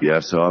 Yeah. Yeah,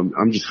 so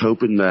I'm just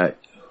hoping that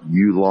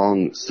Yu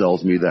Long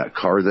sells me that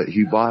car that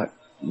he bought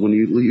when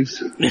he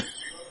leaves.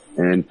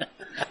 And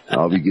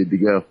I'll be good to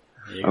go.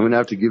 I'm going to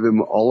have to give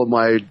him all of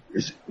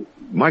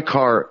my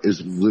car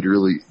is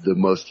literally the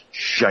most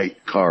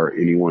shite car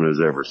anyone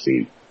has ever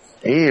seen.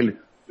 And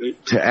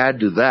to add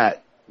to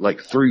that,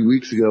 like 3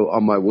 weeks ago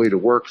on my way to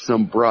work,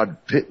 some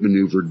broad pit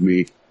maneuvered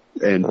me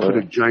and put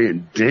a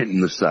giant dent in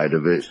the side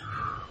of it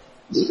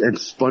and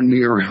spun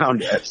me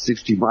around at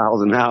 60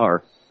 miles an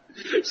hour.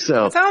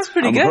 So that sounds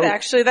pretty good,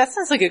 actually. That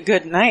sounds like a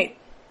good night.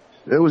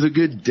 It was a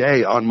good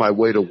day on my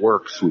way to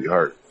work,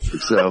 sweetheart.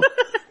 So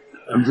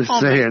I'm just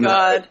saying. My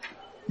God.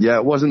 Yeah,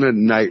 it wasn't at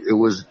night. It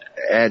was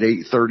at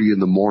 8:30 in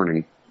the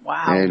morning.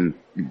 Wow. And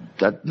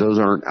those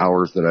aren't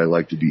hours that I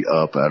like to be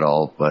up at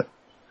all. But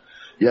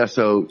yeah,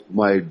 so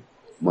my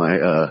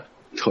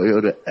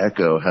Toyota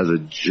Echo has a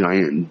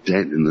giant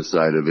dent in the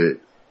side of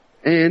it.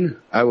 And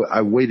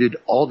I waited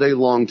all day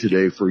long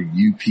today for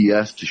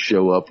UPS to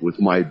show up with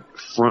my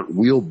front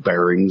wheel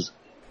bearings.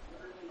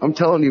 I'm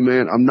telling you,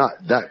 man,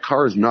 that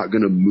car is not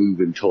going to move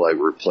until I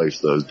replace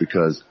those,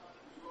 because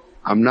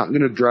I'm not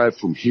going to drive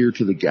from here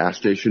to the gas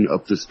station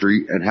up the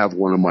street and have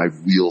one of my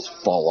wheels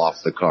fall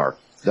off the car.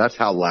 That's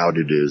how loud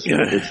it is.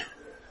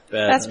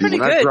 That's pretty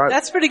good.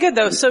 That's pretty good,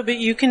 though. So, but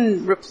you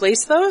can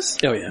replace those?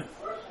 Oh,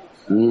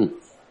 yeah.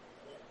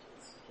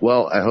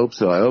 Well, I hope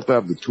so. I hope I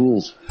have the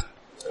tools.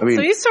 I mean,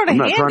 so you're sort of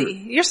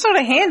handy. You're sort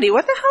of handy.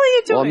 What the hell are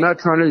you doing? Well, I'm not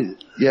trying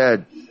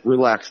to,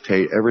 relax,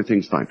 Tate.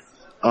 Everything's fine.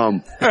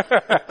 I'm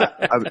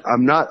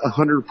not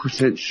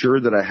 100% sure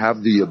that I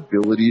have the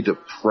ability to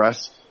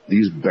press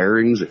these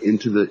bearings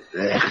into the...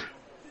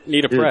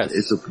 Need a press.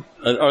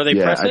 Are they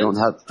pressed? I don't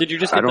have... Did you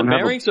just get the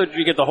bearings, or did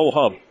you get the whole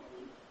hub?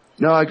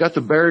 No, I got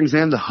the bearings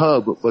and the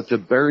hub, but the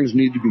bearings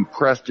need to be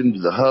pressed into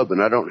the hub,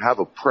 and I don't have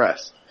a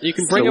press. You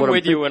can bring them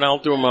with you, and I'll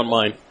do them on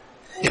mine.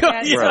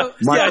 Just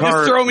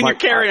throw them in your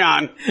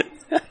carry-on.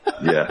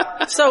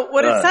 Yeah. So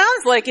what it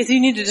sounds like is you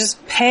need to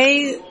just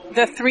pay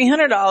the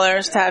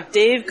 $300 to have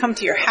Dave come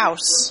to your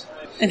house,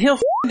 and he'll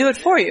do it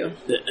for you.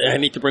 I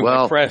need to bring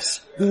my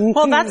press.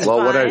 Well, that's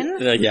fine.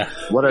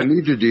 What I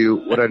need to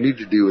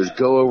do is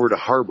go over to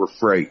Harbor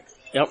Freight.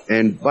 Yep.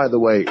 And by the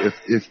way,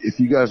 if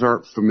you guys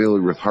aren't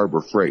familiar with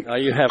Harbor Freight,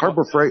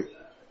 Harbor Freight.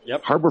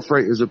 Yep. Harbor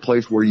Freight is a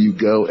place where you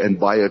go and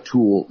buy a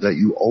tool that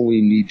you only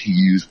need to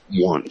use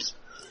once.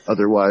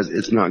 Otherwise,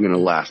 it's not going to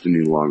last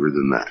any longer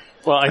than that.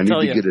 Well, I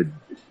need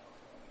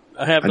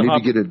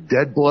to get a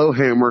dead blow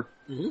hammer,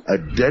 a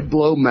dead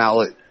blow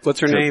mallet.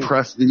 What's her name?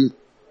 Press these.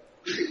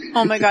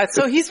 Oh my God!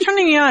 So he's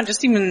turning me on.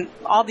 Just even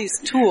all these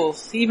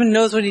tools. He even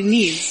knows what he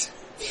needs.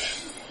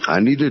 I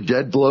need a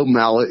dead blow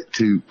mallet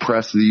to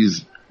press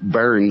these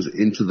bearings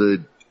into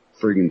the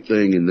friggin'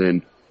 thing, and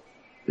then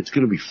it's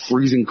going to be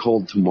freezing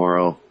cold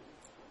tomorrow.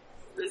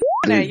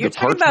 Now, you're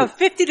talking about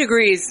 50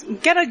 degrees.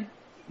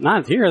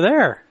 Not here,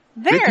 there.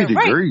 50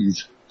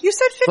 degrees. You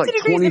said 50 it's like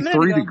degrees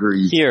 23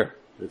 degrees. Here,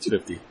 it's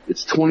 50.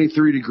 It's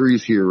 23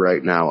 degrees here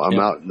right now. I'm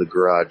out in the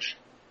garage.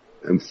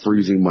 I'm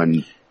freezing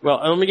my... Well,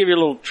 let me give you a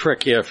little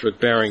trick here for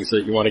bearings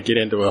that you want to get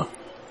into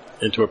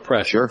a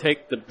press. Sure.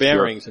 Take the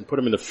bearings and put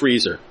them in the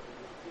freezer.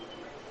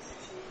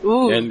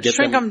 Ooh, and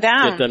shrink them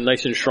down. Get them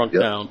nice and shrunk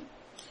down.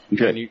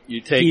 Okay. And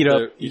you take heat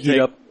up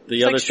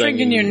the other thing.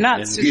 Shrinking your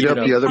nuts. Heat up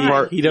the other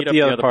part. Heat up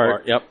the other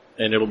part. Yep.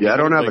 And it'll be I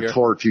don't have bigger. A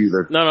torch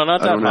either. No,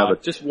 not that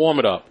hot. Just warm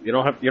it up. You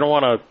don't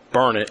want to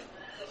burn it.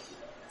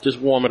 Just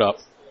warm it up.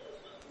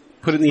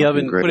 Put it in the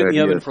oven. Put it in the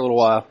oven for a little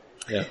while.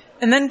 Yeah.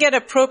 And then get a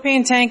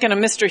propane tank and a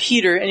Mr.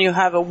 Heater, and you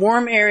have a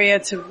warm area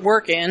to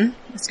work in.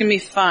 It's going to be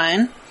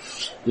fine.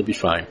 You'll be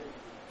fine.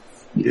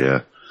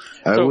 Yeah.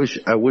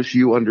 I wish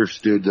you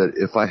understood that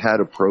if I had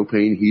a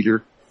propane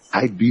heater,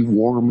 I'd be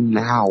warm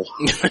now.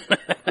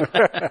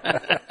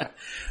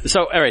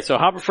 So, all right. So,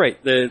 Harbor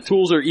Freight, the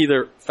tools are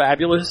either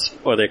fabulous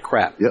or they're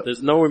crap. Yep.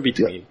 There's no in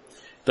between. Yep.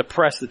 The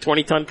press, the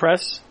 20-ton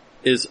press,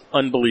 is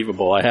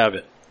unbelievable. I have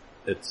it.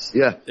 It's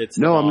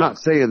no, I'm not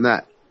saying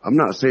that. I'm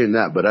not saying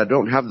that, but I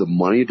don't have the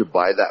money to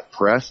buy that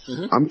press.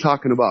 Mm-hmm. I'm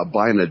talking about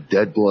buying a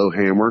dead blow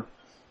hammer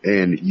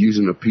and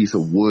using a piece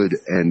of wood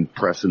and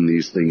pressing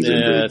these things into.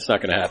 Yeah, it's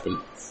not going to happen.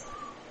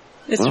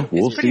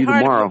 We'll see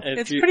tomorrow.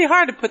 It's pretty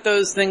hard to put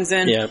those things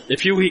in. Yeah,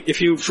 if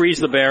you freeze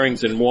the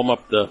bearings and warm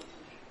up the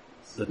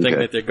thing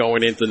that they're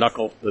going into,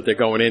 knuckle that they're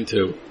going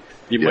into,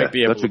 you might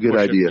be able. That's a good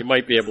idea. You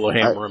might be able to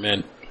hammer them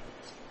in.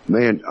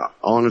 Man,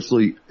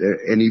 honestly,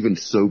 and even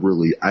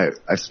soberly, I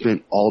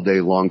spent all day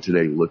long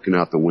today looking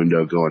out the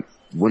window going,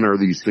 when are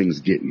these things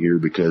getting here?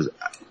 Because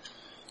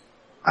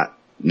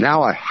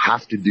now I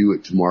have to do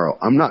it tomorrow.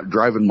 I'm not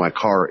driving my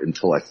car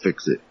until I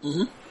fix it.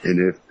 Mm-hmm.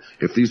 And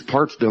if these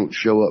parts don't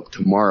show up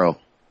tomorrow,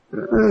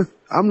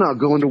 I'm not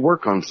going to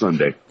work on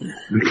Sunday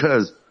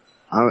because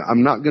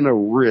I'm not going to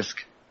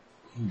risk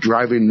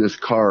driving this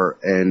car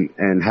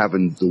and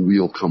having the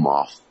wheel come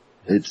off.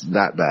 It's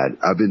that bad.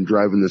 I've been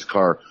driving this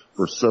car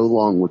for so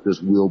long with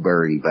this wheel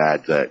bearing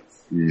bad that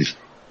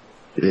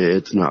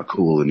it's not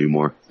cool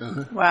anymore.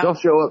 Uh-huh. Wow.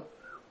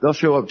 They'll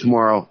show up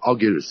tomorrow. I'll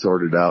get it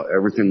sorted out.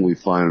 Everything will be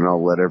fine, and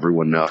I'll let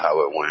everyone know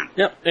how it went.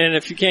 Yep. And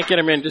if you can't get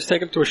them in, just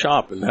take them to a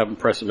shop and have them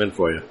press them in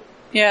for you.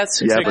 Yeah,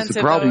 it's expensive. But the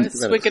problem,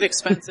 it's wicked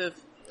expensive.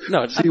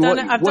 No,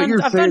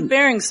 I've done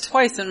bearings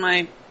twice in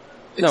my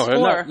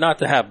Explorer. No, not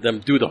to have them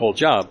do the whole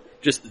job,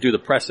 just to do the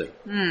pressing.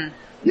 Mm.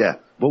 Yeah,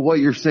 but what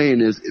you're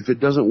saying is, if it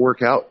doesn't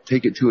work out,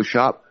 take it to a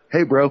shop.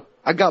 Hey, bro,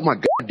 I got my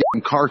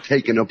goddamn car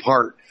taken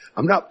apart.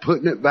 I'm not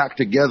putting it back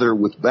together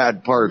with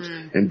bad parts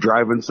and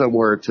driving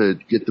somewhere to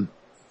get the.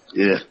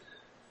 Yeah,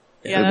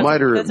 it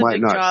might or it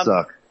might not job.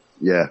 suck.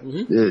 Yeah,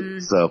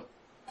 so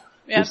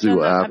we'll see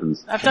what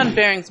happens. I've done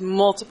bearings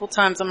multiple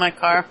times on my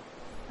car.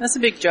 That's a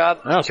big job.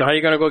 Oh, so how are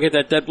you going to go get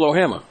that dead blow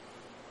hammer?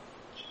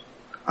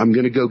 I'm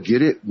going to go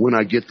get it when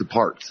I get the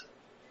parts.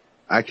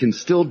 I can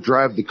still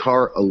drive the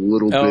car a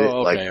little bit.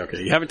 Oh,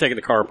 okay. You haven't taken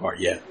the car apart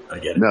yet. I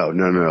get it.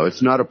 No.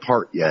 It's not a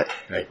part yet.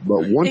 Right.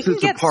 But once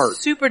it's a part.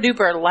 Super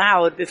duper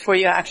loud before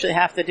you actually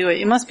have to do it.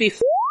 You must be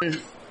super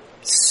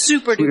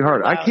Sweetheart,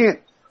 duper loud.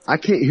 I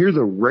can't hear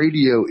the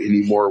radio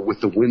anymore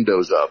with the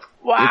windows up.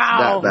 Wow.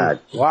 It's that bad.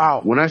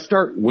 Wow. When I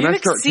start You've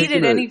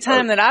exceeded any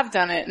time that I've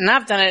done it, and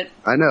I've done it.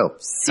 I know.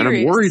 Serious. And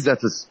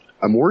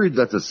I'm worried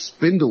that the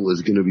spindle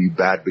is going to be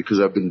bad because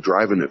I've been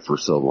driving it for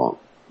so long.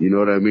 You know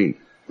what I mean?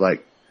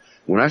 Like,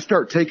 when I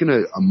start taking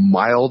a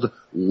mild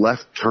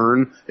left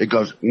turn, it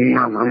goes, and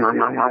I'm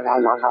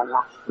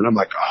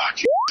like, oh,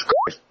 Jesus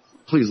Christ,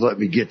 please let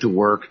me get to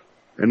work.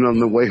 And on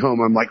the way home,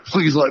 I'm like,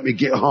 please let me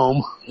get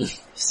home.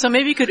 So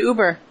maybe you could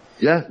Uber.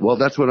 Yeah, well,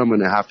 that's what I'm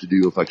going to have to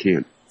do if I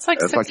can. It's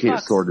like if I can't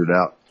 $6. sort it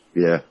out.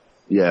 Yeah.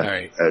 All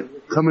right.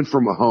 Coming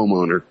from a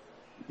homeowner.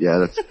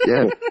 Yeah,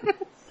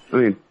 I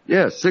mean,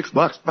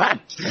 $6.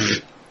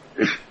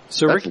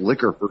 So that's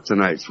liquor for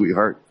tonight,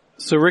 sweetheart.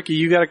 So Ricky,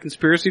 you got a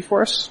conspiracy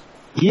for us?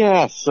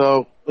 Yeah,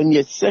 so when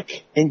you're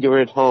sick and you're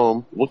at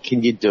home, what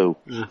can you do?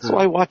 Mm-hmm. So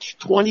I watched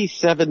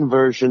 27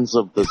 versions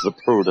of the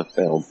Zapruder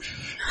film.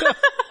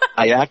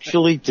 I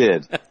actually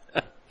did.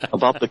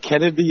 About the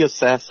Kennedy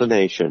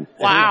assassination.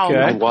 Wow.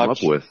 Okay.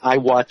 I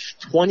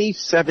watched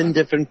 27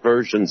 different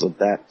versions of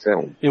that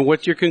film. And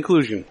what's your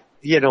conclusion?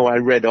 You know, I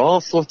read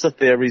all sorts of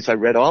theories. I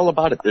read all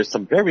about it. There's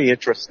some very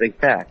interesting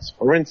facts.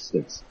 For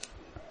instance,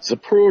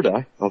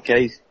 Zapruder,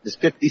 this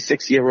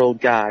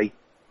 56-year-old guy,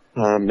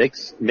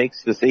 makes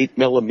this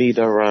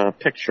 8mm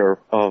picture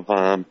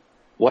of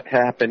what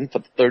happened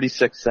for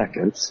 36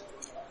 seconds.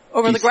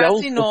 Over the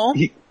grassy knoll.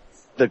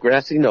 The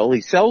grassy knoll.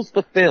 He sells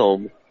the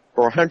film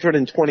for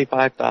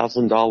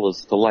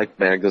 $125,000 to Life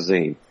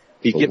magazine.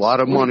 He gives a lot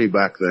of money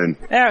back then.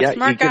 Yeah,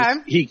 smart guy.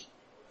 He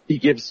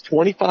gives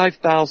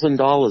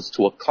 $25,000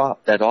 to a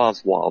cop that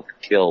Oswald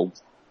killed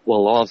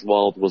while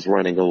Oswald was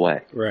running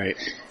away. Right.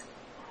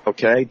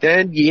 Okay.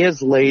 Then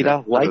years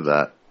later,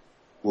 Life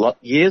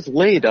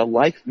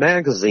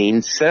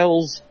magazine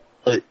sells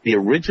the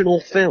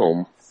original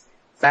film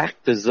back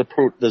to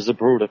the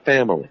Zapruder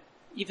family.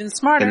 Even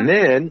smarter.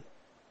 And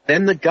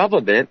then the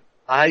government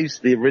buys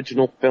the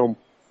original film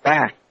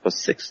back for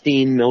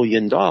 $16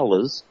 million,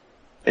 and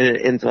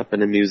it ends up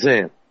in a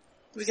museum.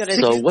 We have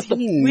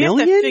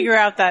to figure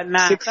out that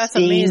math. That's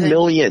amazing. $16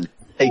 million.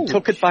 They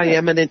took it by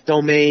eminent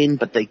domain,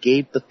 but they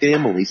gave the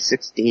family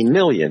 $16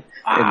 million.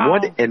 Wow.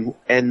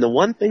 And the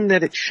one thing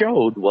that it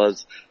showed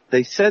was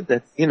they said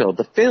that,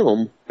 the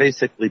film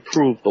basically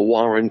proved the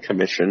Warren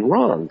Commission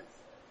wrong.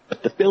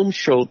 But the film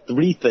showed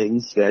three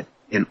things that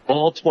in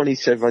all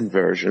 27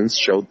 versions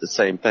showed the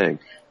same thing.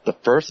 The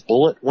first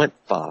bullet went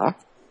far.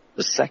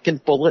 The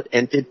second bullet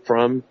entered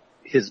from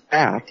his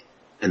back,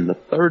 and the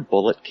third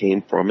bullet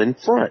came from in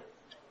front,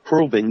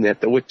 proving that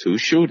there were two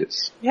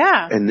shooters.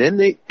 Yeah. And then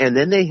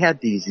they had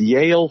these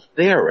Yale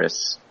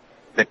theorists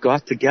that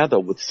got together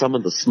with some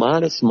of the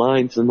smartest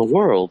minds in the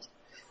world,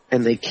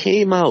 and they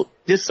came out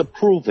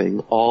disapproving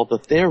all the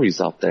theories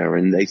out there.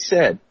 And they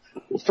said,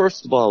 well,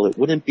 first of all, it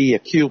wouldn't be a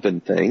Cuban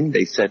thing.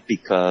 They said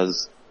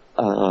because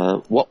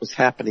what was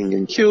happening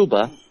in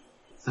Cuba,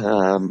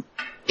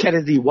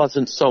 Kennedy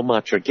wasn't so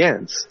much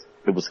against.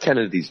 It was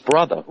Kennedy's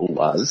brother who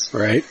was.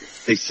 Right.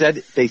 They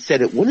said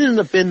it wouldn't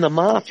have been the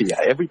mafia.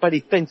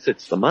 Everybody thinks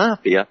it's the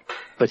mafia,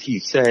 but he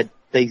said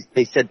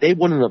they said they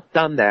wouldn't have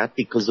done that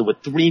because there were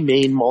three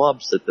main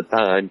mobs at the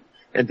time,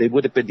 and they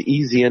would have been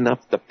easy enough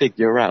to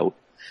figure out.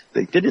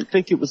 They didn't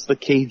think it was the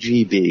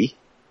KGB.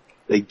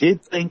 They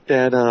did think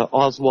that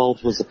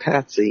Oswald was a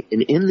patsy,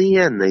 and in the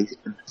end,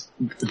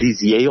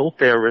 these Yale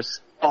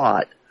theorists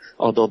thought,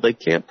 although they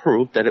can't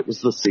prove, that it was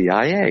the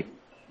CIA.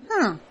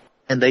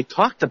 And they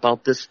talked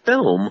about this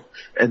film,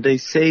 and they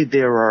say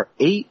there are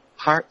 8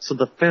 parts of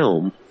the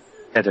film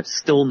that have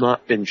still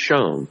not been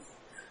shown.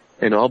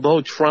 And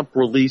although Trump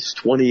released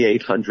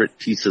 2,800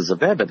 pieces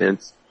of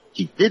evidence,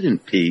 he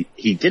didn't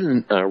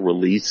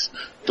release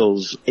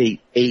those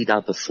eight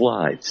other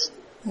slides.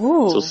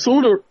 Ooh.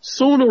 So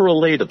sooner or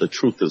later, the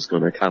truth is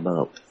going to come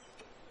out.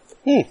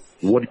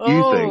 What do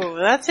you think? Oh,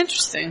 that's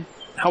interesting.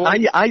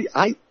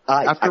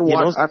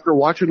 After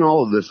watching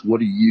all of this, what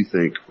do you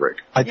think, Rick?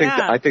 I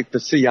think the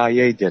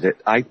CIA did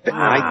it. I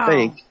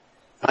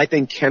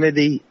think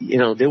Kennedy,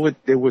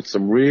 there were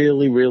some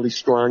really, really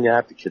strong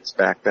advocates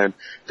back then.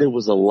 There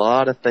was a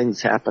lot of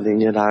things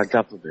happening in our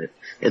government,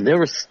 and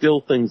there are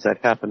still things that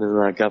happen in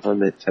our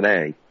government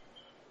today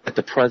that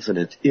the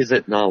president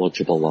isn't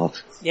knowledgeable of.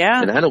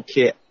 Yeah. And I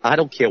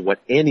don't care what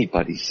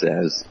anybody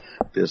says.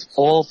 There's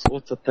all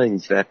sorts of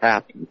things that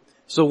happen.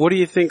 So what do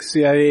you think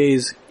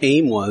CIA's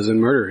aim was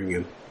in murdering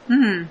him?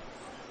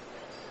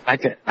 I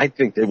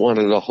think they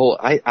wanted a whole,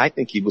 I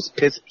think he was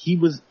pissed.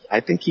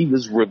 I think he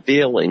was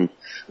revealing,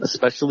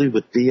 especially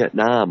with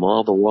Vietnam,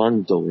 all the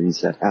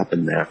wrongdoings that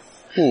happened there.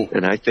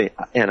 And I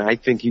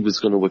think he was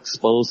going to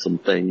expose some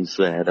things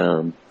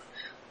that,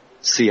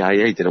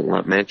 CIA didn't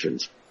want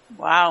mentioned.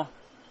 Wow.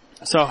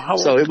 So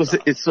it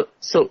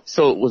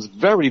was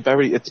very,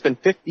 very, it's been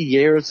 50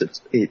 years.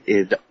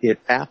 It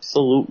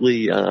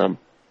absolutely,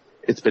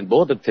 it's been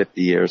more than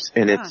 50 years,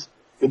 and it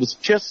was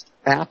just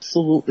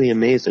absolutely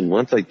amazing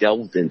once I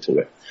delved into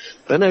it.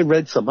 Then I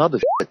read some other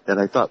shit that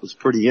I thought was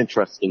pretty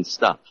interesting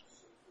stuff.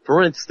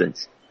 For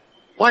instance,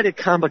 why did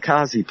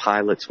kamikaze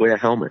pilots wear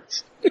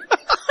helmets?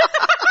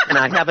 And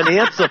I have an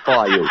answer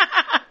for you.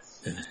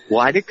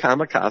 Why did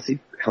kamikaze,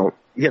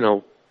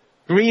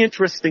 3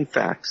 interesting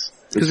facts.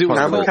 Because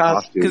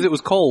it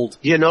was cold.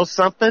 You know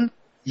something?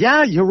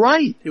 Yeah, you're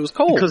right. It was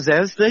cold. Because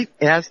as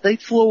they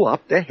flew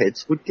up, their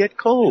heads would get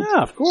cold.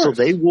 Yeah, of course. So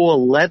they wore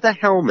leather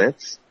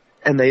helmets,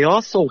 and they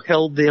also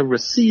held their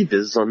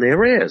receivers on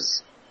their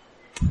ears.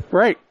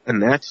 Right.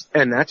 And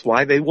that's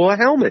why they wore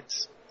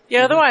helmets.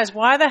 Yeah, otherwise,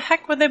 why the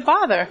heck would they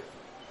bother?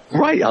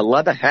 Right, a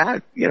leather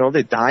hat.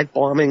 They dive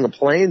bombing a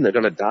plane, they're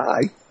gonna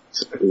die.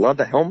 A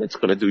leather helmet's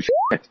gonna do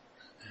shit.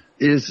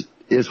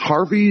 Is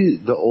Harvey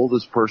the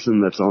oldest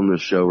person that's on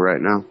this show right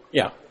now?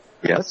 Yeah.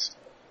 Yes.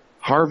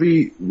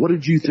 Harvey, what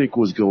did you think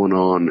was going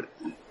on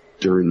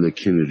during the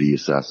Kennedy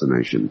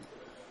assassination?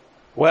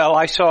 Well,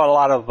 I saw a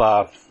lot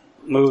of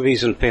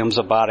movies and films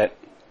about it,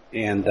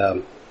 and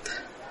Were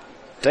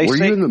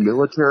you in the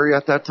military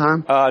at that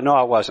time? No,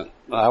 I wasn't.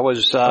 I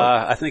was.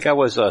 I think I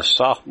was a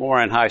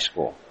sophomore in high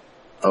school.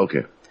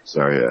 Okay,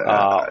 sorry.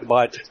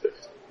 But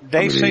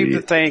they seem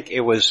to think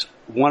it was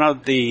one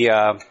of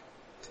the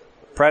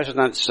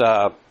president's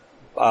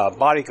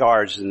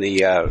bodyguards in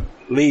the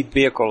lead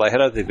vehicle, the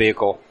head of the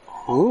vehicle.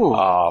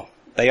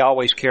 They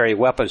always carry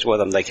weapons with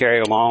them. They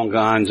carry long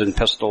guns and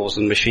pistols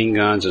and machine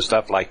guns and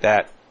stuff like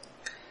that.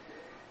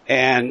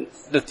 And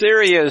the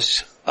theory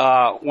is,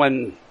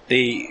 when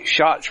the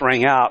shots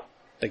rang out,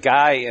 the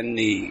guy in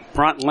the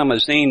front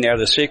limousine there,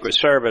 the Secret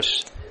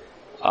Service,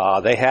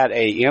 they had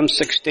a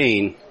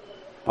M16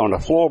 on the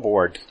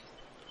floorboard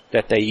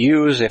that they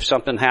use if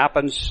something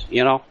happens,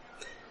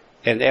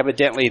 and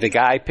evidently the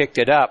guy picked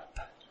it up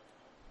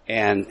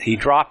and he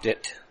dropped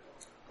it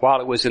while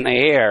it was in the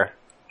air,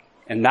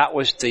 and that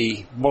was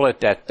the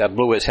bullet that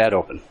blew his head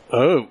open.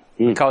 Oh.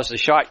 Because the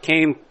shot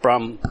came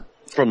from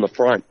the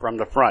front. From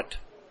the front.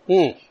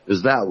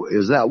 Is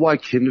that why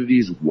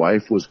Kennedy's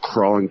wife was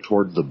crawling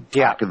toward the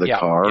back of the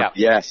car? Yeah.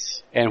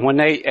 Yes. And when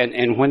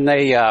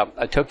they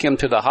took him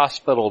to the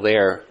hospital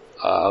there,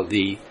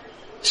 the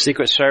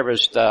Secret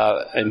Service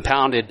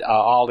impounded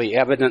all the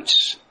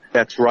evidence.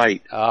 That's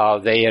right.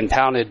 They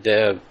impounded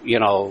the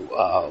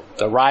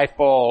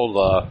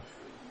rifle,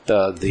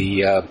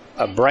 the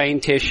brain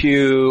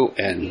tissue,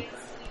 and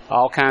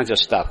all kinds of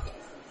stuff.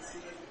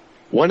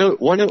 One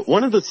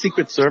of the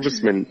Secret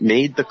Servicemen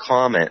made the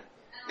comment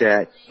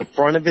that the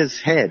front of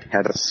his head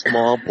had a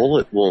small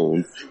bullet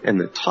wound and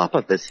the top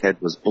of his head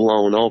was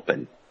blown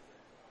open.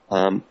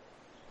 And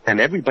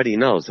everybody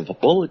knows if a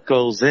bullet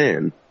goes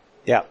in,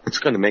 Yeah. It's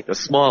going to make a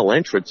small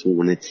entrance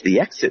wound. It's the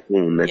exit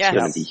wound that's Yes.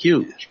 going to be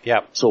huge.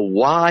 Yeah. So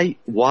why,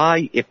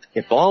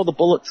 if all the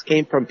bullets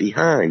came from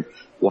behind,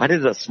 why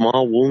did a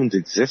small wound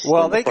exist?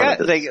 Well, in the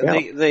front of his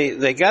scalp?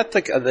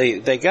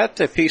 they got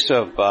the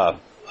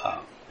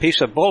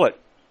piece of bullet,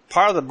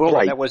 part of the bullet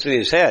Right. that was in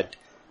his head.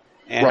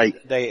 And Right.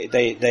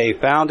 they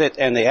found it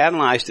and they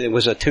analyzed it. It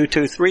was a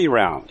 .223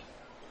 round.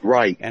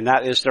 Right. And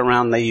that is the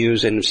round they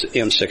use in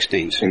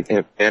M16s.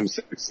 And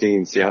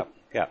M16s, yeah.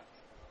 Yeah.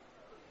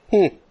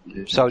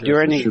 So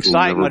during the Shit will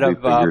excitement never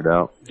be figured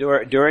out.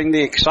 during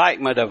the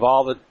excitement of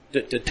all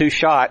the two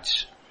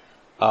shots,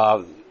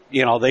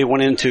 they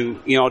went into,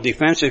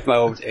 defensive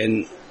mode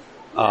and,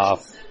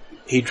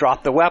 he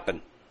dropped the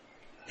weapon.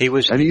 He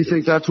was. And you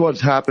think that's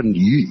what's happened?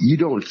 You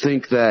don't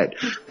think that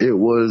it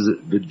was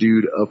the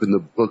dude up in the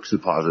book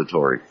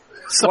suppository?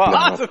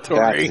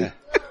 Suppository.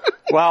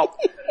 Well,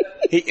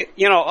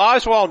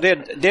 Oswald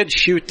did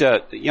shoot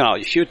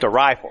the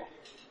rifle.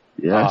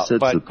 Yeah, I said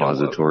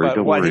suppository.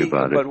 Don't worry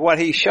about it. But what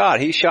he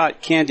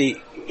shot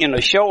Candy in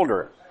the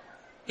shoulder,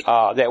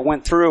 that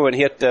went through and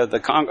hit the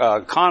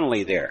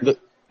Connolly there.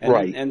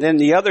 Right. And then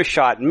the other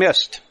shot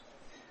missed.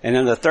 And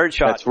then the third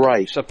shot That's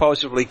right.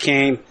 supposedly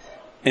came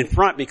in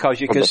front because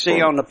you From could the see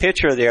front. on the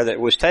picture there that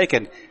was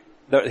taken,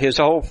 his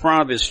whole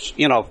front of his,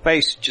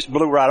 face just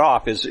blew right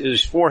off,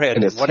 his forehead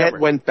And his whatever.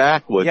 head went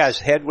backwards. Yeah, his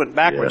head went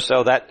backwards,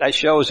 so that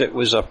shows it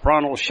was a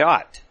frontal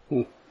shot.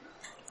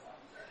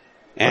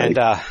 And,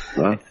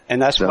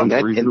 and that's what, Sounds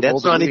And reasonable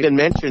that's to not me. even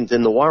mentioned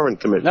in the Warren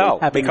Commission. no,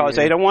 because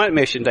they don't want it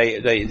mentioned.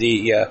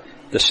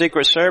 The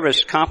Secret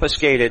Service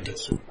confiscated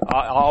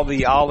all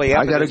the evidence.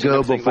 I gotta and go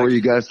everything before like-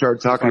 you guys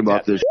start talking like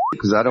about that. this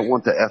because I don't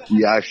want the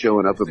FBI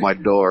showing up at my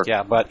door.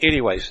 Yeah, but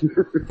anyways,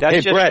 that's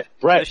Hey, just, Brett,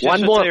 that's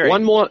just a theory.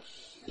 one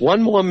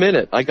more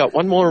minute. I got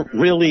one more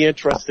really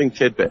interesting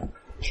tidbit.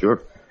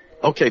 Sure.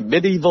 Okay,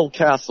 medieval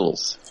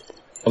castles.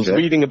 I was Okay.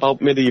 reading about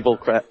medieval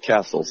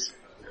castles.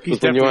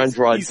 Because when you're on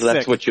drugs, he's that's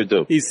sick. what you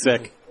do. He's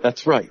sick.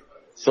 That's right.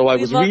 So I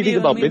We was love reading you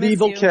about and we miss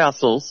medieval you.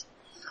 castles.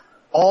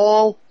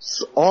 All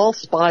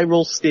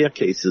spiral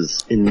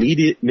staircases in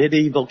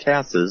medieval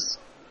castles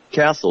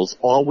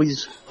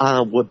always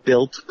were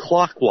built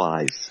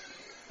clockwise.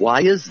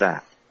 Why is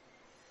that?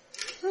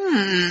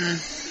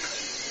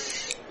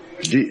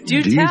 Do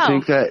you tell.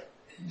 think that?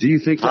 Do you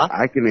think that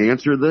I can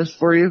answer this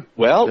for you?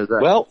 Well, Is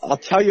that- I'll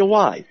tell you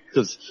why.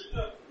 Because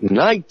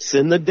knights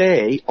in the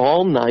day,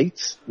 all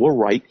knights were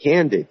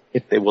right-handed.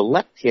 If they were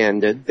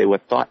left-handed, they were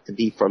thought to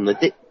be from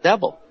the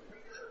devil.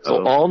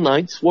 So all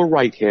knights were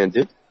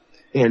right-handed,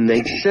 and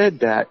they said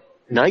that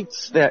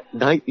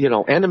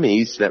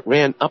enemies that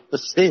ran up the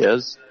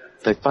stairs,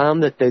 they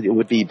found that it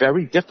would be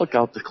very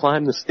difficult to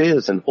climb the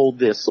stairs and hold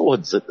their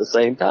swords at the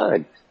same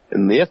time.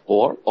 And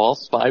therefore, all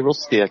spiral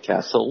stair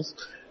castles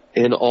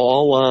and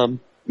all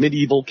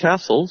medieval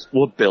castles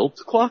were built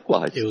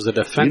clockwise. It was a You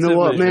defensive know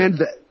what, measure.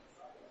 man?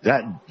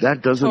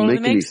 That doesn't Totally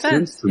make any makes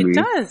sense to It me.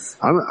 does.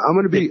 I'm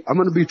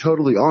gonna be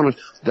totally honest.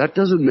 That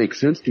doesn't make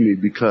sense to me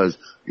because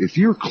if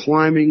you're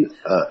climbing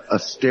a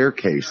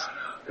staircase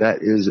that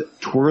is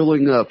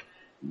twirling up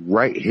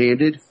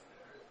right-handed,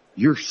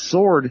 your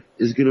sword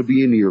is going to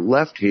be in your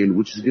left hand,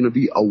 which is going to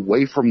be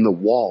away from the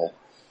wall,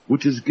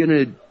 which is going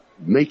to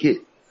make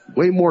it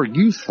way more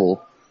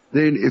useful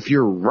than if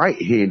you're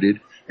right-handed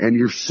and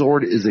your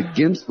sword is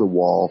against the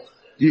wall.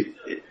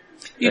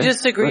 You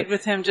just agreed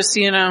with him, just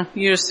so you know.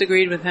 You just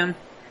agreed with him.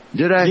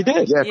 Did I? You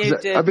did. Yeah, You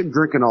 'cause did. I've been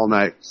drinking all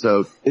night,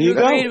 so. There You you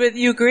go.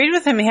 agreed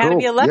with him. He had to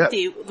be a Cool. lefty.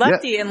 Yep.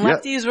 Lefty, and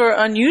lefties were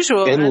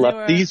unusual. And they were-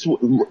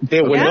 lefties,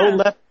 there were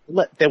Yeah.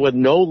 there were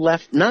no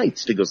left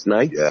knights because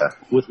knights Yeah.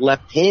 with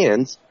left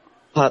hands,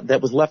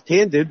 that was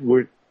left-handed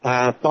were,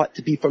 thought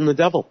to be from the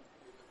devil.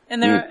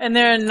 and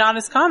they're not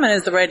as common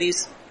as the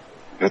righties.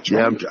 That's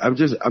Yeah, right. I'm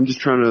just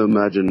trying to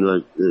imagine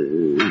like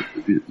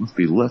it must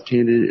be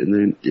left-handed and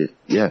then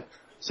yeah.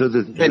 So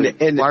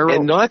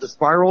the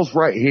spiral's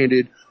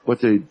right-handed, but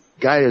the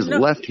guy is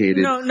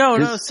left-handed.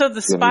 No. So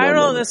the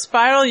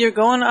spiral, you're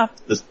going up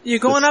to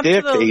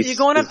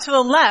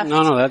the left.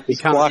 No, that'd be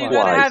So you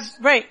gotta have,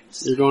 right.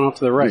 You're going up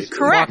to the right.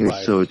 Correct.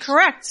 Okay, so it's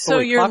Correct. So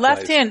your clockwise.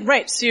 left hand,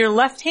 right. So your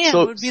left hand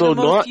So- would be so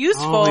the most not-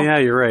 useful. Oh, yeah,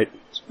 you're right.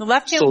 The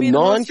left hand So would be the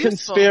most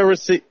useful.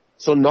 non-conspiracy,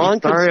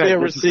 sorry, I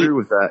disagree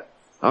with that.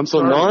 I'm So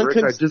sorry, Rick,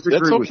 I disagree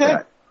that's with okay.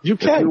 that. You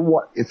can.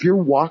 If you're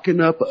walking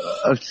up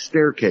a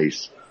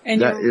staircase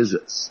And that you're- is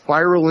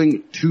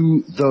spiraling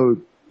to the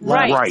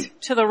right.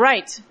 To the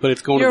right. But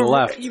it's going to the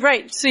left.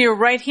 Right. So your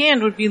right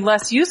hand would be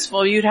less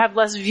useful. You'd have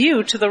less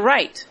view to the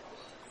right.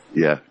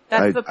 Yeah,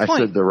 That's the I point.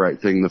 said the right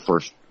thing.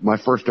 My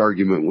first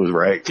argument was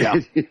right. Yeah.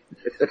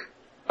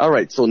 All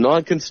right, so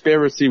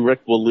non-conspiracy,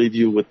 Rick, will leave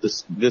you with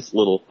this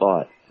little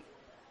thought.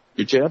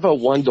 Did you ever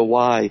wonder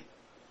why,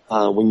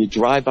 when you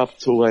drive up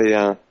to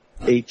a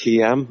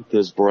ATM,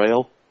 there's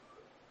Braille?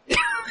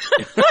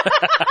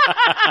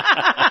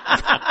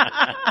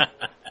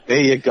 There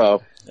you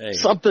go. Hey.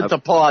 Something to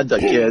ponder,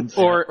 kids.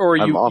 Or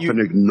I've you often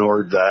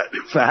ignored that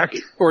fact.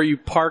 or you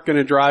park in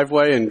a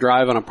driveway and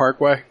drive on a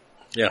parkway.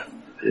 Yeah.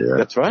 Yeah.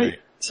 That's right.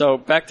 So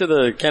back to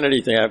the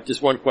Kennedy thing. I have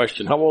just one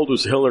question. How old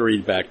was Hillary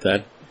back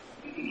then?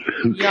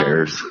 Who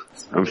cares?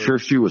 I'm sure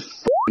she was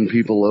f***ing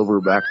people over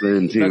back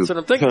then too. That's what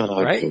I'm thinking,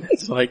 right?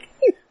 It's like,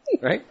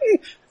 right?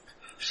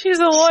 She's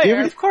a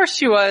lawyer. Of course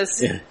she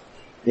was. Yeah.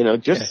 You know,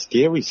 just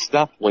scary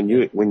stuff when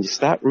you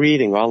start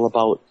reading all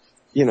about,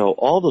 you know,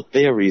 all the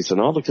theories and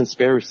all the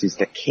conspiracies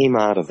that came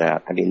out of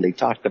that. I mean, they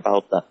talked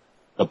about the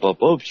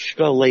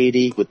babushka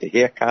lady with the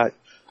haircut,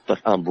 the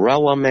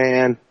umbrella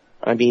man.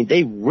 I mean,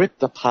 they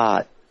ripped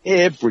apart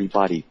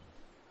everybody,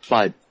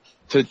 but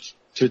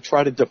to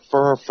try to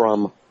defer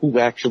from who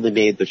actually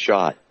made the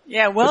shot.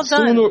 Yeah, well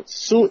done.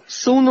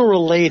 Sooner or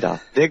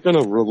later, they're going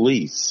to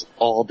release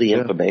all the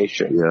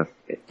information.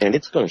 Yeah. And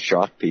it's going to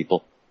shock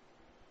people.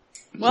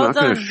 It's not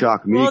going to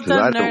shock me because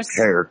I don't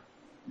care.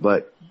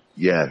 But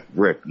yeah,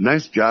 Rick,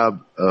 nice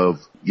job of,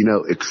 you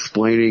know,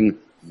 explaining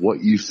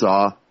what you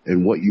saw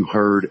and what you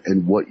heard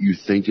and what you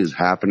think is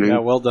happening. Yeah,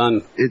 well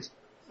done.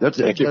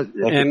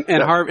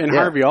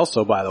 Harvey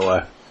also, by the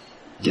way.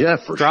 Yeah,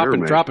 for sure,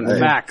 man. Dropping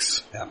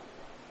facts. Yeah.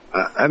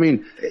 I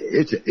mean,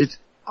 it's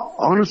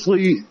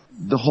honestly,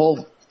 the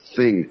whole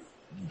thing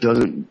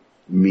doesn't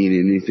mean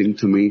anything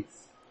to me.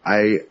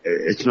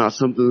 It's not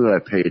something that I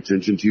pay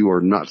attention to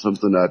or not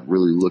something I'd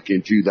really look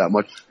into that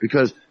much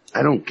because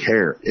I don't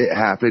care. It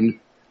happened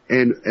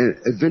and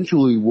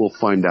eventually we'll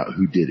find out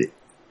who did it.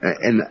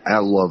 And I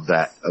love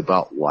that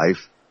about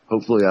life.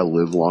 Hopefully I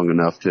live long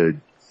enough to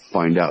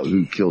find out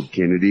who killed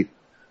Kennedy.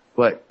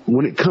 But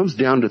when it comes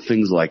down to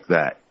things like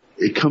that,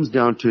 it comes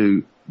down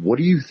to what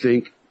do you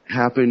think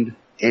happened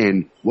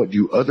and what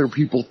do other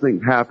people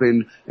think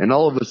happened? And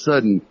all of a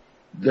sudden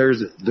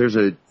there's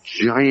a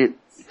giant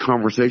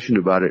conversation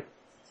about it.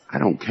 I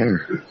don't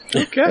care.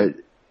 Okay.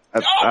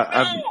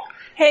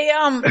 Hey,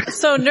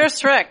 so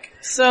Nurse Rick,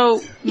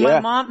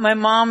 my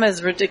mom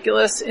is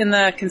ridiculous in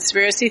the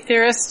conspiracy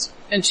theorist,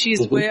 and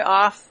she's way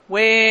off.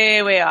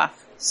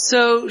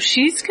 So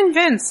she's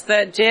convinced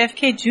that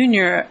JFK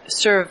Jr.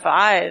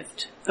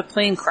 survived the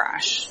plane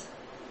crash.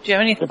 Do you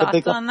have any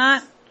thoughts on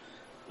that?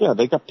 Yeah,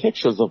 they got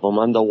pictures of him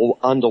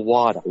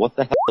underwater. What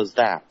the hell is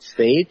that?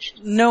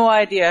 Staged? No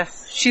idea.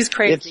 She's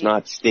crazy. It's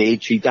not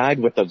staged. He died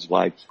with his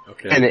wife.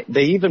 Okay. And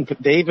they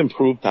even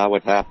proved how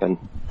it happened.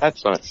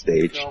 That's not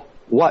staged. No.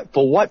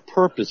 For what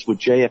purpose would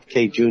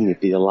JFK Jr.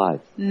 be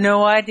alive?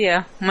 No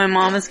idea. My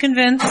mom is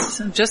convinced.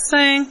 I'm just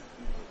saying.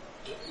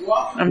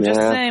 Just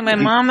saying. My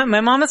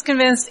mom is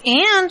convinced,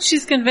 and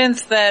she's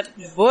convinced that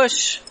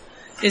Bush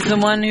is the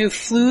one who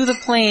flew the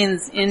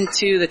planes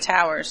into the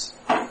towers.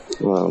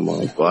 Oh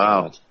my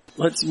God.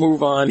 Let's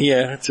move on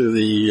here to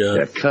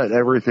the... cut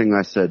everything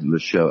I said in the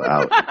show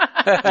out.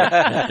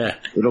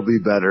 It'll be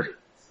better.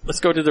 Let's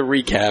go to the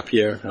recap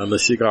here on the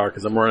cigar,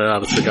 because I'm running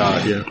out of cigar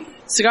here.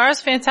 Cigar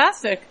is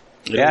fantastic.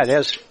 It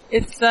is.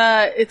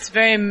 It's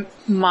very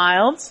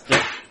mild.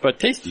 Yeah, but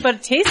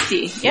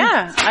tasty.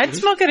 Yeah, I'd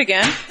smoke it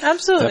again.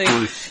 Absolutely.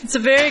 Definitely. It's a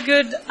very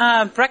good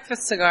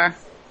breakfast cigar.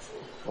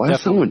 Why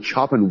is someone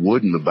chopping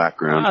wood in the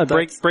background?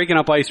 Breaking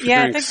up ice for drinks.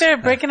 I think they're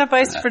breaking up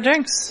ice for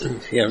drinks.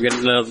 Yeah, we're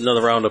getting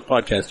another round of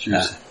podcast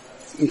juice.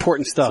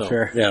 Important stuff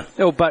here. Yeah.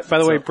 Oh, by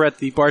the way, Brett,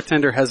 the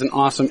bartender has an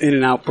awesome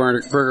In-N-Out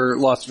Burger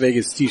Las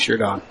Vegas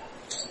t-shirt on.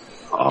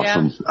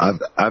 Awesome. Yeah.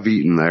 I've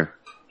eaten there.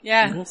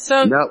 Yeah.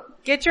 So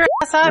get your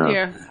ass out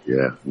here.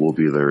 Yeah, we'll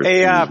be there.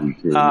 Hey,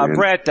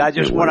 Brett, I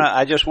just want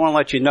to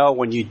let you know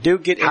when you do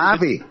get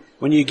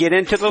when you get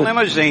into the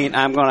limousine,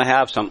 I'm going to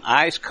have some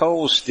ice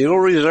cold Steel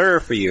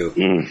Reserve for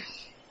you.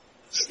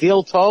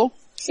 Steel toe?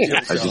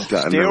 I just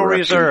got Steel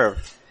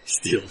Reserve.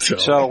 Steel toe.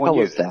 So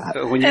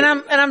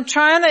I'm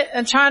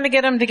trying to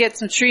get him to get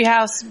some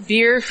Treehouse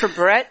beer for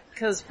Brett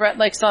because Brett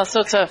likes all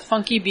sorts of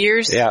funky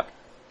beers. Yeah.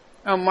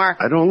 Oh, Mark.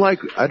 I don't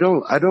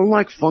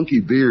like funky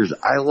beers.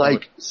 I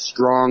like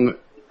strong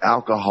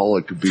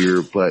alcoholic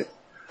beer, but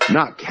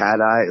not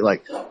cat eye.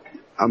 Like,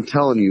 I'm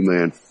telling you,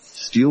 man,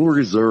 Steel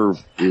Reserve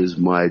is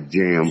my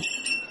jam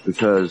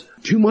because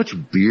too much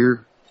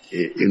beer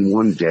in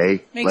one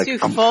day. Makes you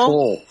I'm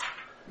full.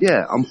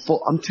 Yeah, I'm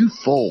full. I'm too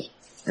full.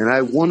 And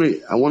I want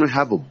to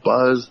have a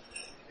buzz.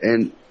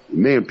 And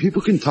man,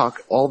 people can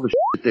talk all the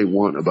shit they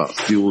want about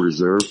Steel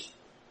Reserve.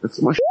 That's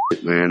my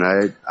shit, man.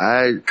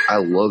 I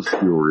love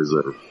Steel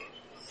Reserve.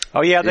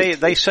 Oh yeah,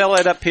 they sell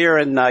it up here,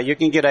 and you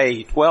can get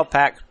a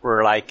 12-pack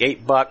for like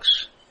 $8, a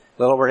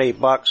little over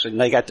 $8, and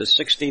they got the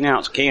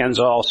 16-ounce cans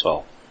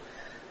also.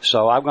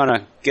 So I'm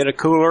gonna get a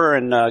cooler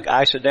and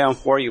ice it down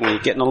for you. When you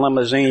get in the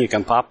limousine, you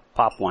can pop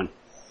one.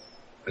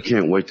 I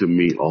can't wait to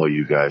meet all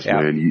you guys,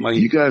 man.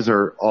 You guys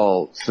are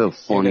all so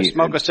funny. You can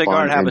smoke a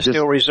cigar and have a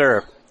Steel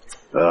Reserve.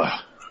 It's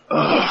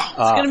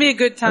going to be a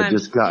good time. I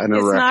just got an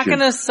erection. It's not going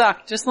to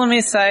suck. Just let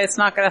me say, it's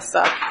not going to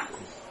suck.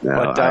 No,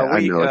 I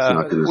know it's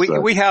not going to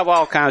suck. We have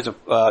all kinds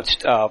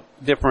of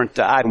different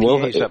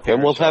IPAs up here.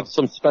 And we'll have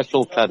some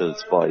special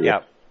cutters for you.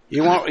 Yeah.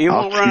 You won't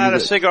run out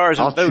of cigars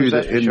and booze.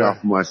 I'll chew the end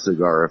off my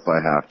cigar if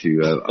I have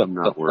to. I'm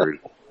not worried.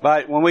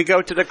 But when we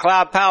go to the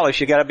Cloud Palace,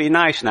 you got to be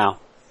nice now.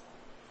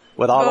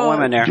 with all the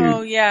women there.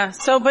 Oh yeah.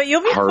 So, but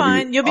you'll be Harvey,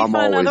 fine. You'll be I'm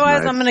fine. always Otherwise,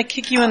 nice. I'm going to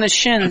kick you in the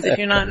shins if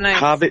you're not nice.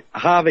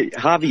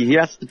 Harvey, he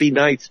has to be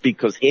nice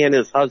because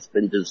Hannah's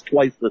husband is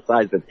twice the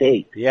size of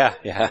Tate. Yeah.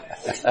 Yeah,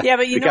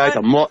 but you The know guy's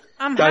what?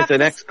 guy's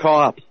an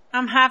ex-cop.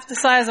 I'm half the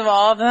size of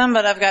all of them,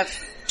 but I've got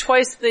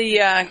twice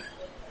the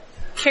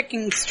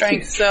kicking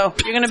strength. So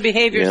you're going to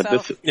behave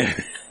yourself.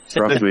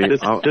 Trust me,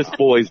 This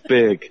boy's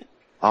big.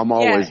 I'm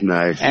always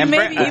nice. You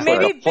may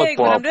be big,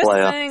 but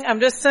I'm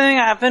just saying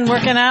I've been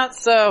working out,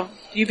 so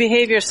you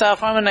behave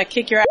yourself. I'm gonna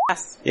kick your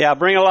ass. Yeah,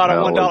 bring a lot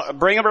of $1.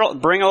 Bring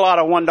a lot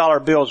of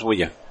 $1 bills with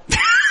you.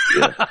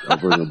 Yeah, I'll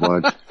bring a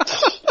bunch.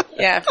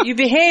 Yeah, if you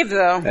behave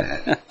though.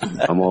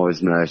 I'm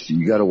always nice.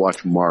 You gotta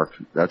watch Mark.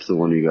 That's the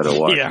one you gotta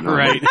watch. Yeah,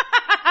 right.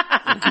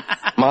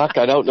 Mark,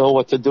 I don't know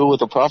what to do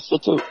with a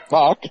prostitute.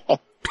 Mark.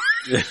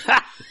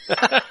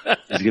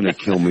 He's gonna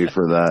kill me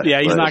for that.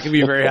 Yeah, he's not gonna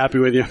be very happy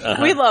with you.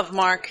 We love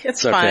Mark.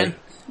 It's fine.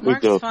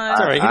 Mark's fine.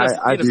 Sorry,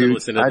 I do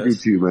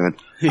too, man.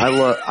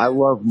 I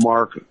love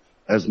Mark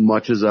as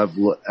much as I've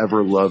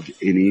ever loved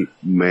any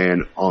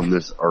man on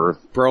this earth.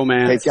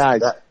 Bromance. Hey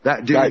guys,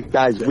 that dude.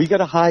 guys, we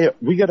gotta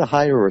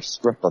hire a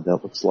stripper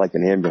that looks like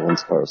an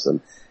ambulance person.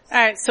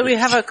 Alright, so we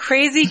have a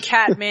crazy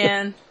cat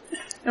man,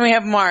 and we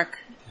have Mark.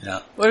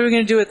 Yeah. What are we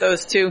gonna do with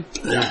those two?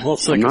 Yeah, we'll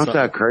I'm not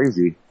that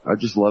crazy. I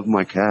just love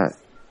my cat.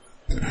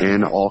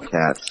 And all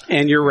cats.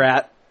 And your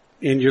rat.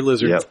 And your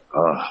lizard. Yep.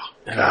 Oh,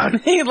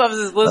 God. He loves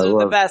his lizard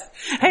the best.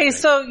 Hey,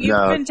 so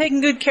you've been taking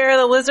good care of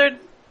the lizard?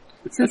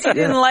 Since you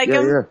didn't like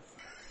him?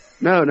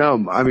 Yeah.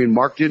 No. I mean,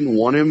 Mark didn't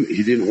want him.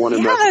 He didn't want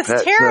him as a pet. Yeah,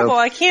 that's terrible.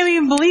 I can't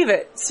even believe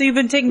it. So you've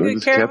been taking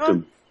good care of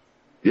him?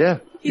 Yeah.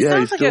 He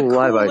sounds he's like still a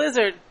alive. cool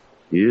lizard.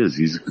 He is.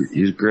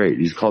 He's great.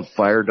 He's called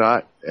Fire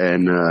Dot,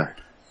 and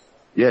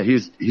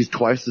he's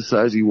twice the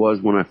size he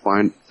was when I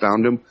found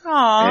him.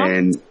 Aww.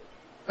 And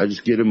I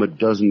just get him a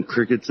dozen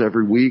crickets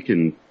every week,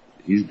 and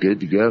he's good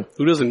to go.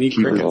 Who doesn't eat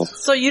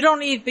crickets? So you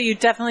don't eat, but you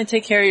definitely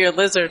take care of your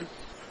lizard.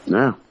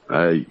 No,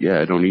 I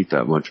don't eat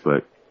that much,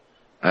 but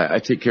I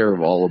take care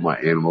of all of my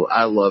animals.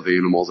 I love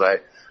animals. I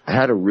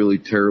had a really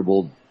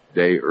terrible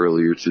day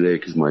earlier today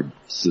because my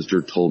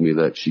sister told me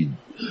that she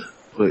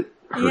put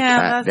her cat down.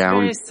 Yeah, that's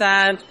very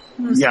sad.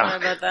 I'm sorry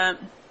about that.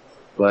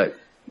 But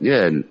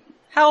yeah.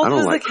 How old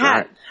was the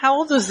cat? How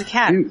old was the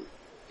cat?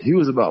 He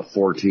was about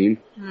 14.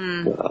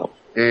 Wow.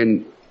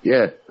 And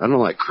yeah, I don't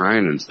like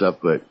crying and stuff,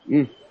 but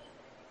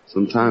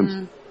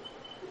sometimes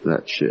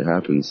that shit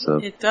happens. So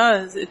it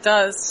does.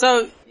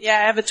 So yeah,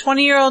 I have a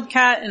 20-year-old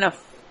cat and a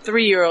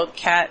 3-year-old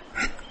cat.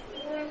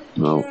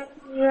 No.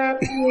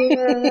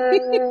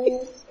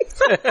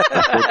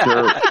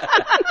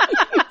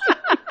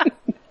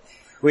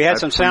 We had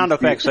some sound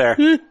effects there.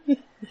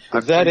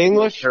 Is that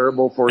English?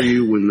 Terrible for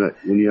you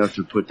when you have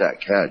to put that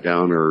cat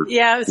down, or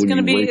it's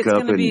gonna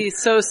be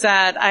so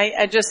sad.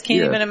 I just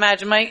can't even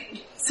imagine.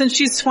 Since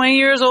she's 20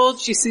 years old,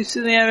 she sleeps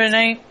through the other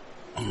night.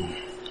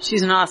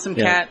 She's an awesome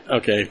cat.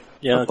 Okay.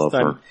 Yeah, it's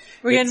time.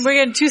 We're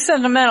getting too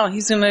sentimental.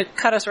 He's gonna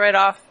cut us right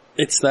off.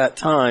 It's that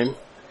time.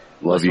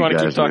 Love you want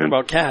guys, to keep talking man.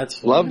 about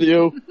cats. Love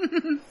you.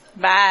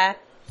 Bye.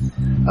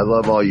 I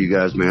love all you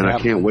guys, man. I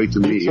can't wait to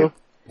meet you.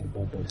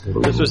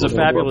 This was a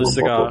fabulous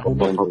cigar.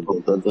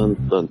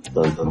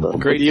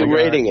 Great. Are you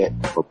rating it?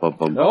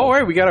 Oh,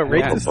 wait, we gotta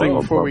rate this thing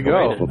before we go.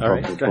 All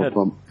right, go ahead.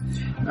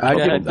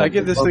 I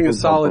give this thing a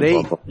solid 8.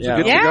 It's a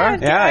good cigar.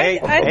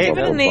 I'd give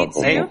it an 8 too.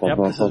 Yep,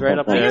 this is right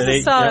up there. It's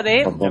a solid 8.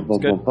 Yep, it's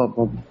good.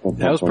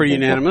 That was pretty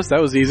unanimous.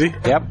 That was easy.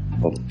 Yep.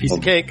 Piece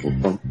of cake.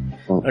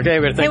 Okay,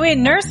 we're gonna Hey, wait,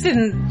 Nurse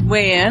didn't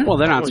weigh in. Well,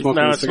 they're not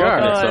smoking a cigar.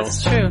 Oh,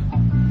 that's true.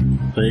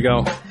 There you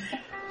go.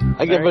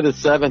 I give it a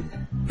 7.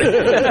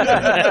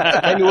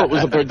 I knew it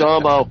was a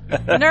Perdomo.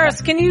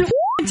 Nurse, can you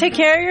take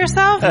care of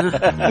yourself?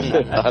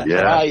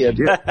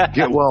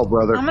 Get well,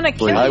 brother. I'm gonna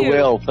kill you. I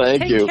will.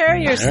 Thank you. Take care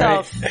of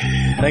yourself. Right.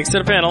 Thanks to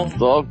the panel.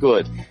 It's all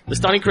good. The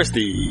Stunning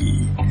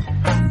Christie.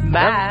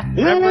 Bye.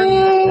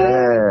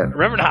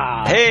 Reverend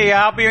Hobbs. Hey,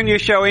 I'll be on your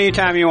show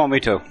anytime you want me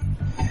to.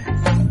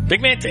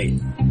 Big Man Tate.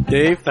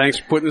 Dave, thanks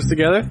for putting this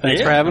together.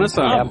 Thanks for having us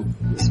on.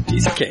 It's a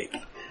piece of cake.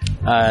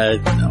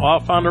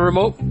 Off on the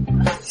remote,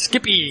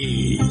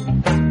 Skippy.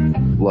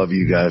 Love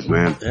you guys,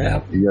 man.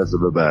 Yeah. You guys are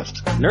the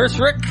best. Nurse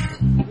Rick.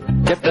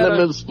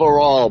 Enemies for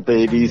all,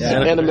 babies.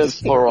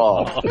 Enemies for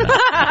all.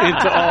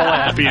 Into all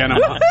happy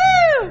animals.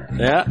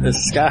 Yeah, this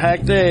is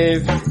Skyhack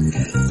Dave.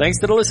 Thanks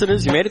to the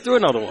listeners, you made it through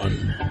another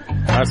one.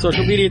 Our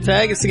social media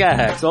tag is Sky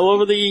Hacks all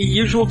over the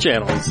usual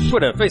channels.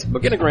 Twitter,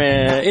 Facebook,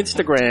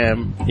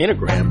 Instagram.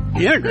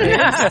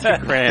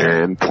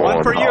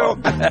 One for you.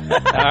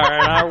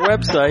 Our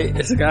website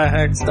is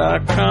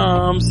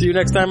skyhacks.com. See you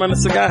next time on the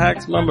Cigar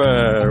Hacks.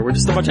 Remember, we're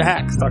just a bunch of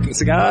hacks talking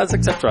cigars,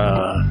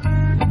 etc.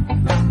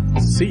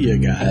 See you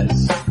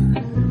guys.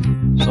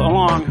 So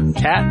long,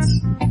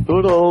 cats.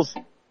 Toodles.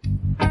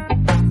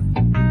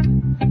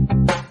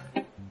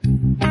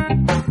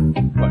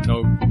 What,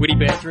 no witty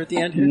banter at the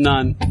end here?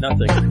 None.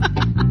 Nothing.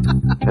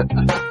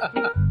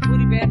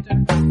 Witty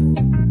banter.